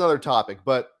that's another topic.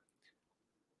 But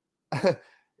I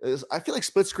feel like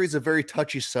split screen is a very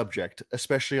touchy subject,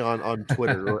 especially on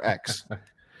Twitter or X.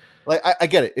 Like I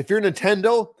get it. If you're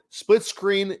Nintendo, split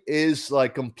screen is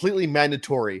like completely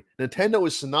mandatory. Nintendo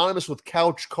is synonymous with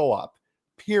couch co-op.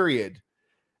 Period.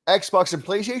 Xbox and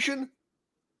PlayStation,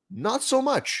 not so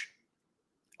much.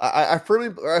 I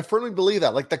firmly believe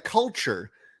that. Like the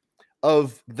culture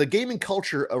of the gaming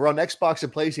culture around Xbox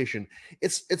and PlayStation,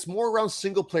 it's more around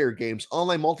single player games,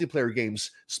 online multiplayer games.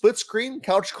 Split screen,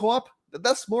 couch co-op,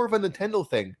 that's more of a Nintendo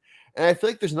thing. And I feel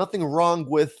like there's nothing wrong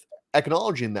with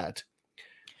acknowledging that.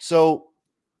 So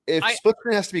if split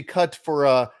screen has to be cut for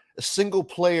a single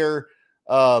player,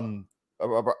 a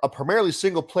primarily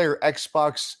single player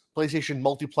Xbox PlayStation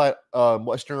multiplat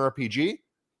Western RPG,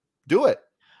 do it.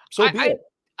 So be it.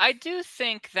 I do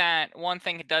think that one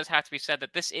thing it does have to be said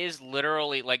that this is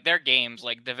literally like their games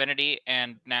like Divinity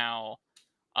and now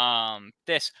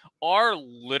this are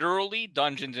literally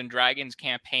Dungeons and Dragons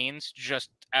campaigns just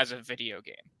as a video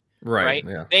game. Right?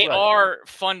 Yeah. They are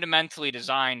fundamentally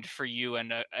designed for you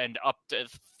and up to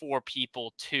 4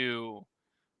 people to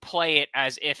play it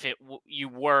as if you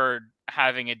were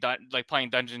having like playing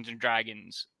Dungeons and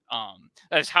Dragons.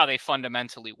 That is how they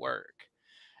fundamentally work.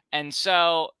 And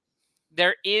so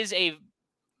there is a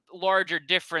larger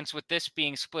difference with this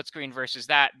being split screen versus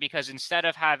that, because instead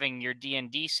of having your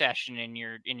D&D session in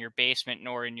your basement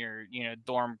or in your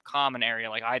dorm common area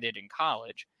like I did in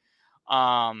college,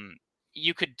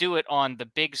 you could do it on a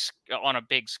big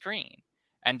screen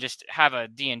and just have a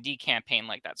D&D campaign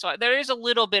like that. So there is a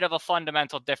little bit of a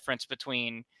fundamental difference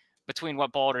between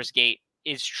what Baldur's Gate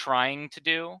is trying to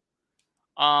do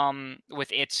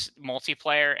with its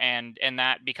multiplayer and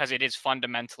that, because it is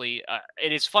fundamentally a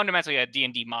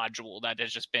D&D module that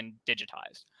has just been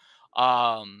digitized.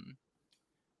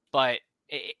 But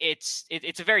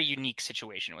it's a very unique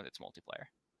situation with its multiplayer.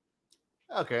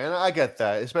 Okay, and I get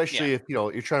that, especially if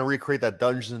you're trying to recreate that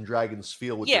Dungeons and Dragons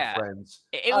feel with your friends.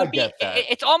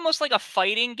 It's almost like a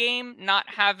fighting game, not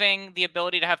having the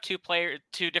ability to have two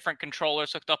different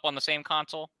controllers hooked up on the same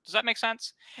console. Does that make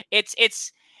sense?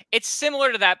 It's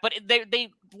similar to that, but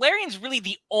Larian's really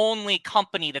the only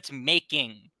company that's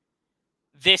making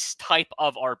this type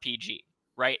of RPG,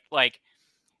 right? Like,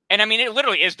 and I mean, it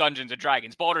literally is Dungeons and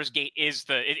Dragons. Baldur's Gate is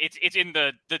it's in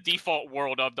the default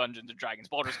world of Dungeons and Dragons.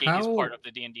 Baldur's Gate is part of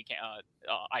the D&D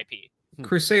IP.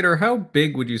 Crusader, how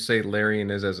big would you say Larian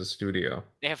is as a studio?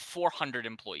 They have 400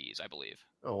 employees, I believe.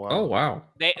 Oh wow! Oh wow!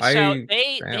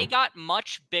 They got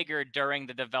much bigger during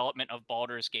the development of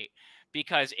Baldur's Gate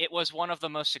because it was one of the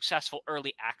most successful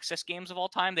early access games of all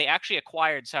time. They actually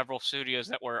acquired several studios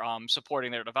that were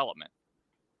supporting their development.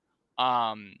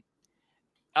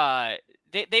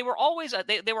 They were always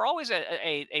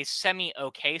a semi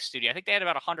okay studio. I think they had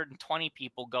about 120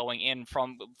 people going in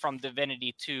from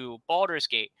Divinity to Baldur's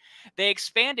Gate. They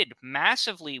expanded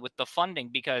massively with the funding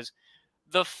because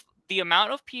the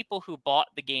amount of people who bought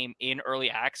the game in early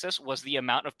access was the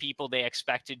amount of people they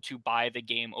expected to buy the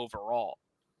game overall.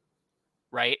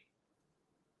 Right?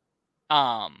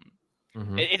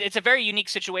 It's a very unique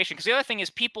situation because the other thing is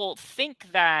people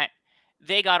think that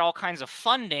they got all kinds of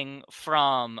funding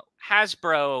from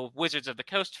Hasbro, Wizards of the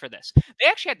Coast for this. They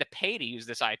actually had to pay to use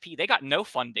this IP. They got no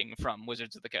funding from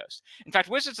Wizards of the Coast. In fact,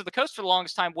 Wizards of the Coast for the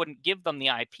longest time wouldn't give them the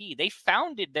IP. They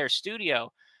founded their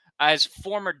studio as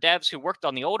former devs who worked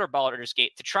on the older Baldur's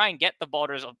Gate to try and get the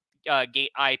Baldur's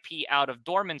Gate IP out of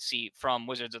dormancy from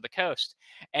Wizards of the Coast.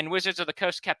 And Wizards of the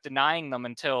Coast kept denying them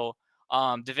until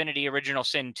Divinity Original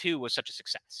Sin 2 was such a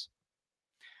success.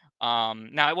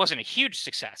 Now, it wasn't a huge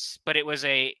success, but it was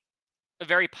a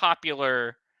very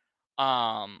popular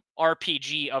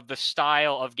RPG of the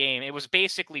style of game. It was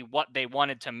basically what they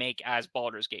wanted to make as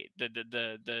Baldur's Gate,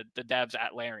 the devs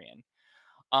at Larian.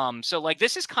 So like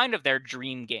this is kind of their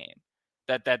dream game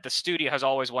that the studio has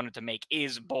always wanted to make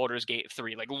is Baldur's Gate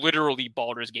 3. Like literally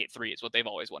Baldur's Gate 3 is what they've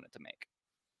always wanted to make.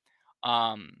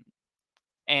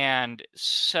 And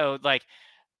so like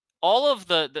all of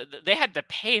they had to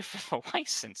pay for the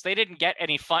license. They didn't get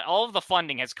any fun. All of the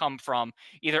funding has come from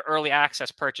either early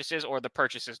access purchases or the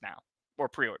purchases now or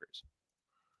pre-orders.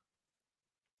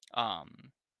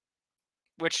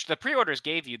 Which the pre-orders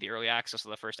gave you the early access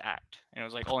of the first act, and it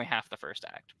was like only half the first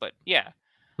act. But yeah,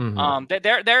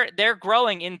 they're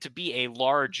growing into be a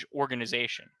large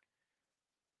organization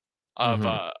of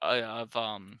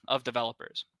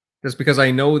developers. Just because I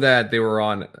know that they were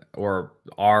on or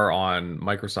are on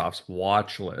Microsoft's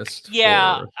watch list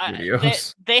Yeah, for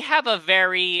studios. they have a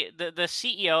very the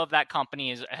CEO of that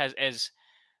company is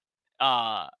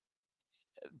uh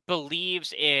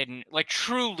believes in, like,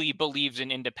 truly believes in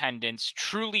independence,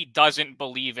 truly doesn't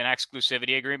believe in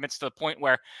exclusivity agreements, to the point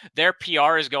where their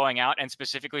PR is going out and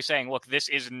specifically saying, look, this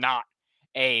is not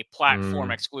a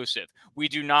platform exclusive. We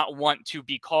do not want to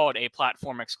be called a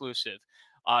platform exclusive.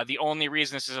 The only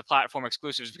reason this is a platform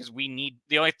exclusive is because we need,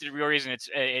 the only real reason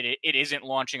it isn't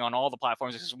launching on all the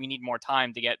platforms is because we need more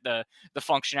time to get the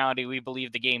functionality we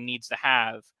believe the game needs to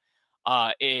have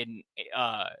in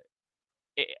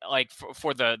like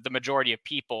for the majority of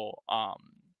people.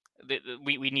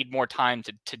 We need more time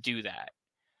to do that.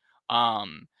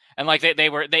 And like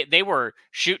they were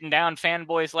shooting down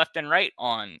fanboys left and right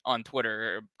on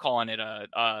Twitter, calling it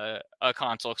a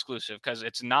console exclusive, because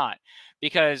it's not.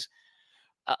 Because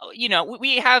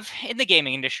we have, in the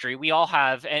gaming industry, we all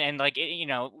have, and like,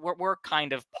 we're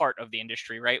kind of part of the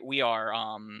industry, right? We are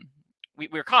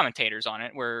we're commentators on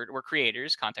it. We're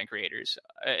creators, content creators,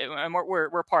 and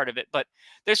we're part of it. But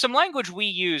there's some language we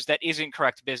use that isn't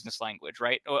correct business language,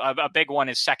 right? A big one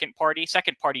is second party.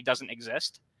 Second party doesn't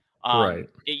exist. Right.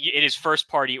 It is first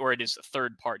party or it is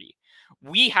third party.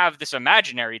 We have this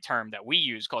imaginary term that we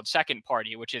use called second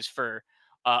party, which is for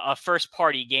a first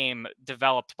party game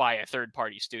developed by a third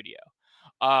party studio.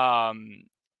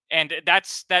 And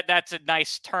that's a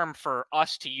nice term for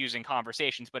us to use in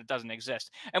conversations, but it doesn't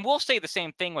exist. And we'll say the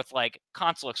same thing with like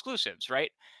console exclusives,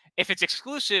 right? If it's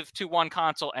exclusive to one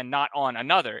console and not on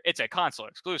another, it's a console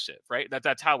exclusive, right?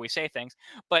 That's how we say things.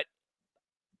 But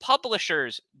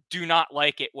publishers do not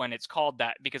like it when it's called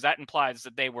that, because that implies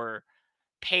that they were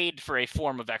paid for a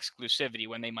form of exclusivity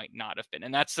when they might not have been.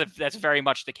 And that's very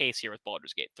much the case here with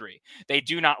Baldur's Gate 3. They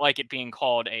do not like it being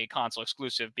called a console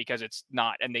exclusive because it's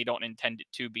not, and they don't intend it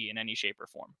to be in any shape or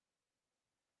form.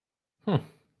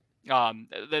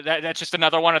 That's just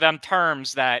another one of them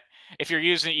terms that, if you're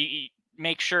using, you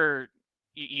make sure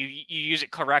you use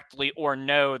it correctly, or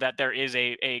know that there is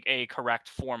a correct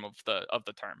form of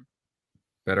the term.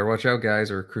 Better watch out, guys,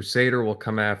 or Crusader will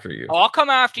come after you. Oh, I'll come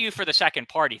after you for the second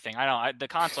party thing. The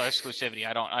console exclusivity,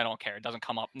 I don't care. It doesn't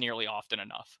come up nearly often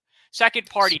enough. Second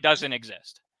party doesn't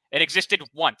exist. It existed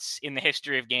once in the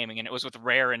history of gaming, and it was with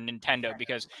Rare and Nintendo,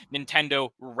 because Nintendo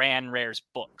ran Rare's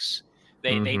books.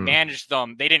 They managed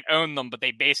them. They didn't own them, but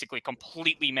they basically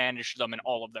completely managed them in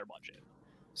all of their budget.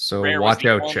 So Rare watch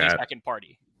out, was the only chat. second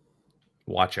party.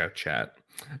 Watch out, chat.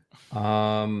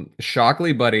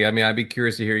 Shockley, buddy, I mean, I'd be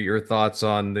curious to hear your thoughts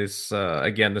on this,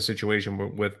 again, the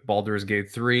situation with Baldur's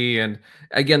Gate 3, and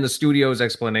again, the studio's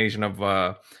explanation of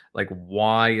like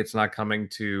why it's not coming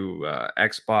to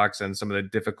Xbox, and some of the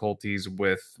difficulties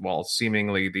with, well,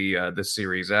 seemingly the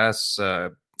Series S.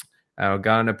 Got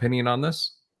an opinion on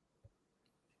this?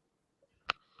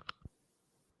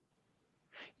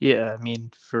 Yeah, I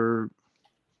mean,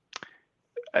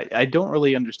 I don't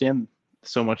really understand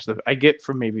so much that I get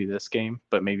from maybe this game,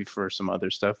 but maybe for some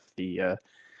other stuff, the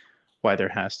why there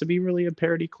has to be really a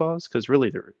parity clause, because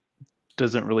really there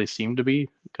doesn't really seem to be,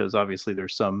 because obviously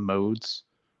there's some modes,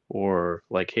 or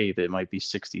like, hey, there might be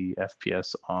 60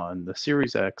 FPS on the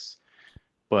Series X,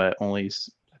 but only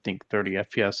I think 30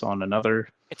 FPS on another.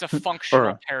 It's a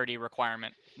functional parity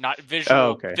requirement, not visual. Oh,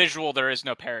 okay. Visual, there is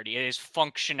no parity. It is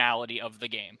functionality of the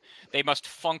game. They must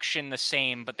function the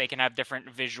same, but they can have different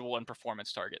visual and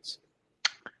performance targets.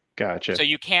 Gotcha. So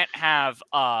you can't have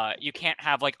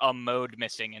like a mode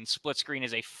missing, and split screen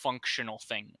is a functional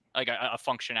thing, like a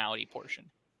functionality portion.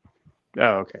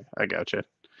 Oh, okay, I gotcha.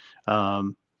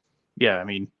 Yeah, I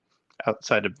mean,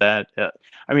 outside of that,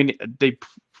 I mean, they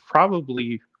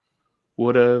probably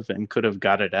would have and could have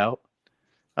got it out.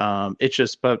 It's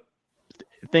just, but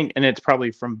and it's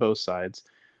probably from both sides.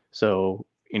 So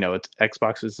it's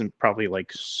Xbox isn't probably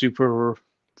like super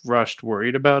rushed,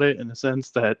 worried about it, in the sense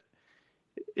that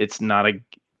it's not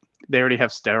they already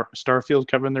have Starfield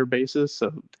covering their bases,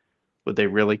 so would they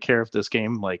really care if this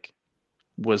game like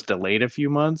was delayed a few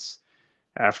months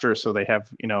after, so they have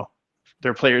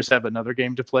their players have another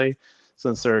game to play,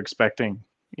 since they're expecting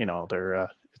they're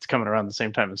it's coming around the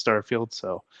same time as Starfield.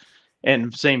 So,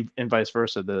 and same and vice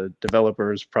versa, the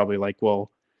developers probably like, well,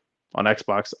 on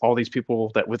Xbox, all these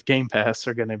people that with Game Pass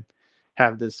are going to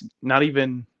have this, not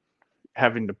even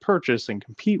having to purchase and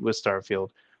compete with Starfield.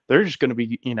 They're just going to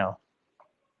be,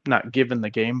 not given the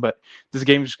game, but this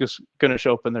game is just going to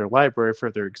show up in their library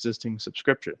for their existing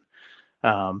subscription.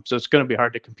 So it's going to be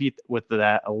hard to compete with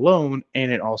that alone, and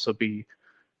it also be,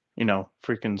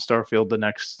 freaking Starfield,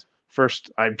 the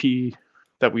first IP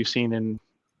that we've seen in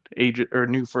ages, or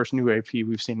first new IP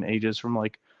we've seen in ages, from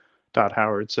like Todd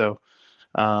Howard. So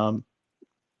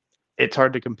it's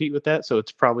hard to compete with that. So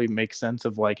it's probably makes sense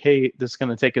of like, hey, this is going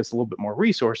to take us a little bit more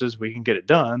resources. We can get it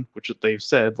done, which they've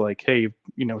said like, hey,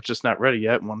 it's just not ready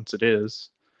yet. Once it is,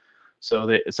 so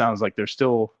it sounds like they're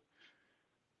still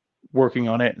working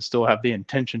on it and still have the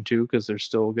intention to, because there's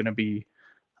still going to be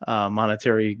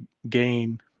monetary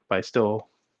gain by still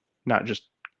not just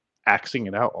axing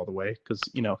it out all the way. Because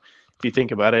if you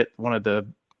think about it, the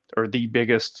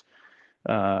biggest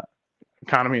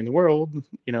economy in the world,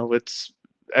 it's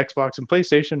Xbox and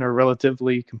PlayStation are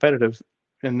relatively competitive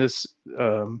in this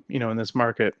in this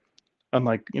market,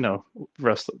 unlike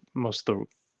most of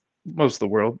the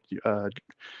world.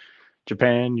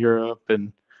 Japan, Europe,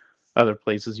 and other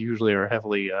places usually are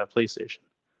heavily PlayStation.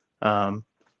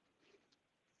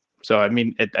 So I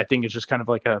mean, I think it's just kind of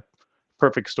like a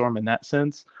perfect storm in that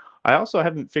sense. I also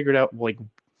haven't figured out like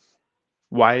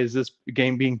why is this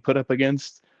game being put up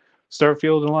against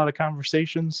Starfield in a lot of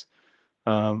conversations,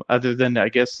 other than I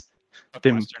guess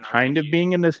them kind of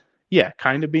being in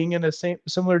the same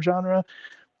similar genre,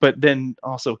 but then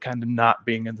also kind of not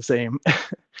being in the same.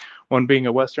 One being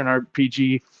a Western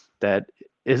RPG that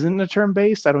isn't a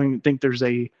turn-based. I don't even think there's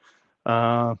a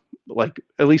like,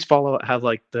 at least Fallout had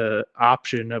like the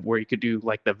option of where you could do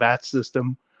like the VAT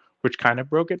system, which kind of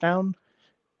broke it down.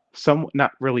 Some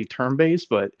not really turn-based,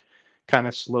 but kind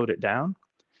of slowed it down.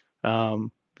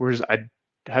 Whereas I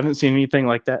haven't seen anything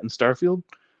like that in Starfield.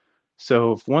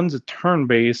 So if one's a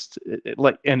turn-based,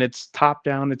 and it's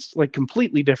top-down, it's like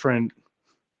completely different,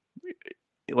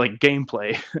 like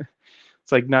gameplay.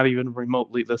 It's like not even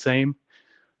remotely the same.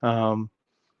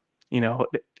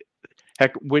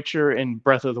 Heck, Witcher and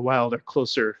Breath of the Wild are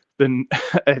closer than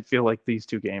I feel like these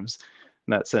two games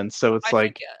in that sense. So it's I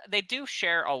think they do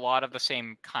share a lot of the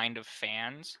same kind of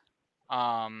fans.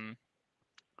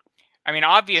 I mean,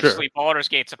 obviously, sure. Baldur's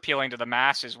Gate's appealing to the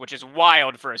masses, which is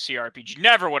wild for a CRPG.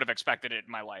 Never would have expected it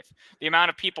in my life. The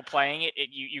amount of people playing it,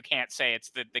 you can't say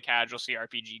it's the casual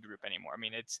CRPG group anymore. I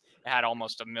mean, it had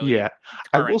almost 1 million. Yeah,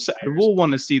 I will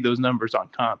want to see those numbers on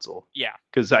console. Yeah,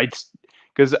 because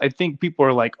I think people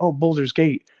are like, oh, Baldur's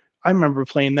Gate, I remember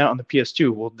playing that on the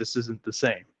PS2. Well, this isn't the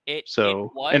same.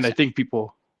 And I think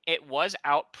people... It was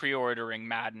out pre-ordering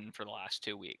Madden for the last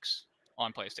 2 weeks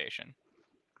on PlayStation.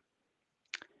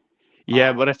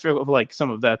 Yeah, but I feel like some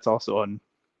of that's also on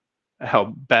how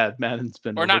bad Madden's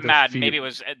been. Or not Madden, maybe it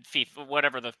was FIFA,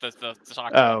 whatever the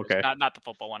soccer one. Okay. Not the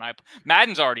football one.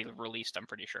 Madden's already released, I'm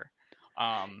pretty sure.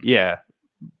 Yeah,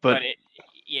 but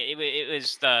it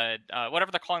was the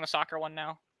whatever they're calling the soccer one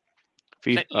now.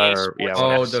 FIFA,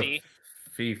 the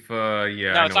FIFA.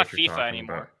 Yeah, no, it's not FIFA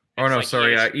anymore. Oh no,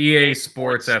 sorry, EA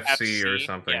Sports FC or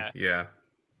something. Yeah.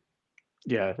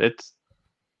 It's.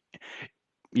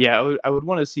 Yeah, I would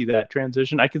want to see that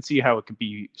transition. I could see how it could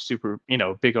be super,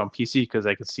 big on PC, because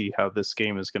I could see how this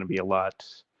game is going to be a lot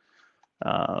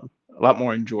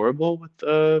more enjoyable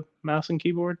with mouse and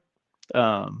keyboard.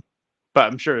 But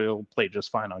I'm sure it'll play just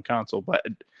fine on console. But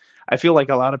I feel like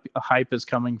a lot of hype is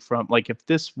coming from, like, if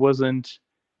this wasn't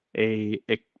a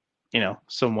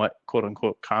somewhat quote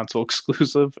unquote console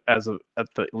exclusive at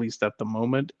least at the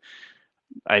moment,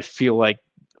 I feel like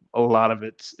a lot of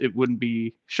it wouldn't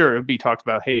be it'd be talked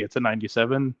about, hey, it's a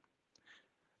 97,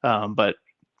 but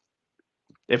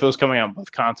if it was coming out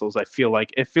with consoles, I feel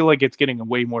like it's getting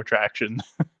way more traction.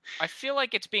 I feel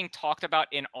like it's being talked about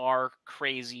in our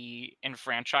crazy and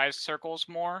franchise circles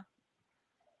more,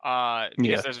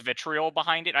 because there's vitriol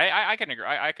behind it. I can agree.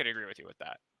 I could agree with you with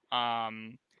that.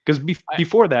 Because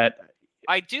before that,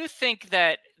 I do think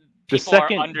that people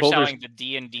are underselling the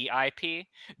D&D IP.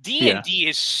 D&D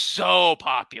is so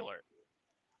popular.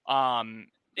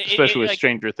 Especially with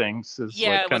Stranger Things. With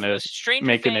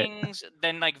Stranger Things,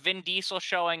 then like Vin Diesel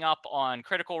showing up on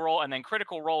Critical Role, and then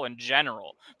Critical Role in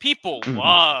general. People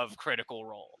love Critical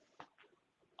Role.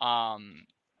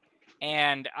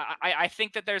 And I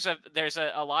think that there's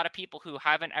a lot of people who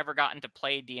haven't ever gotten to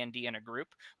play D&D in a group,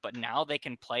 but now they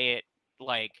can play it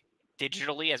like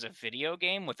digitally as a video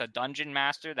game with a dungeon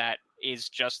master that is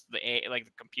just the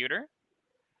computer.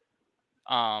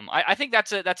 I think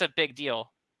that's a big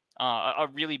deal. A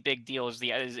really big deal is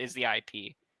the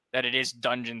IP, that it is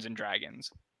Dungeons and Dragons.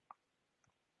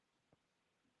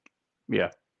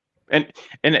 Yeah, and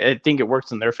I think it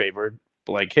works in their favor.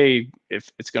 Like, hey,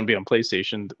 if it's going to be on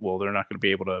PlayStation, well, they're not going to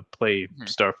be able to play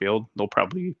Starfield. They'll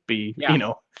probably be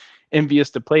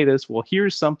envious to play this. Well,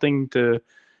 here's something to,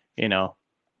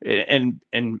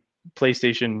 and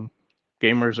PlayStation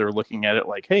gamers are looking at it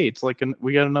like, hey, it's like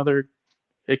we got another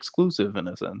exclusive in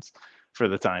a sense for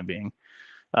the time being.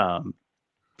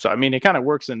 So I mean, it kind of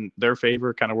works in their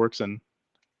favor, kind of works in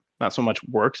not so much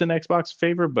works in Xbox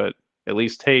favor, but at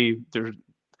least, hey,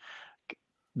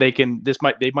 they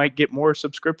might get more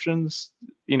subscriptions,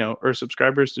 or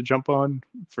subscribers to jump on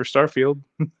for Starfield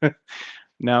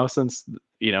now, since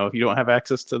if you don't have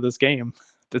access to this game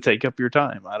to take up your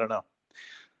time. I don't know.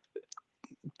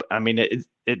 I mean,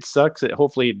 it sucks.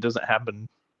 Hopefully it doesn't happen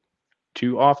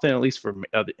too often, at least for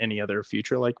any other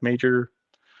future like major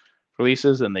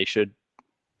releases, and they should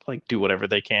like do whatever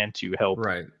they can to help.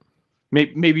 Right.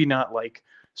 Maybe not like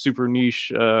super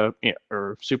niche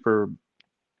or super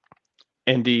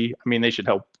indie. I mean, they should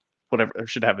help whatever. Or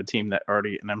should have a team that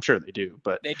already, and I'm sure they do.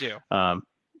 But they do.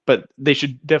 But they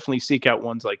should definitely seek out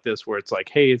ones like this where it's like,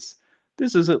 hey,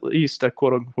 this is at least a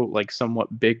quote unquote like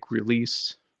somewhat big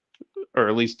release, or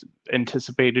at least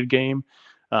anticipated game.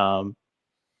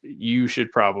 You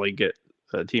should probably get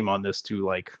a team on this to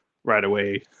like right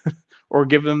away, or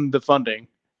give them the funding,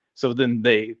 so then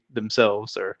they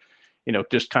themselves are,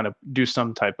 just kind of do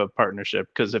some type of partnership.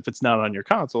 Because if it's not on your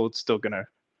console, it's still gonna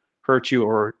hurt you,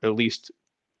 or at least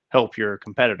help your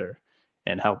competitor,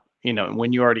 and help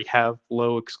when you already have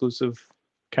low exclusive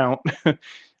count,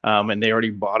 and they already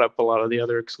bought up a lot of the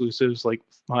other exclusives like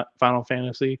Final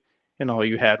Fantasy, and all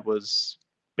you had was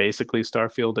basically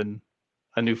Starfield and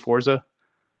a new Forza.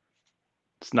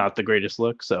 It's not the greatest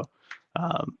look. So,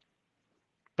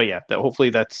 but yeah,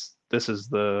 hopefully this is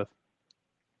the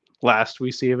last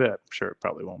we see of it. I'm sure it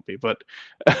probably won't be, but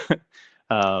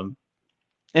and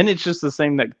it's just the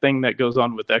same thing that goes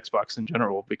on with Xbox in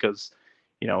general, because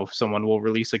someone will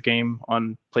release a game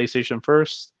on PlayStation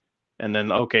first, and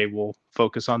then okay, we'll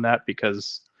focus on that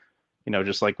because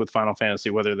just like with Final Fantasy,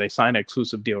 whether they sign an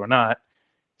exclusive deal or not,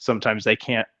 sometimes they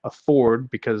can't afford,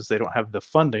 because they don't have the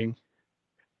funding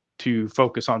to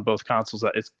focus on both consoles.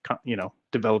 That it's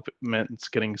development's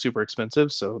getting super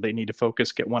expensive, so they need to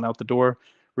focus, get one out the door,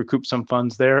 recoup some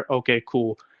funds there. Okay,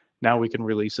 cool. Now we can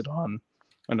release it on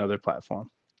another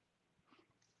platform.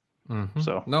 Mm-hmm.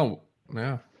 So no,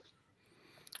 yeah.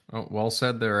 Oh, well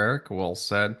said there, Eric. Well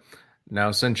said.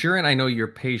 Now, Centurion, I know you're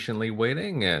patiently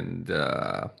waiting, and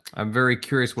I'm very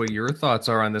curious what your thoughts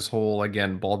are on this whole,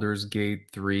 again, Baldur's Gate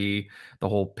 3, the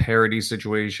whole parody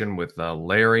situation with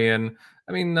Larian.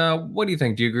 I mean, what do you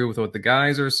think? Do you agree with what the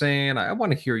guys are saying? I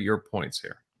want to hear your points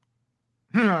here.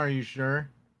 Are you sure?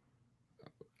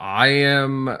 I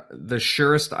am the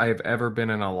surest I have ever been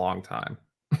in a long time.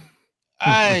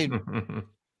 I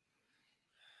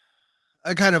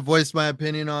kind of voiced my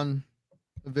opinion on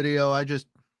the video.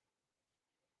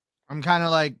 I'm kind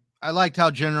of like, I liked how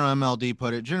General MLD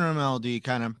put it. General MLD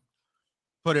kind of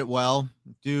put it well.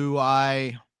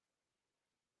 The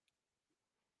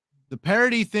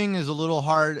parody thing is a little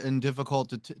hard and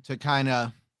difficult to kind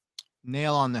of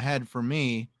nail on the head for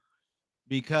me,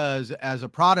 because as a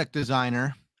product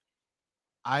designer,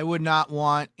 I would not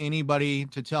want anybody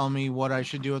to tell me what I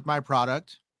should do with my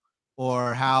product,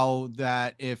 or how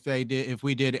that if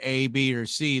we did A, B, or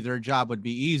C, their job would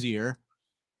be easier.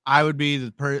 I would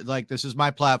be like, this is my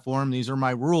platform, these are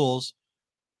my rules,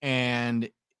 and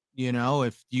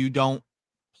if you don't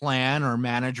plan or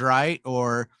manage right,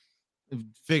 or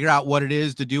figure out what it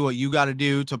is to do what you got to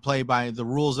do to play by the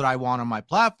rules that I want on my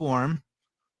platform,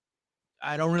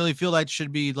 I don't really feel that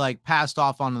should be like passed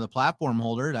off onto the platform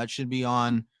holder. That should be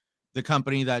on the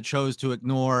company that chose to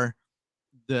ignore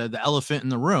the elephant in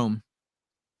the room.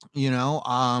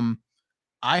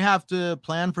 I have to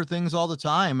plan for things all the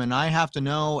time, and I have to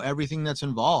know everything that's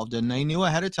involved. And they knew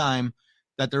ahead of time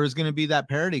that there was going to be that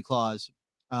parity clause.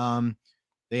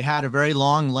 They had a very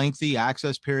long, lengthy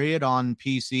access period on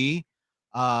PC.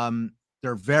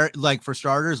 They're very, like, for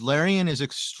starters, Larian is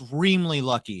extremely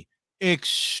lucky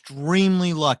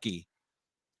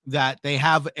that they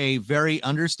have a very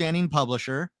understanding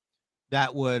publisher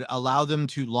that would allow them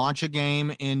to launch a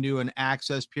game into an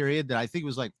access period that I think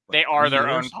was like, they are their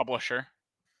own publisher.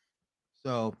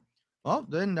 So, well,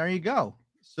 then there you go.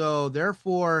 So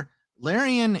therefore,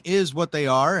 Larian is what they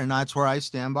are, and that's where I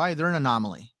stand by. They're an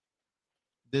anomaly.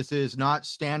 This is not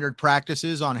standard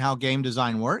practices on how game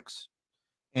design works.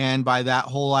 And by that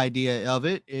whole idea of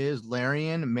it is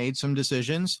Larian made some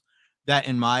decisions that,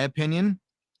 in my opinion,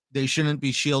 they shouldn't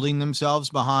be shielding themselves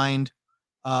behind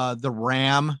the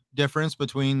RAM difference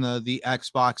between the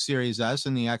Xbox Series S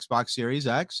and the Xbox Series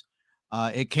X.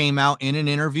 It came out in an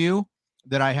interview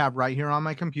that I have right here on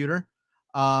my computer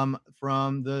from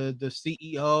the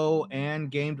CEO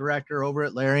and game director over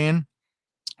at Larian,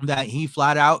 that he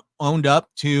flat out owned up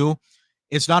to.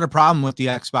 It's not a problem with the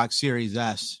Xbox Series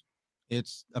S.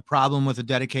 It's a problem with the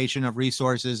dedication of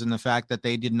resources and the fact that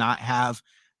they did not have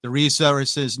the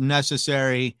resources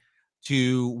necessary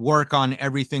to work on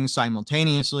everything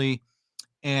simultaneously.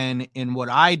 And in what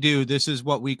I do, this is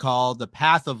what we call the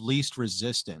path of least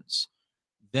resistance.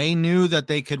 They knew that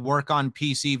they could work on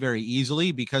PC very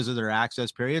easily because of their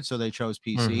access period, so they chose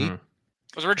PC. Mm-hmm.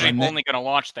 It was originally only going to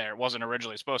launch there. It wasn't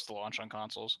originally supposed to launch on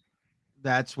consoles.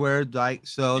 That's where,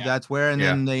 that's where, and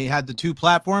then they had the two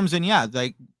platforms, and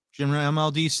like Jim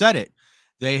MLD said it,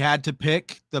 they had to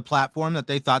pick the platform that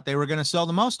they thought they were going to sell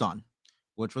the most on,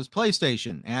 which was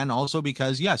PlayStation. And also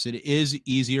because, yes, it is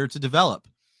easier to develop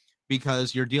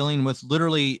because you're dealing with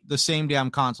literally the same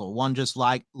damn console. One just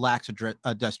lacks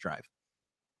a disk drive.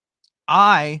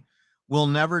 I will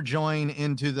never join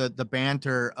into the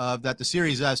banter of that the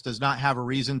Series S does not have a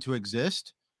reason to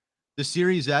exist. The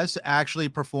Series S actually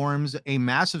performs a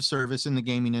massive service in the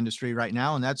gaming industry right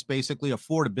now, and that's basically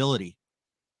affordability.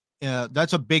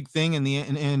 That's a big thing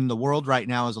in the world right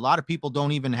now, is a lot of people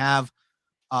don't even have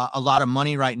a lot of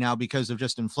money right now because of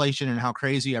just inflation and how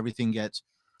crazy everything gets.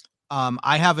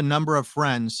 I have a number of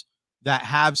friends that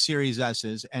have Series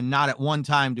S's, and not at one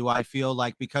time do I feel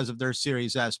like because of their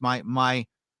Series S, my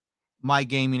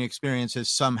gaming experience has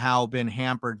somehow been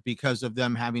hampered because of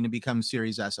them having to become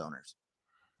Series S owners.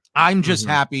 I'm just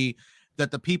happy that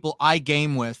the people I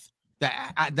game with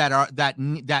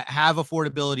that have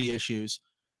affordability issues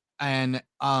and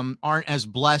aren't as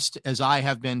blessed as I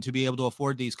have been to be able to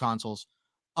afford these consoles.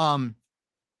 That's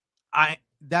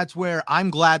where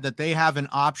I'm glad that they have an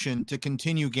option to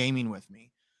continue gaming with me.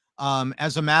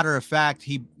 As a matter of fact,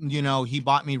 he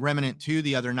bought me Remnant 2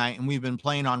 the other night, and we've been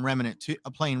playing Remnant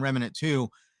 2,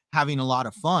 having a lot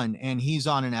of fun. And he's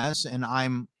on an S, and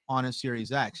I'm on a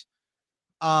Series X.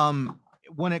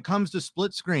 When it comes to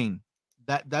split screen,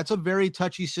 that's a very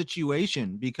touchy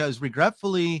situation because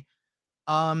regretfully,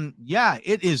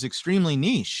 it is extremely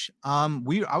niche.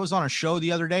 I was on a show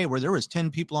the other day where there was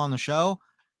 10 people on the show,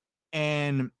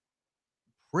 and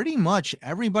pretty much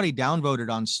everybody downvoted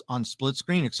on split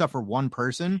screen except for one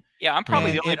person. Yeah, I'm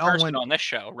probably the only person on this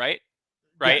show, right?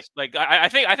 Yes. Like I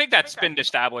think that's been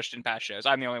established in past shows.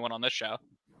 I'm the only one on this show.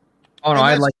 Oh no,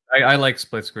 I like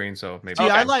split screen, so maybe. See,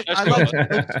 I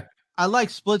like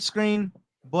split screen,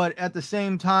 but at the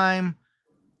same time,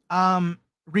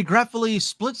 regretfully,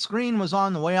 split screen was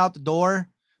on the way out the door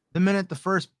the minute the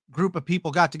first group of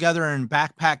people got together and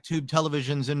backpacked tube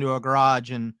televisions into a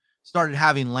garage and started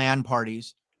having LAN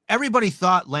parties. Everybody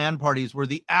thought LAN parties were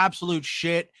the absolute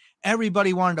shit.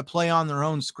 Everybody wanted to play on their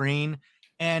own screen.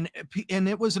 And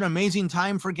it was an amazing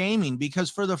time for gaming because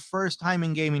for the first time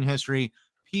in gaming history,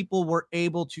 people were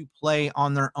able to play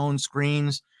on their own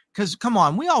screens. Because, come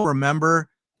on, we all remember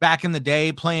back in the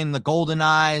day playing the Golden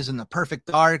Eyes and the Perfect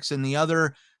Darks and the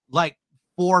other, like,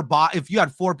 if you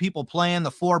had 4 people playing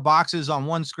the 4 boxes on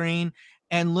one screen,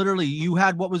 and literally you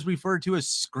had what was referred to as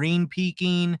screen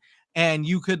peeking, and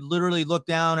you could literally look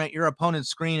down at your opponent's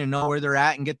screen and know where they're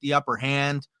at and get the upper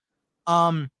hand.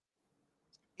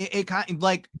 It kind of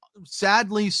like,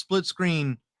 sadly, split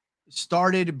screen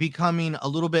started becoming a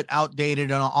little bit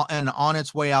outdated and on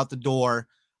its way out the door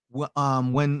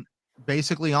when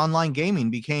basically online gaming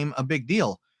became a big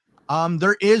deal.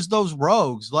 There is those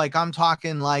rogues, like I'm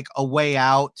talking like A Way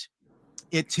Out,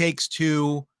 It Takes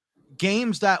Two,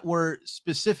 games that were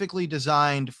specifically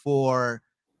designed for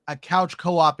a couch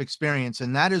co-op experience.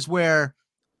 And that is where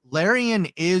Larian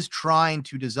is trying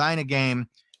to design a game.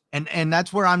 And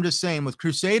that's where I'm just saying, with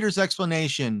Crusader's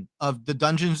explanation of the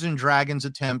Dungeons and Dragons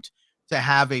attempt to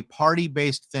have a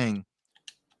party-based thing,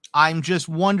 I'm just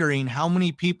wondering how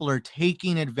many people are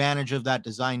taking advantage of that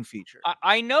design feature.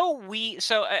 I know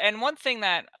and one thing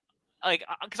that, like,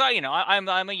 because I'm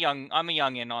a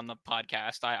youngin on the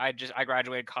podcast. I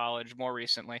graduated college more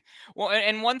recently. Well,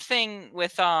 and one thing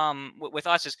with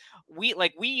us is we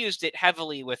used it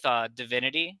heavily with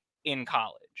Divinity in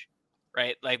college,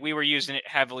 right? Like we were using it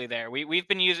heavily there. We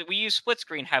use split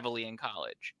screen heavily in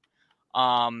college.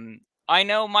 I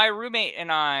know my roommate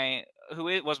and I, who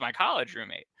was my college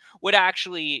roommate, would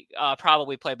actually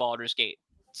probably play Baldur's Gate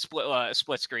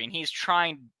split screen. He's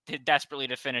trying desperately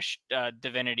to finish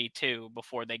Divinity 2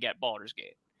 before they get Baldur's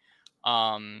Gate.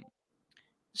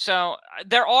 So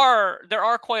there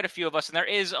are quite a few of us, and there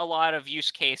is a lot of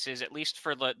use cases, at least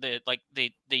for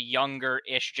the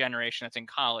younger-ish generation that's in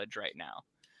college right now,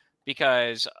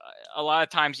 because a lot of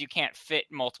times you can't fit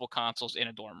multiple consoles in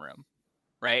a dorm room,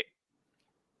 right?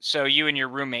 So you and your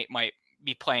roommate might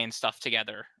be playing stuff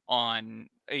together on,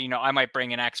 I might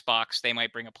bring an Xbox, they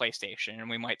might bring a PlayStation, and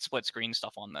we might split screen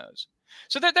stuff on those.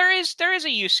 So there is a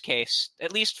use case,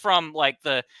 at least from like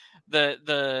the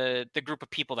group of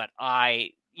people that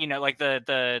I, like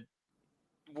where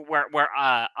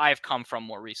I've come from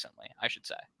more recently, I should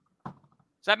say. Does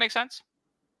that make sense?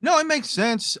 No, it makes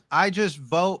sense. I just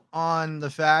vote on the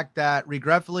fact that,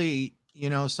 regretfully,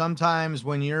 sometimes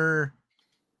when you're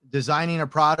designing a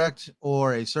product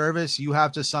or a service, you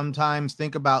have to sometimes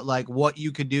think about like what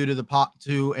you could do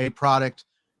to a product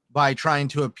by trying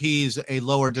to appease a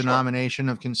lower denomination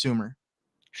of consumer.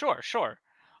 Sure.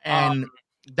 And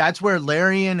that's where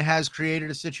Larian has created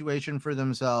a situation for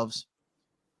themselves,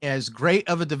 as great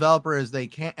of a developer as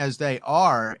they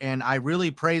are, and I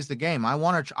really praise the game. I'm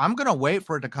going to wait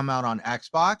for it to come out on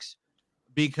Xbox,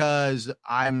 because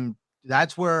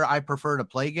that's where I prefer to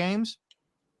play games,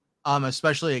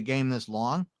 especially a game this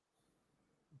long.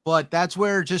 But that's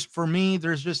where, just for me,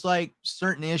 there's just like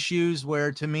certain issues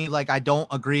where, to me, like, I don't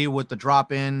agree with the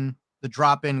drop-in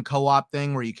co-op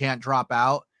thing where you can't drop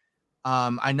out.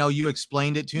 I know you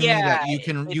explained it to me that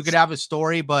you could have a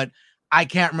story, but I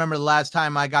can't remember the last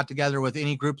time I got together with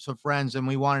any groups of friends and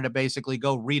we wanted to basically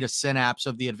go read a synapse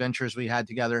of the adventures we had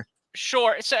together.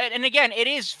 Sure. So, and again, it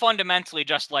is fundamentally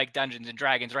just like Dungeons and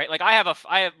Dragons, right? Like I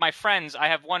have my friends. I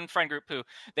have one friend group who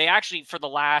they actually, for the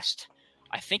last,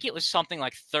 I think it was something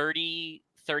like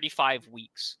 35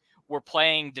 weeks, were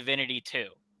playing Divinity 2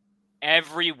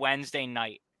 every Wednesday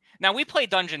night. Now, we play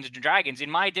Dungeons and Dragons in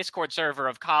my Discord server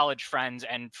of college friends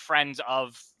and friends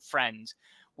of friends.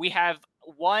 We have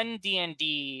one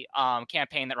D&D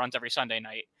campaign that runs every Sunday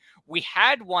night. We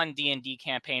had one D&D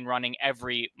campaign running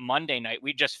every Monday night.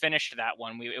 We just finished that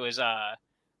one. It was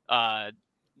whatchamacallit,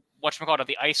 of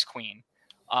the Ice Queen.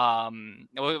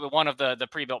 One of the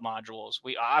pre-built modules.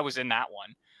 I was in that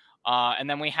one. And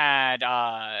then we had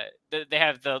they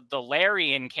have the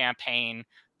Larian campaign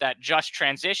that just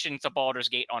transitioned to Baldur's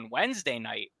Gate on Wednesday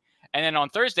night. And then on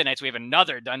Thursday nights, we have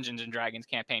another Dungeons and Dragons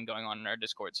campaign going on in our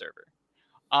Discord server.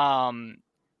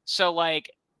 So like,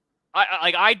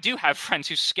 I do have friends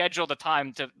who schedule the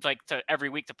time to every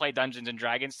week to play Dungeons and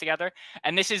Dragons together.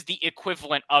 And this is the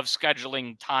equivalent of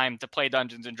scheduling time to play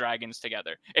Dungeons and Dragons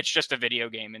together. It's just a video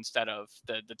game instead of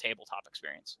the tabletop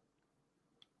experience.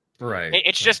 Right.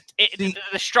 It's just the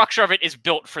structure of it is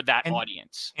built for that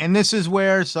audience. And this is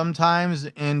where sometimes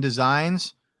in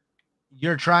designs,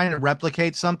 you're trying to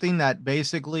replicate something that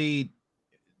basically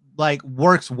like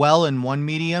works well in one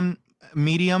medium,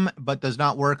 but does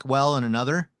not work well in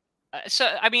another.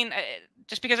 So, I mean,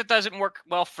 just because it doesn't work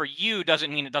well for you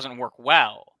doesn't mean it doesn't work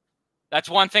well. That's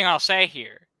one thing I'll say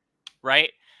here,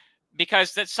 right?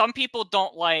 Because that some people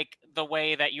don't like the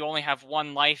way that you only have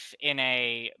one life in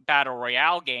a battle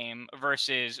royale game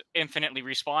versus infinitely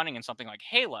respawning in something like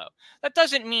Halo. That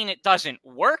doesn't mean it doesn't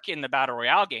work in the battle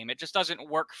royale game. It just doesn't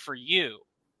work for you,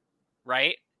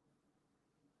 right?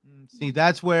 See,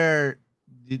 that's where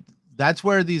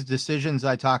these decisions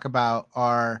I talk about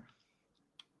are,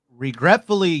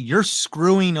 regretfully, you're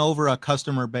screwing over a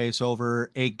customer base over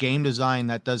a game design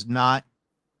that does not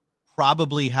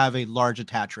probably have a large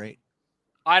attach rate.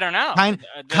 I don't know.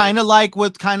 Kind of like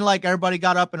everybody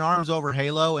got up in arms over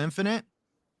Halo Infinite.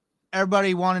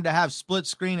 Everybody wanted to have split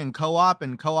screen and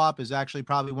co-op is actually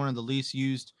probably one of the least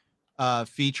used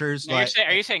features. Now,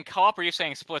 are you saying co-op or are you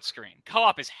saying split screen?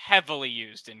 Co-op is heavily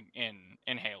used in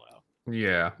Halo.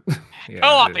 Yeah.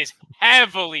 Co-op is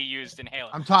heavily used in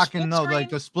Halo. I'm talking like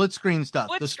the split screen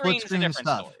stuff. The split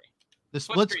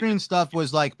screen stuff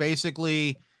was like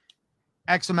basically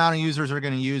X amount of users are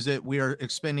going to use it. We are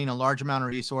expending a large amount of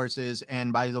resources.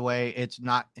 And by the way, it's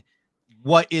not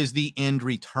what is the end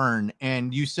return.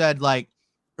 And you said like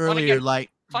earlier,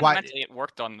 fundamentally it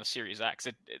worked on the Series X.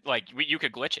 You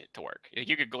could glitch it to work.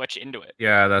 You could glitch into it.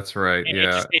 Yeah, that's right. And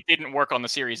it didn't work on the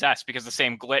Series S because the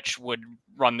same glitch would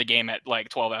run the game at like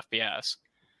 12 FPS.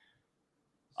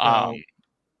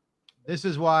 This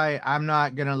is why I'm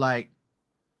not going to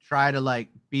try to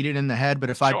beat it in the head, but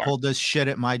if I pulled this shit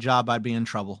at my job, I'd be in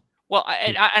trouble. Well,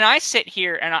 and I sit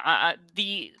here and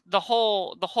the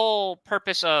whole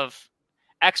purpose of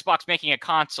Xbox making a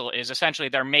console is essentially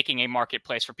they're making a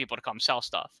marketplace for people to come sell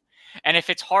stuff. And if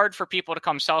it's hard for people to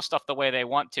come sell stuff the way they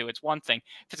want to, it's one thing.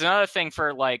 If it's another thing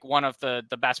for one of the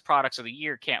best products of the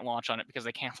year can't launch on it because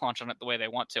they can't launch on it the way they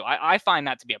want to. I find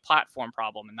that to be a platform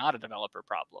problem and not a developer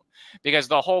problem. Because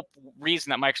the whole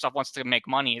reason that Microsoft wants to make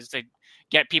money is to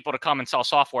get people to come and sell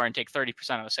software and take 30%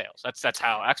 of the sales. That's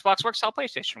how Xbox works, how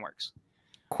PlayStation works.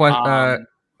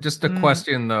 Just a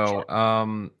question though.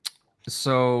 Sure.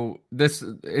 So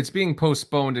it's being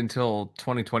postponed until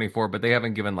 2024, but they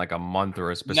haven't given a month or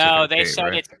a specific No, they date, said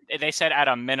right? They said at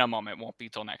a minimum it won't be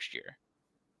till next year.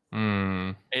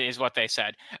 Is what they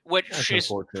said, which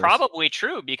is probably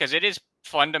true because it is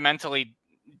fundamentally,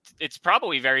 it's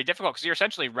probably very difficult because you're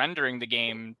essentially rendering the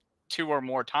game 2 or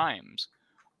more times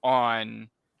on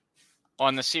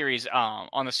on the Series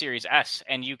S,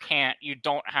 and you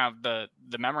don't have the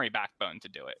memory backbone to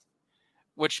do it,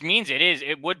 which means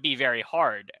it would be very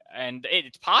hard, and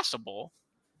it's possible,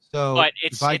 So but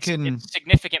it's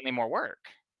significantly more work.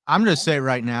 I'm going to say it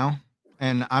right now,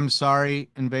 and I'm sorry,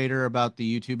 Invader, about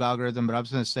the YouTube algorithm, but I'm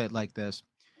just going to say it like this.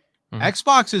 Mm-hmm.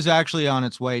 Xbox is actually on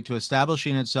its way to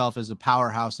establishing itself as a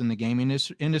powerhouse in the gaming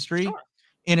industry. Sure.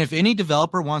 And if any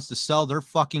developer wants to sell their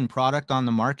fucking product on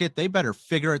the market, they better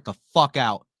figure it the fuck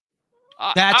out.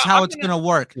 That's how it's going to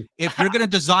work. If you're going to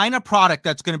design a product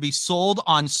that's going to be sold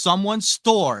on someone's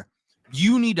store,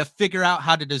 you need to figure out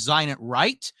how to design it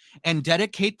right and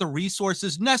dedicate the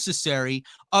resources necessary.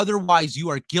 Otherwise, you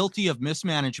are guilty of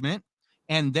mismanagement,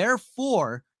 and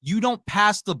therefore you don't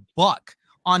pass the buck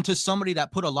onto somebody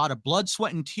that put a lot of blood,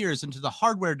 sweat, and tears into the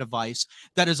hardware device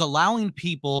that is allowing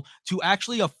people to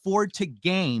actually afford to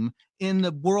game in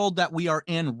the world that we are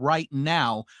in right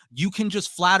now. You can just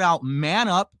flat out man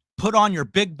up, put on your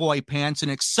big boy pants,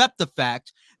 and accept the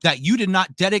fact that you did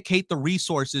not dedicate the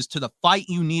resources to the fight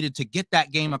you needed to get that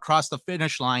game across the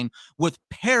finish line with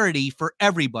parity for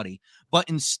everybody. But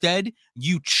instead,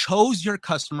 you chose your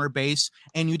customer base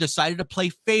and you decided to play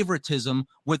favoritism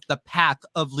with the path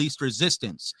of least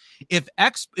resistance. If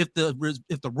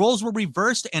the roles were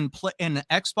reversed and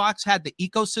Xbox had the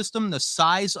ecosystem the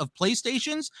size of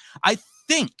PlayStation's, I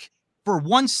think for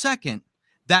 1 second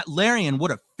that Larian would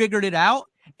have figured it out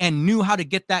and knew how to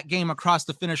get that game across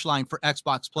the finish line for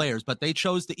Xbox players, but they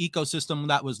chose the ecosystem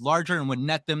that was larger and would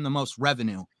net them the most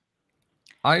revenue.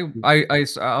 I'll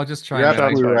just try. You're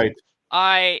absolutely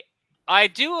right. I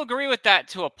do agree with that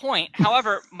to a point.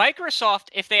 However, Microsoft,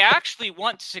 if they actually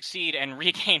want to succeed and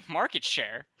regain market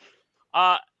share,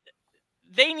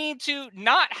 they need to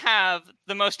not have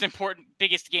the most important,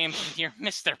 biggest games of the year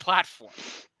miss their platform.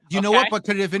 You know what? But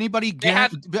if anybody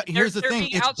here's the thing,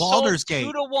 it's Baldur's Gate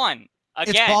 2-1.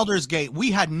 Again. It's Baldur's Gate.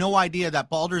 We had no idea that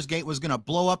Baldur's Gate was going to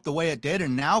blow up the way it did.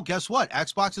 And now guess what?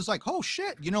 Xbox is like, oh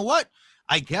shit, you know what?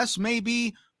 I guess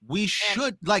maybe we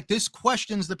should, like, this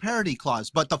questions the parity clause.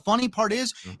 But the funny part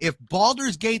is, if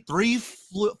Baldur's Gate 3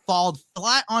 fell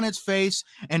flat on its face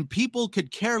and people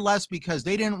could care less because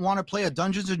they didn't want to play a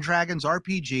Dungeons and Dragons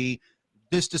RPG,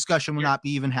 this discussion would not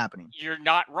be even happening. You're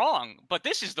not wrong, but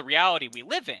this is the reality we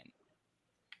live in.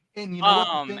 And you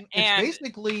know what?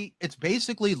 It's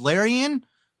basically Larian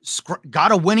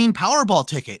got a winning Powerball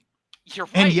ticket. You're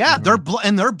right. And yeah, they're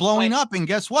blowing up. And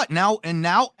guess what? Now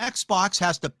Xbox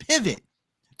has to pivot.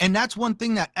 And that's one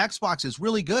thing that Xbox is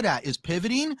really good at, is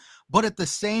pivoting. But at the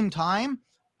same time,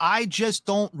 I just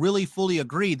don't really fully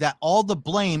agree that all the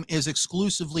blame is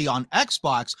exclusively on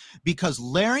Xbox, because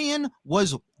Larian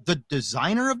was the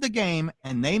designer of the game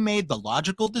and they made the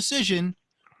logical decision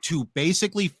to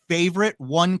basically favorite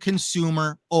one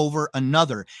consumer over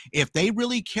another. If they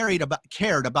really cared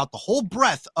about the whole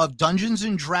breadth of Dungeons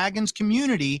and Dragons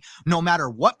community, no matter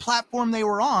what platform they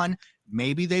were on,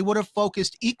 maybe they would have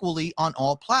focused equally on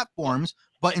all platforms.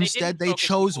 But instead, they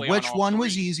chose which one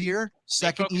was easier,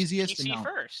 second easiest. PC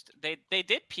first. They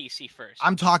did PC first.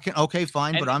 I'm talking, okay,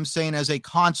 fine, but I'm saying as a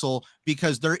console,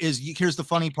 because here's the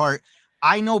funny part.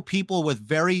 I know people with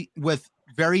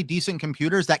very decent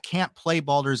computers that can't play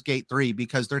Baldur's Gate 3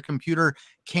 because their computer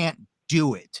can't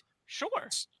do it. Sure.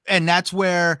 And that's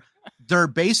where they're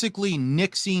basically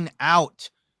nixing out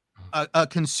a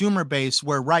consumer base,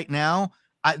 where right now,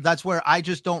 that's where I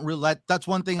just don't really that's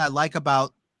one thing I like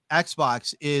about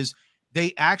Xbox, is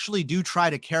they actually do try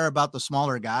to care about the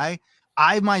smaller guy.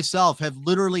 I myself have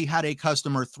literally had a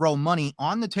customer throw money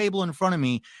on the table in front of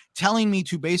me, telling me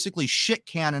to basically shit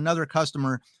can another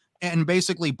customer and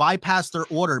basically bypass their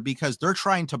order because they're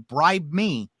trying to bribe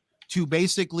me to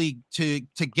basically to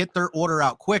get their order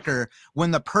out quicker,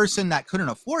 when the person that couldn't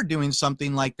afford doing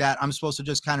something like that, I'm supposed to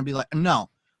just kind of be like, no.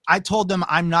 I told them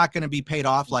I'm not going to be paid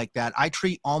off like that. I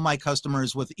treat all my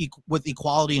customers with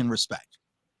equality and respect.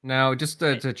 Now, just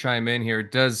to chime in here,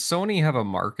 does Sony have a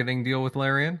marketing deal with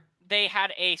Larian? They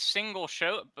had a single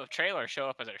trailer show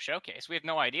up as a showcase. We have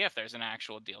no idea if there's an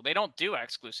actual deal. They don't do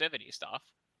exclusivity stuff.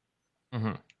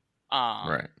 Mm-hmm.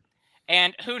 Right.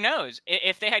 And who knows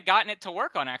if they had gotten it to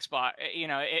work on Xbox,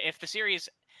 if the series,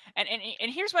 and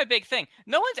here's my big thing.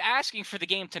 No one's asking for the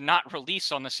game to not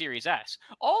release on the Series S.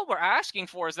 All we're asking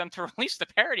for is them to release the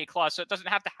parity clause so it doesn't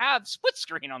have to have split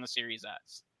screen on the Series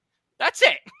S. That's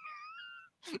it.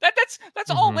 That's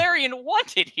all Larian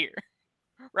wanted here.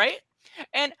 Right?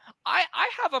 And I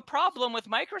have a problem with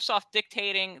Microsoft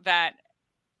dictating that,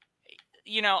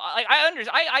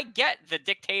 I get the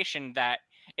dictation that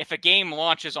if a game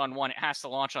launches on one, it has to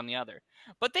launch on the other.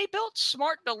 But they built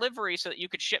smart delivery so that you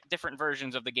could ship different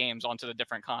versions of the games onto the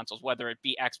different consoles, whether it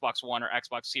be Xbox One or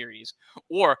Xbox Series,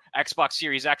 or Xbox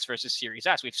Series X versus Series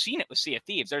S. We've seen it with Sea of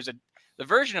Thieves. The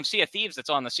version of Sea of Thieves that's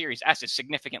on the Series S is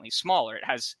significantly smaller. It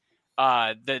has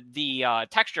the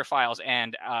texture files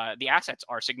and the assets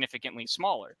are significantly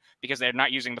smaller because they're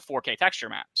not using the 4K texture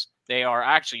maps. They are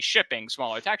actually shipping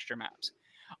smaller texture maps.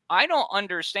 I don't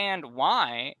understand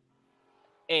why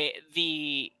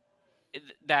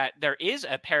that there is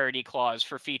a parity clause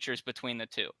for features between the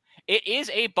two. It is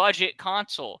a budget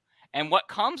console, and what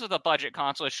comes with a budget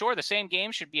console is, sure, the same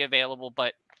game should be available,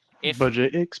 but if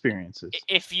budget experiences,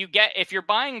 if you're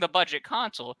buying the budget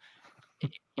console,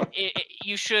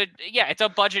 you should, it's a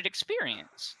budget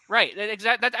experience, right?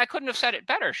 That I couldn't have said it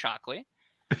better, Shockley.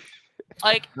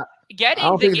 Like, getting I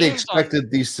don't the think they games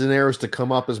expected these scenarios to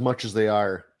come up as much as they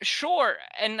are. Sure,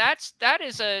 and that's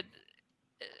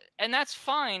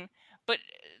fine, but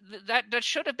that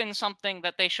should have been something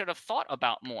that they should have thought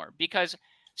about more, because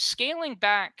scaling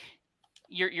back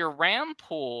your RAM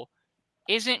pool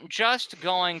isn't just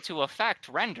going to affect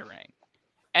rendering.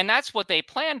 And that's what they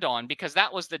planned on, because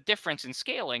that was the difference in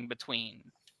scaling between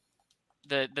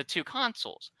the two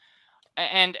consoles.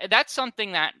 And that's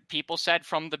something that people said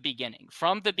from the beginning.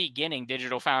 From the beginning,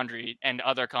 Digital Foundry and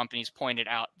other companies pointed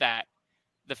out that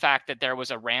the fact that there was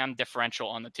a RAM differential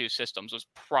on the two systems was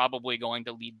probably going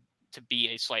to lead to be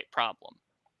a slight problem.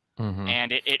 Mm-hmm.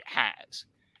 And it has.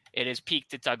 It has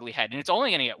peaked its ugly head, and it's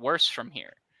only going to get worse from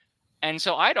here. And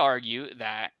so I'd argue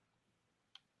that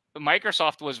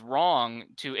Microsoft was wrong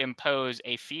to impose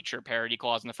a feature parity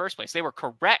clause in the first place. They were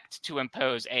correct to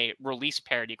impose a release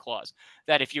parity clause,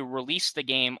 that if you release the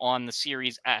game on the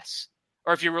Series S,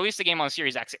 or if you release the game on the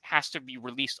Series X, it has to be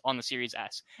released on the Series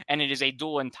S. And it is a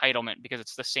dual entitlement because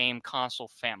it's the same console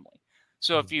family.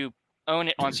 So if you own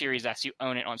it on Series S, you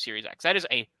own it on Series X. That is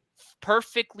a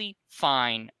perfectly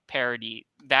fine parity.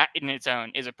 That in its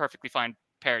own is a perfectly fine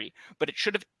parity. But it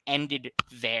should have ended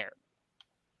there.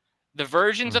 The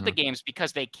versions of the games,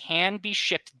 because they can be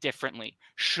shipped differently,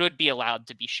 should be allowed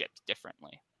to be shipped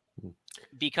differently.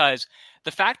 Because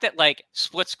the fact that like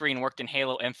split screen worked in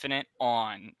Halo Infinite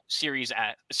on Series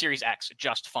X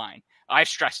just fine. I've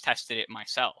stress tested it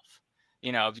myself.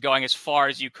 You know, going as far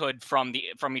as you could from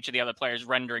each of the other players,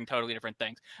 rendering totally different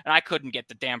things, and I couldn't get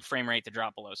the damn frame rate to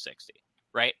drop below 60.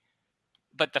 Right?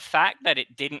 But the fact that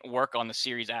it didn't work on the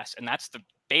Series S, and that's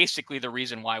basically the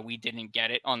reason why we didn't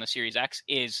get it on the Series X,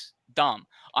 is dumb.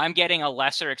 I'm getting a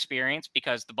lesser experience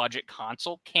because the budget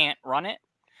console can't run it.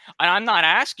 And I'm not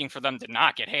asking for them to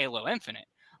not get Halo Infinite.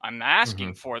 I'm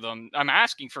asking I'm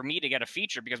asking for me to get a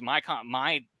feature because my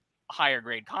higher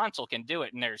grade console can do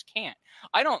it and theirs can't.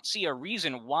 I don't see a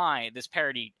reason why this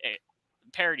parity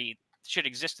should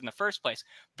exist in the first place,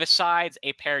 besides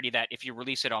a parity that if you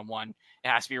release it on one, it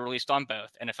has to be released on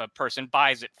both. And if a person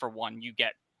buys it for one, you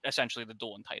get essentially the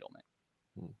dual entitlement.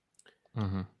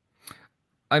 Mm-hmm.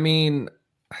 I mean,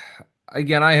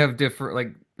 again, I have different,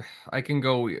 like, I can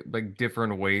go like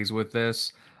different ways with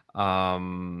this. I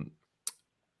mean,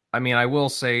 I will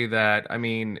say that, I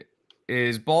mean,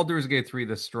 is Baldur's Gate 3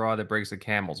 the straw that breaks the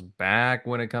camel's back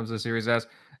when it comes to Series S?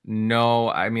 No,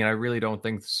 I mean, I really don't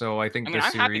think so. I think I'm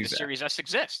happy the Series S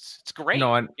exists. It's great.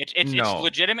 No, it's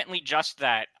legitimately just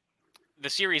that the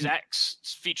Series X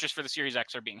features for the Series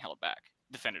X are being held back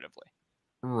definitively.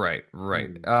 Right.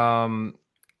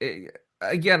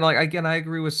 Again, I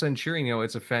agree with Centurion. You know,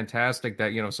 it's a fantastic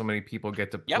that, you know, so many people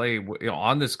get to play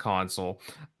on this console.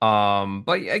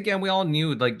 But again, we all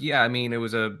knew, like, I mean, it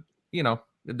was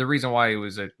the reason why it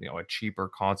was a cheaper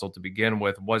console to begin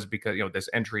with was because, you know, this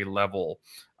entry level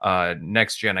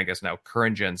next gen, I guess now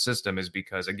current gen system is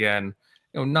because, again,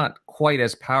 you know, not quite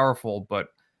as powerful, but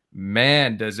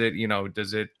man, does it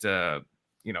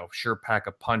sure pack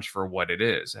a punch for what it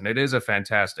is. And it is a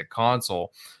fantastic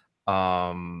console.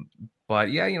 But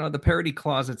yeah, you know, the parity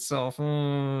clause itself,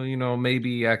 you know,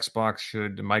 maybe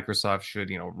Microsoft should,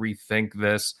 you know, rethink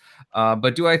this.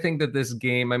 But do I think that this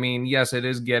game, I mean, yes, it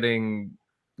is getting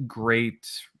great,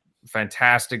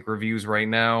 fantastic reviews right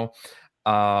now.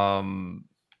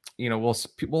 You know,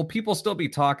 will people still be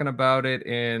talking about it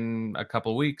in a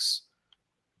couple of weeks?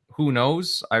 Who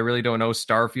knows? I really don't know.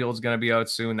 Starfield's going to be out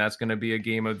soon. That's going to be a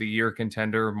game of the year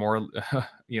contender, more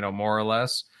or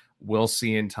less. We'll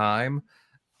see in time.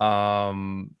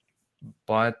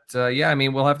 But yeah, I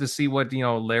mean, we'll have to see what, you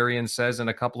know, Larian says in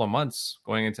a couple of months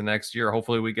going into next year.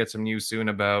 Hopefully we get some news soon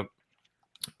about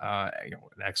an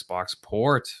Xbox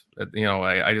port. You know,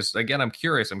 I'm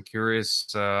curious.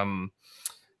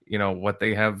 You know, what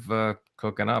they have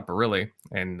cooking up, really,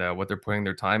 and what they're putting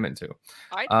their time into.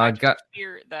 I just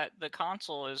fear that the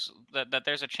console is that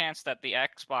there's a chance that the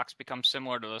Xbox becomes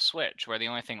similar to the Switch, where the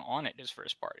only thing on it is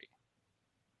first party.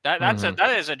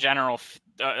 That is a general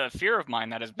fear of mine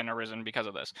that has been arisen because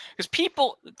of this.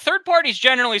 Because third parties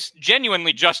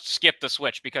genuinely just skip the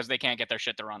Switch because they can't get their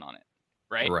shit to run on it,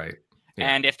 right? Right.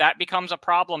 Yeah. And if that becomes a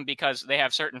problem because they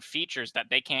have certain features that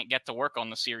they can't get to work on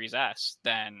the Series S,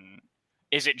 then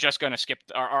is it just going to skip?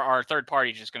 Are third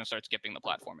parties just going to start skipping the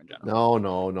platform in general?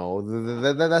 No.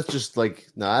 That's just like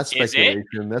that's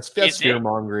speculation. That's fear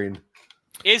mongering.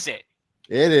 Is it?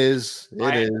 It is.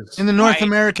 It is. In the North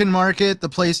American market, the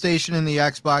PlayStation and the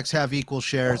Xbox have equal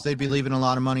shares. They'd be leaving a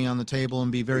lot of money on the table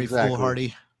and be very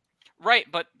foolhardy. Right,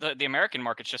 but the American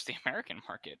market's just the American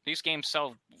market. These games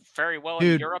sell very well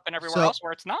in Europe and everywhere else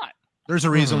where it's not. There's a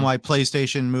reason why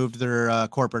PlayStation moved their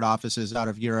corporate offices out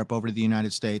of Europe over to the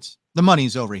United States. The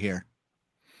money's over here.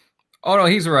 Oh no,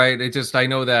 he's right. It just I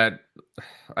know that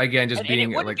again, just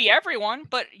being it wouldn't be everyone,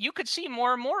 but you could see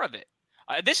more and more of it.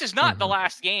 This is not the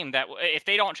last game that if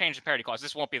they don't change the parity clause,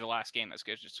 this won't be the last game that's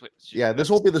good. This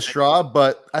won't be the straw,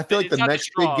 but I feel like the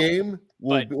next big game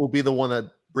will be the one that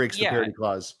breaks the parity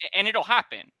clause. And it'll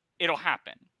happen. It'll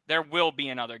happen. There will be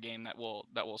another game that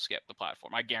will skip the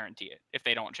platform. I guarantee it if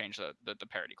they don't change the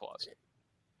parity clause.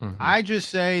 I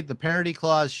just say the parity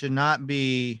clause should not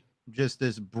be just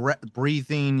this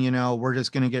breathing, we're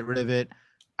just going to get rid of it.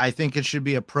 I think it should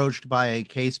be approached by a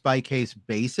case-by-case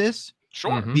basis.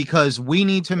 Sure. Because we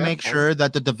need to make sure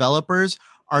that the developers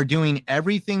are doing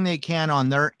everything they can on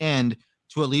their end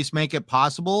to at least make it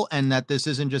possible, and that this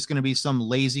isn't just going to be some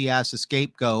lazy ass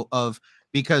scapegoat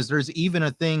because there's even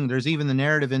the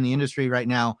narrative in the industry right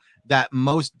now that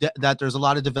that there's a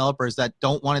lot of developers that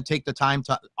don't want to take the time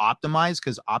to optimize,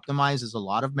 because optimize is a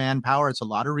lot of manpower, it's a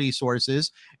lot of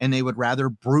resources, and they would rather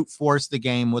brute force the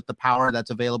game with the power that's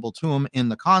available to them in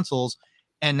the consoles.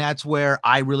 And that's where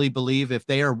I really believe if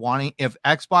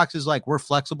Xbox is like, we're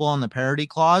flexible on the parity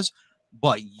clause,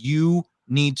 but you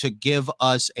need to give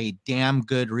us a damn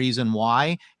good reason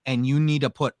why. And you need to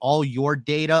put all your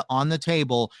data on the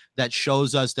table that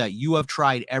shows us that you have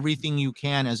tried everything you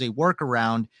can as a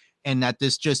workaround. And that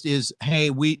this just is, hey,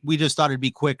 we just thought it'd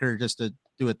be quicker just to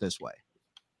do it this way.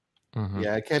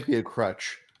 Yeah, it can't be a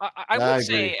crutch. I would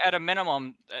say at a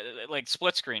minimum, like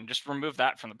split screen, just remove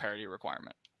that from the parity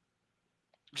requirement.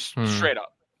 Just straight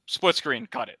up split screen,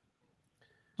 cut it.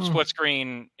 Split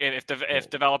screen if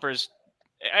developers,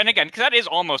 and again, because that is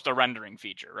almost a rendering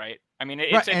feature, right? I mean,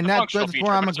 it's a functional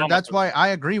feature. That's why I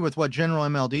agree with what General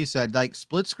MLD said. Like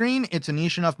split screen, it's a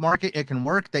niche enough market; it can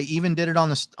work. They even did it on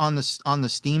the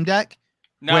Steam Deck,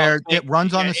 where it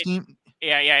runs on the Steam.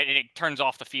 Yeah, it turns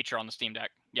off the feature on the Steam Deck.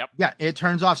 Yep. Yeah, it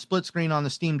turns off split screen on the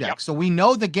Steam Deck. Yep. So we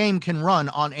know the game can run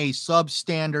on a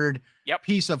substandard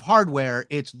piece of hardware.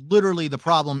 It's literally the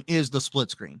problem is the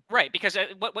split screen. Right, because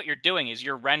what you're doing is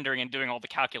you're rendering and doing all the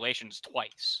calculations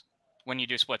twice when you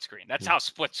do split screen. That's how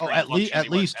split screen at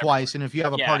least twice. And if you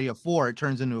have a party of 4, it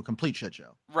turns into a complete shit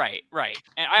show. Right.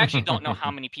 And I actually don't know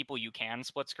how many people you can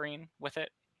split screen with it.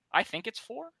 I think it's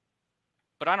 4,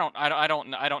 but I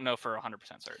don't know for 100%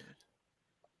 certain.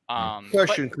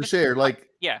 Question, Crusader,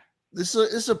 this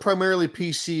is a primarily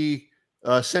PC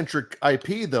centric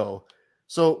IP though.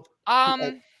 So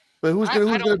but who's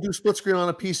gonna do split screen on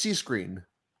a PC screen?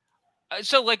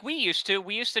 So like we used to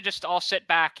just all sit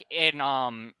back in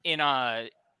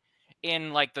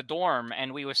like the dorm,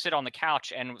 and we would sit on the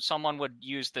couch, and someone would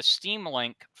use the Steam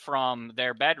Link from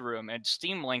their bedroom and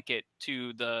Steam Link it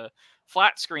to the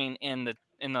flat screen in that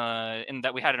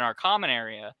we had in our common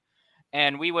area.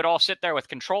 And we would all sit there with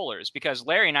controllers, because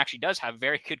Larian actually does have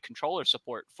very good controller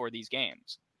support for these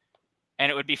games. And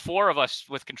it would be 4 of us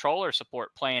with controller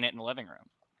support playing it in the living room.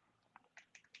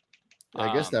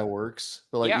 I guess that works.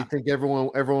 But you think everyone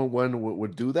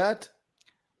would do that?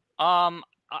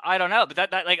 I don't know, but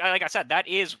that like I said, that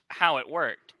is how it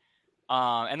worked.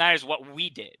 And that is what we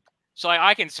did. So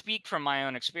I can speak from my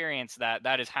own experience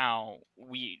that is how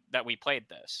we played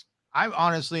this. I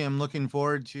honestly am looking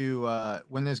forward to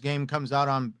when this game comes out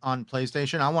on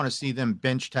PlayStation. I want to see them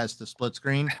bench test the split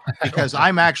screen, because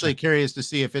I'm actually curious to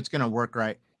see if it's going to work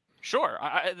right. Sure,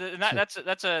 that's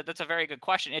a very good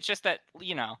question. It's just that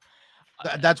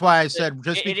that's why I said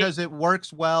because it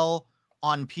works well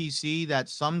on PC, that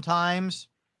sometimes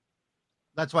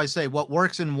that's why I say what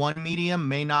works in one medium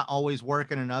may not always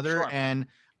work in another. Sure. And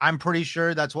I'm pretty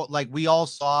sure that's what, like, we all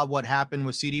saw what happened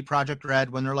with CD Projekt Red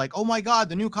when they're like, oh my God,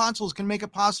 the new consoles can make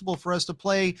it possible for us to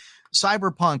play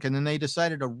Cyberpunk. And then they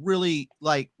decided to really,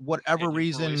 like, whatever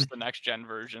reason, the next gen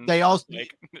version. They also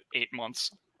like 8 months.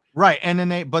 Right, and then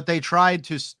they tried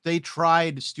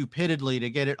stupidly to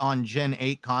get it on Gen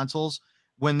 8 consoles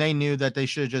when they knew that they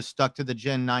should have just stuck to the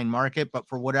Gen 9 market, but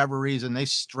for whatever reason they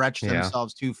stretched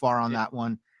themselves too far on that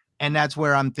one. And that's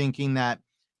where I'm thinking that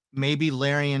maybe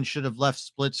Larian should have left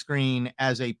split screen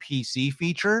as a PC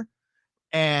feature.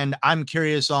 And I'm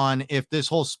curious on if this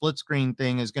whole split screen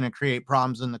thing is going to create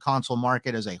problems in the console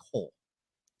market as a whole.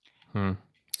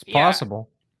 It's possible.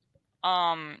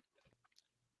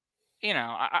 You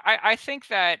know, I think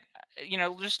that, you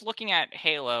know, just looking at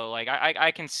Halo, like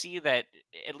I can see that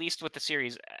at least with the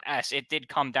Series S, it did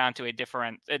come down to a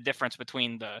difference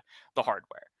between the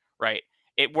hardware, right?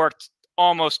 It worked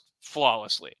almost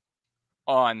flawlessly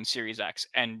on Series X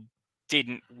and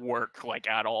didn't work like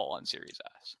at all on Series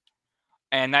S.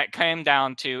 And that came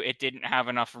down to it didn't have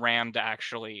enough RAM to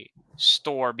actually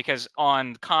store, because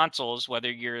on consoles,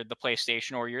 whether you're the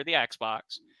PlayStation or you're the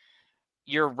Xbox,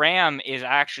 your RAM is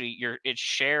actually it's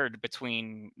shared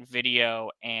between video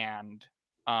and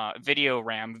video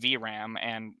RAM, VRAM,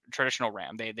 and traditional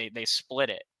RAM. They split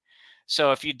it.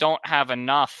 So if you don't have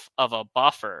enough of a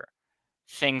buffer,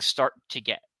 things start to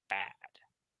get bad,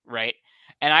 right?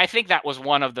 And I think that was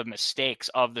one of the mistakes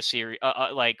of the series,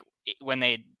 like when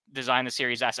they designed the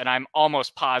Series S, and I'm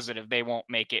almost positive they won't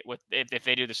make it with if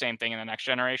they do the same thing in the next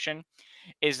generation,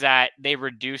 is that they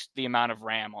reduced the amount of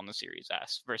RAM on the Series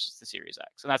S versus the Series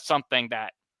X. And that's something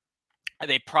that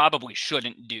they probably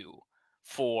shouldn't do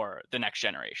for the next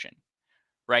generation,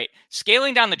 right?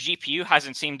 Scaling down the GPU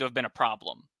hasn't seemed to have been a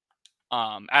problem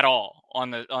at all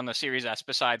on the Series S,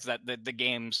 besides that the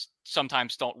games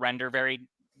sometimes don't render very,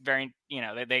 you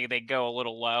know, they go a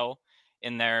little low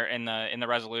in the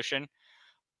resolution.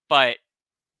 But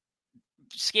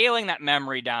scaling that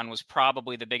memory down was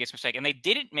probably the biggest mistake. And they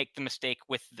didn't make the mistake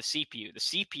with the CPU. The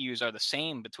CPUs are the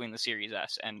same between the Series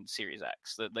S and Series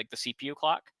X, like the CPU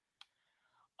clock.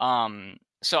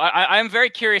 So I'm very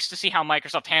curious to see how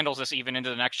Microsoft handles this even into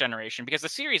the next generation, because the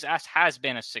Series S has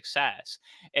been a success.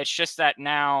 It's just that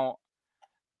now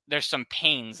there's some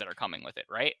pains that are coming with it,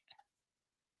 right?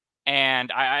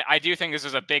 And I do think this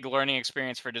is a big learning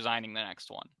experience for designing the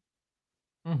next one.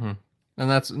 Mm-hmm. And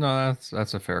that's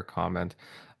a fair comment.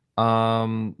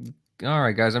 All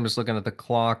right, guys, I'm just looking at the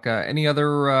clock. Any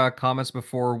other comments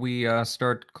before we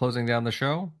start closing down the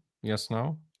show? Yes,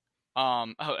 no?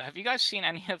 Have you guys seen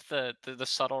any of the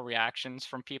subtle reactions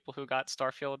from people who got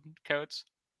Starfield codes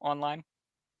online?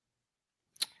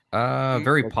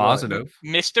 Very positive.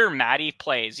 Mr. Matty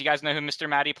Plays. You guys know who Mr.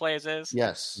 Matty Plays is?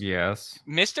 Yes. Yes.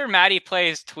 Mr. Matty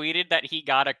Plays tweeted that he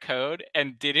got a code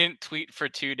and didn't tweet for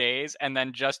 2 days, and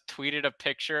then just tweeted a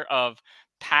picture of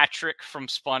Patrick from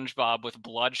SpongeBob with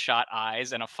bloodshot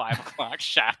eyes and a 5 o'clock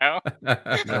shadow.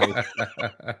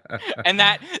 And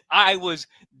that, I was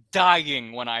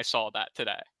dying when I saw that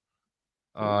today.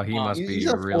 He must be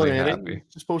really happy. He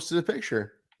just posted a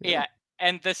picture. Yeah.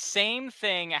 And the same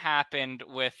thing happened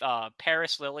with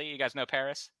Paris Lily. You guys know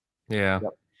Paris? Yeah.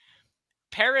 Yep.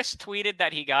 Paris tweeted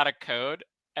that he got a code,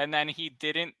 and then he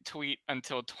didn't tweet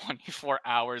until 24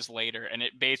 hours later. And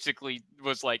it basically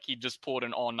was like he just pulled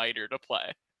an all-nighter to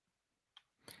play.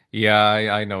 Yeah,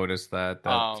 I noticed that.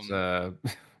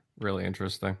 That's really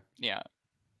interesting. Yeah.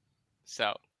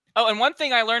 So, oh, and one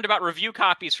thing I learned about review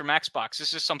copies from Xbox.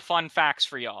 This is some fun facts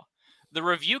for y'all. The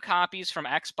review copies from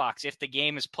Xbox, if the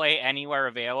game is Play Anywhere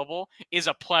available, is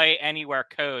a Play Anywhere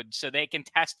code, so they can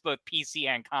test both PC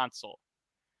and console.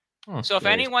 Oh, so if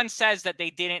anyone says that they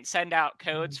didn't send out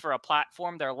codes for a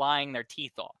platform, they're lying their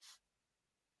teeth off.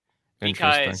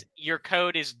 Because your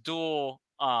code is dual.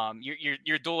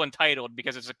 You're dual entitled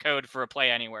because it's a code for a Play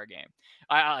Anywhere game.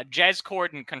 Jez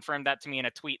Corden confirmed that to me in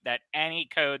a tweet, that any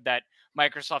code that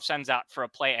Microsoft sends out for a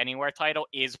Play Anywhere title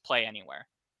is Play Anywhere.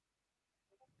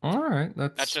 All right,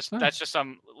 that's just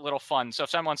some little fun. So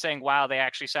if someone's saying, "Wow, they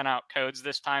actually sent out codes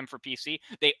this time for PC,"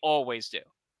 they always do,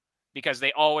 because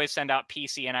they always send out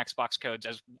PC and Xbox codes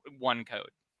as one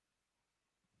code.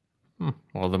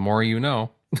 Well, the more you know.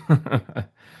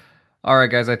 All right,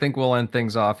 guys, I think we'll end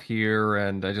things off here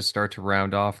and just start to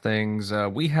round off things.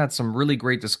 We had some really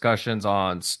great discussions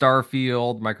on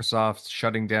Starfield, Microsoft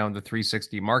shutting down the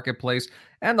 360 marketplace,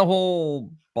 and the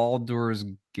whole Baldur's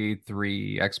Gate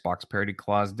 3 Xbox parity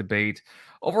clause debate.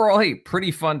 Overall, hey,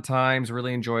 pretty fun times.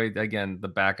 Really enjoyed, again, the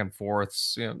back and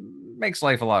forths. You know, makes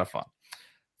life a lot of fun.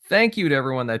 Thank you to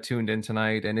everyone that tuned in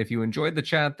tonight. And if you enjoyed the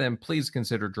chat, then please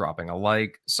consider dropping a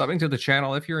like, subbing to the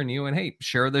channel if you're new, and hey,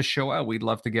 share this show out. We'd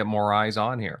love to get more eyes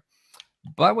on here.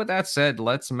 But with that said,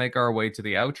 let's make our way to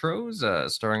the outros,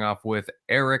 starting off with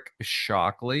Eric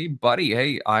Shockley. Buddy,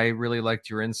 hey, I really liked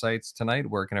your insights tonight.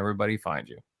 Where can everybody find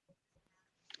you?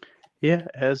 Yeah,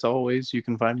 as always, you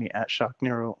can find me at Shock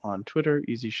Nero on Twitter,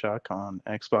 Easy Shock on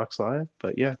Xbox Live.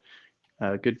 But yeah,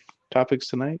 good topics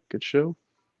tonight. Good show.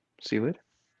 See you later.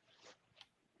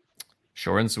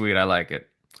 Short and sweet. I like it.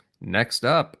 Next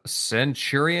up,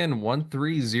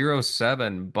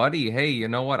 Centurion1307. Buddy, hey, you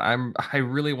know what? I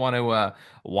really want to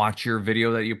watch your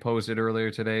video that you posted earlier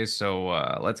today. So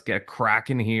let's get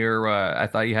cracking here. I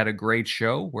thought you had a great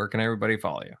show. Where can everybody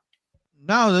follow you?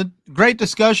 No, the great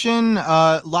discussion.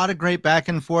 A lot of great back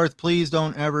and forth. Please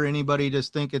don't ever anybody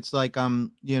just think it's like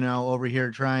I'm, over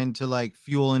here trying to like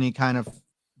fuel any kind of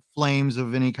flames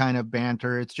of any kind of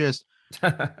banter. It's just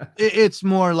it's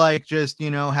more like just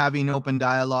having open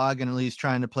dialogue and at least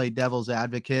trying to play devil's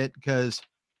advocate, because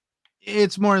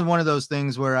it's more than one of those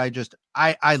things where I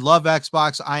love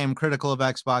Xbox. I am critical of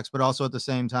Xbox, but also at the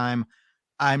same time,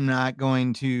 I'm not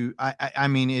going to. I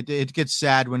mean, it gets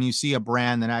sad when you see a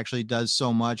brand that actually does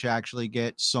so much actually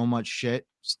get so much shit.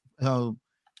 So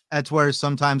that's where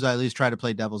sometimes I at least try to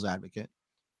play devil's advocate.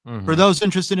 For those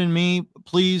interested in me,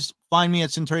 please find me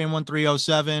at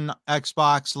Centurion1307,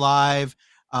 Xbox Live,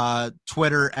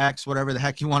 Twitter, X, whatever the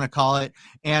heck you want to call it,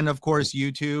 and of course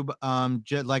YouTube.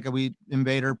 Like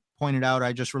Invader pointed out,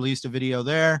 I just released a video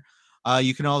there.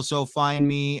 You can also find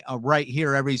me right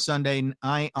here every Sunday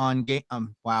night on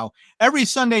every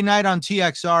Sunday night on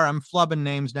TXR. I'm flubbing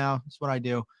names now. That's what I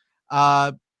do.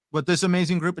 With this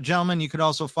amazing group of gentlemen, you could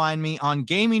also find me on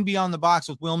Gaming Beyond the Box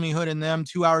with Wilmy Hood and them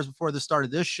 2 hours before the start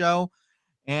of this show.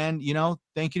 And,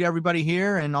 thank you to everybody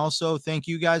here. And also thank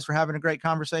you guys for having a great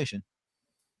conversation.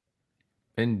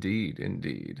 Indeed,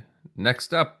 indeed.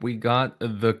 Next up, we got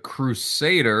the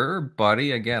Crusader.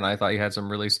 Buddy, again, I thought you had some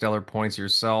really stellar points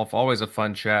yourself. Always a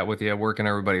fun chat with you. Where can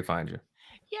everybody find you?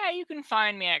 Yeah, you can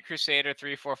find me at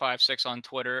Crusader3456 on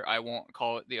Twitter. I won't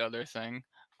call it the other thing.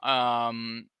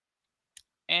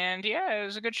 And yeah, it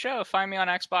was a good show. Find me on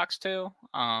Xbox too.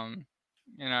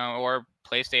 Or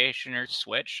PlayStation or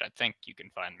Switch. I think you can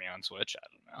find me on Switch. I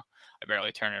don't know. I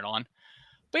barely turn it on.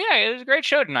 But yeah, it was a great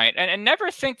show tonight. And never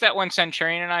think that when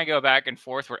Centurion and I go back and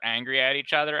forth, we're angry at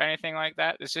each other or anything like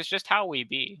that. This is just how we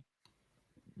be.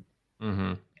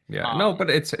 Yeah. No, but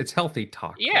it's healthy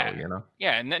talk. Yeah. Though,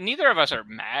 Yeah. And neither of us are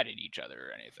mad at each other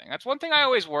or anything. That's one thing I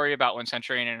always worry about when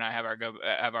Centurion and I have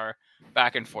our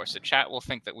back and forth. The chat will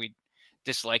think that we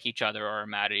dislike each other or are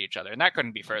mad at each other, and that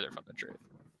couldn't be further from the truth.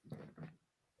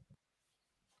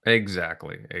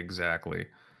 Exactly.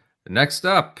 Next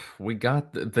up, we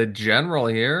got the General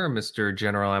here, Mr.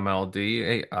 General MLD.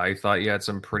 Hey, I thought you had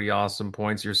some pretty awesome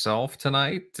points yourself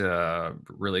tonight.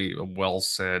 Really well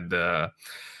said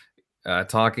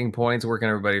talking points. Where can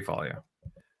everybody follow you?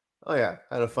 Oh yeah,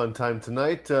 had a fun time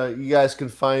tonight. You guys can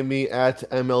find me at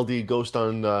MLD Ghost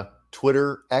on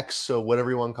Twitter, X, so whatever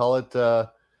you want to call it.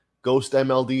 Ghost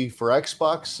MLD for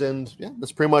Xbox, and yeah,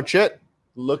 that's pretty much it.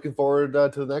 Looking forward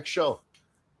to the next show.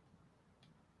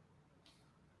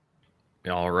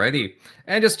 Alrighty.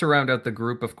 And just to round out the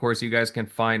group, of course, you guys can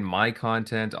find my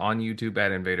content on YouTube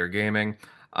at Invader Gaming.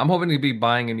 I'm hoping to be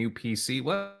buying a new PC,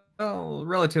 well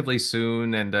relatively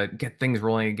soon, and get things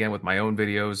rolling again with my own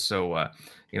videos. So,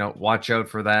 watch out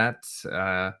for that.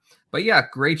 But yeah,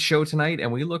 great show tonight,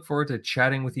 and we look forward to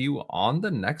chatting with you on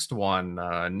the next one.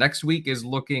 Next week is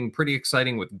looking pretty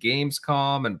exciting with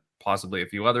Gamescom and possibly a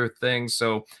few other things.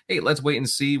 So, hey, let's wait and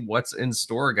see what's in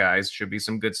store, guys. Should be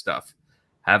some good stuff.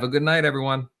 Have a good night,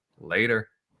 everyone. Later.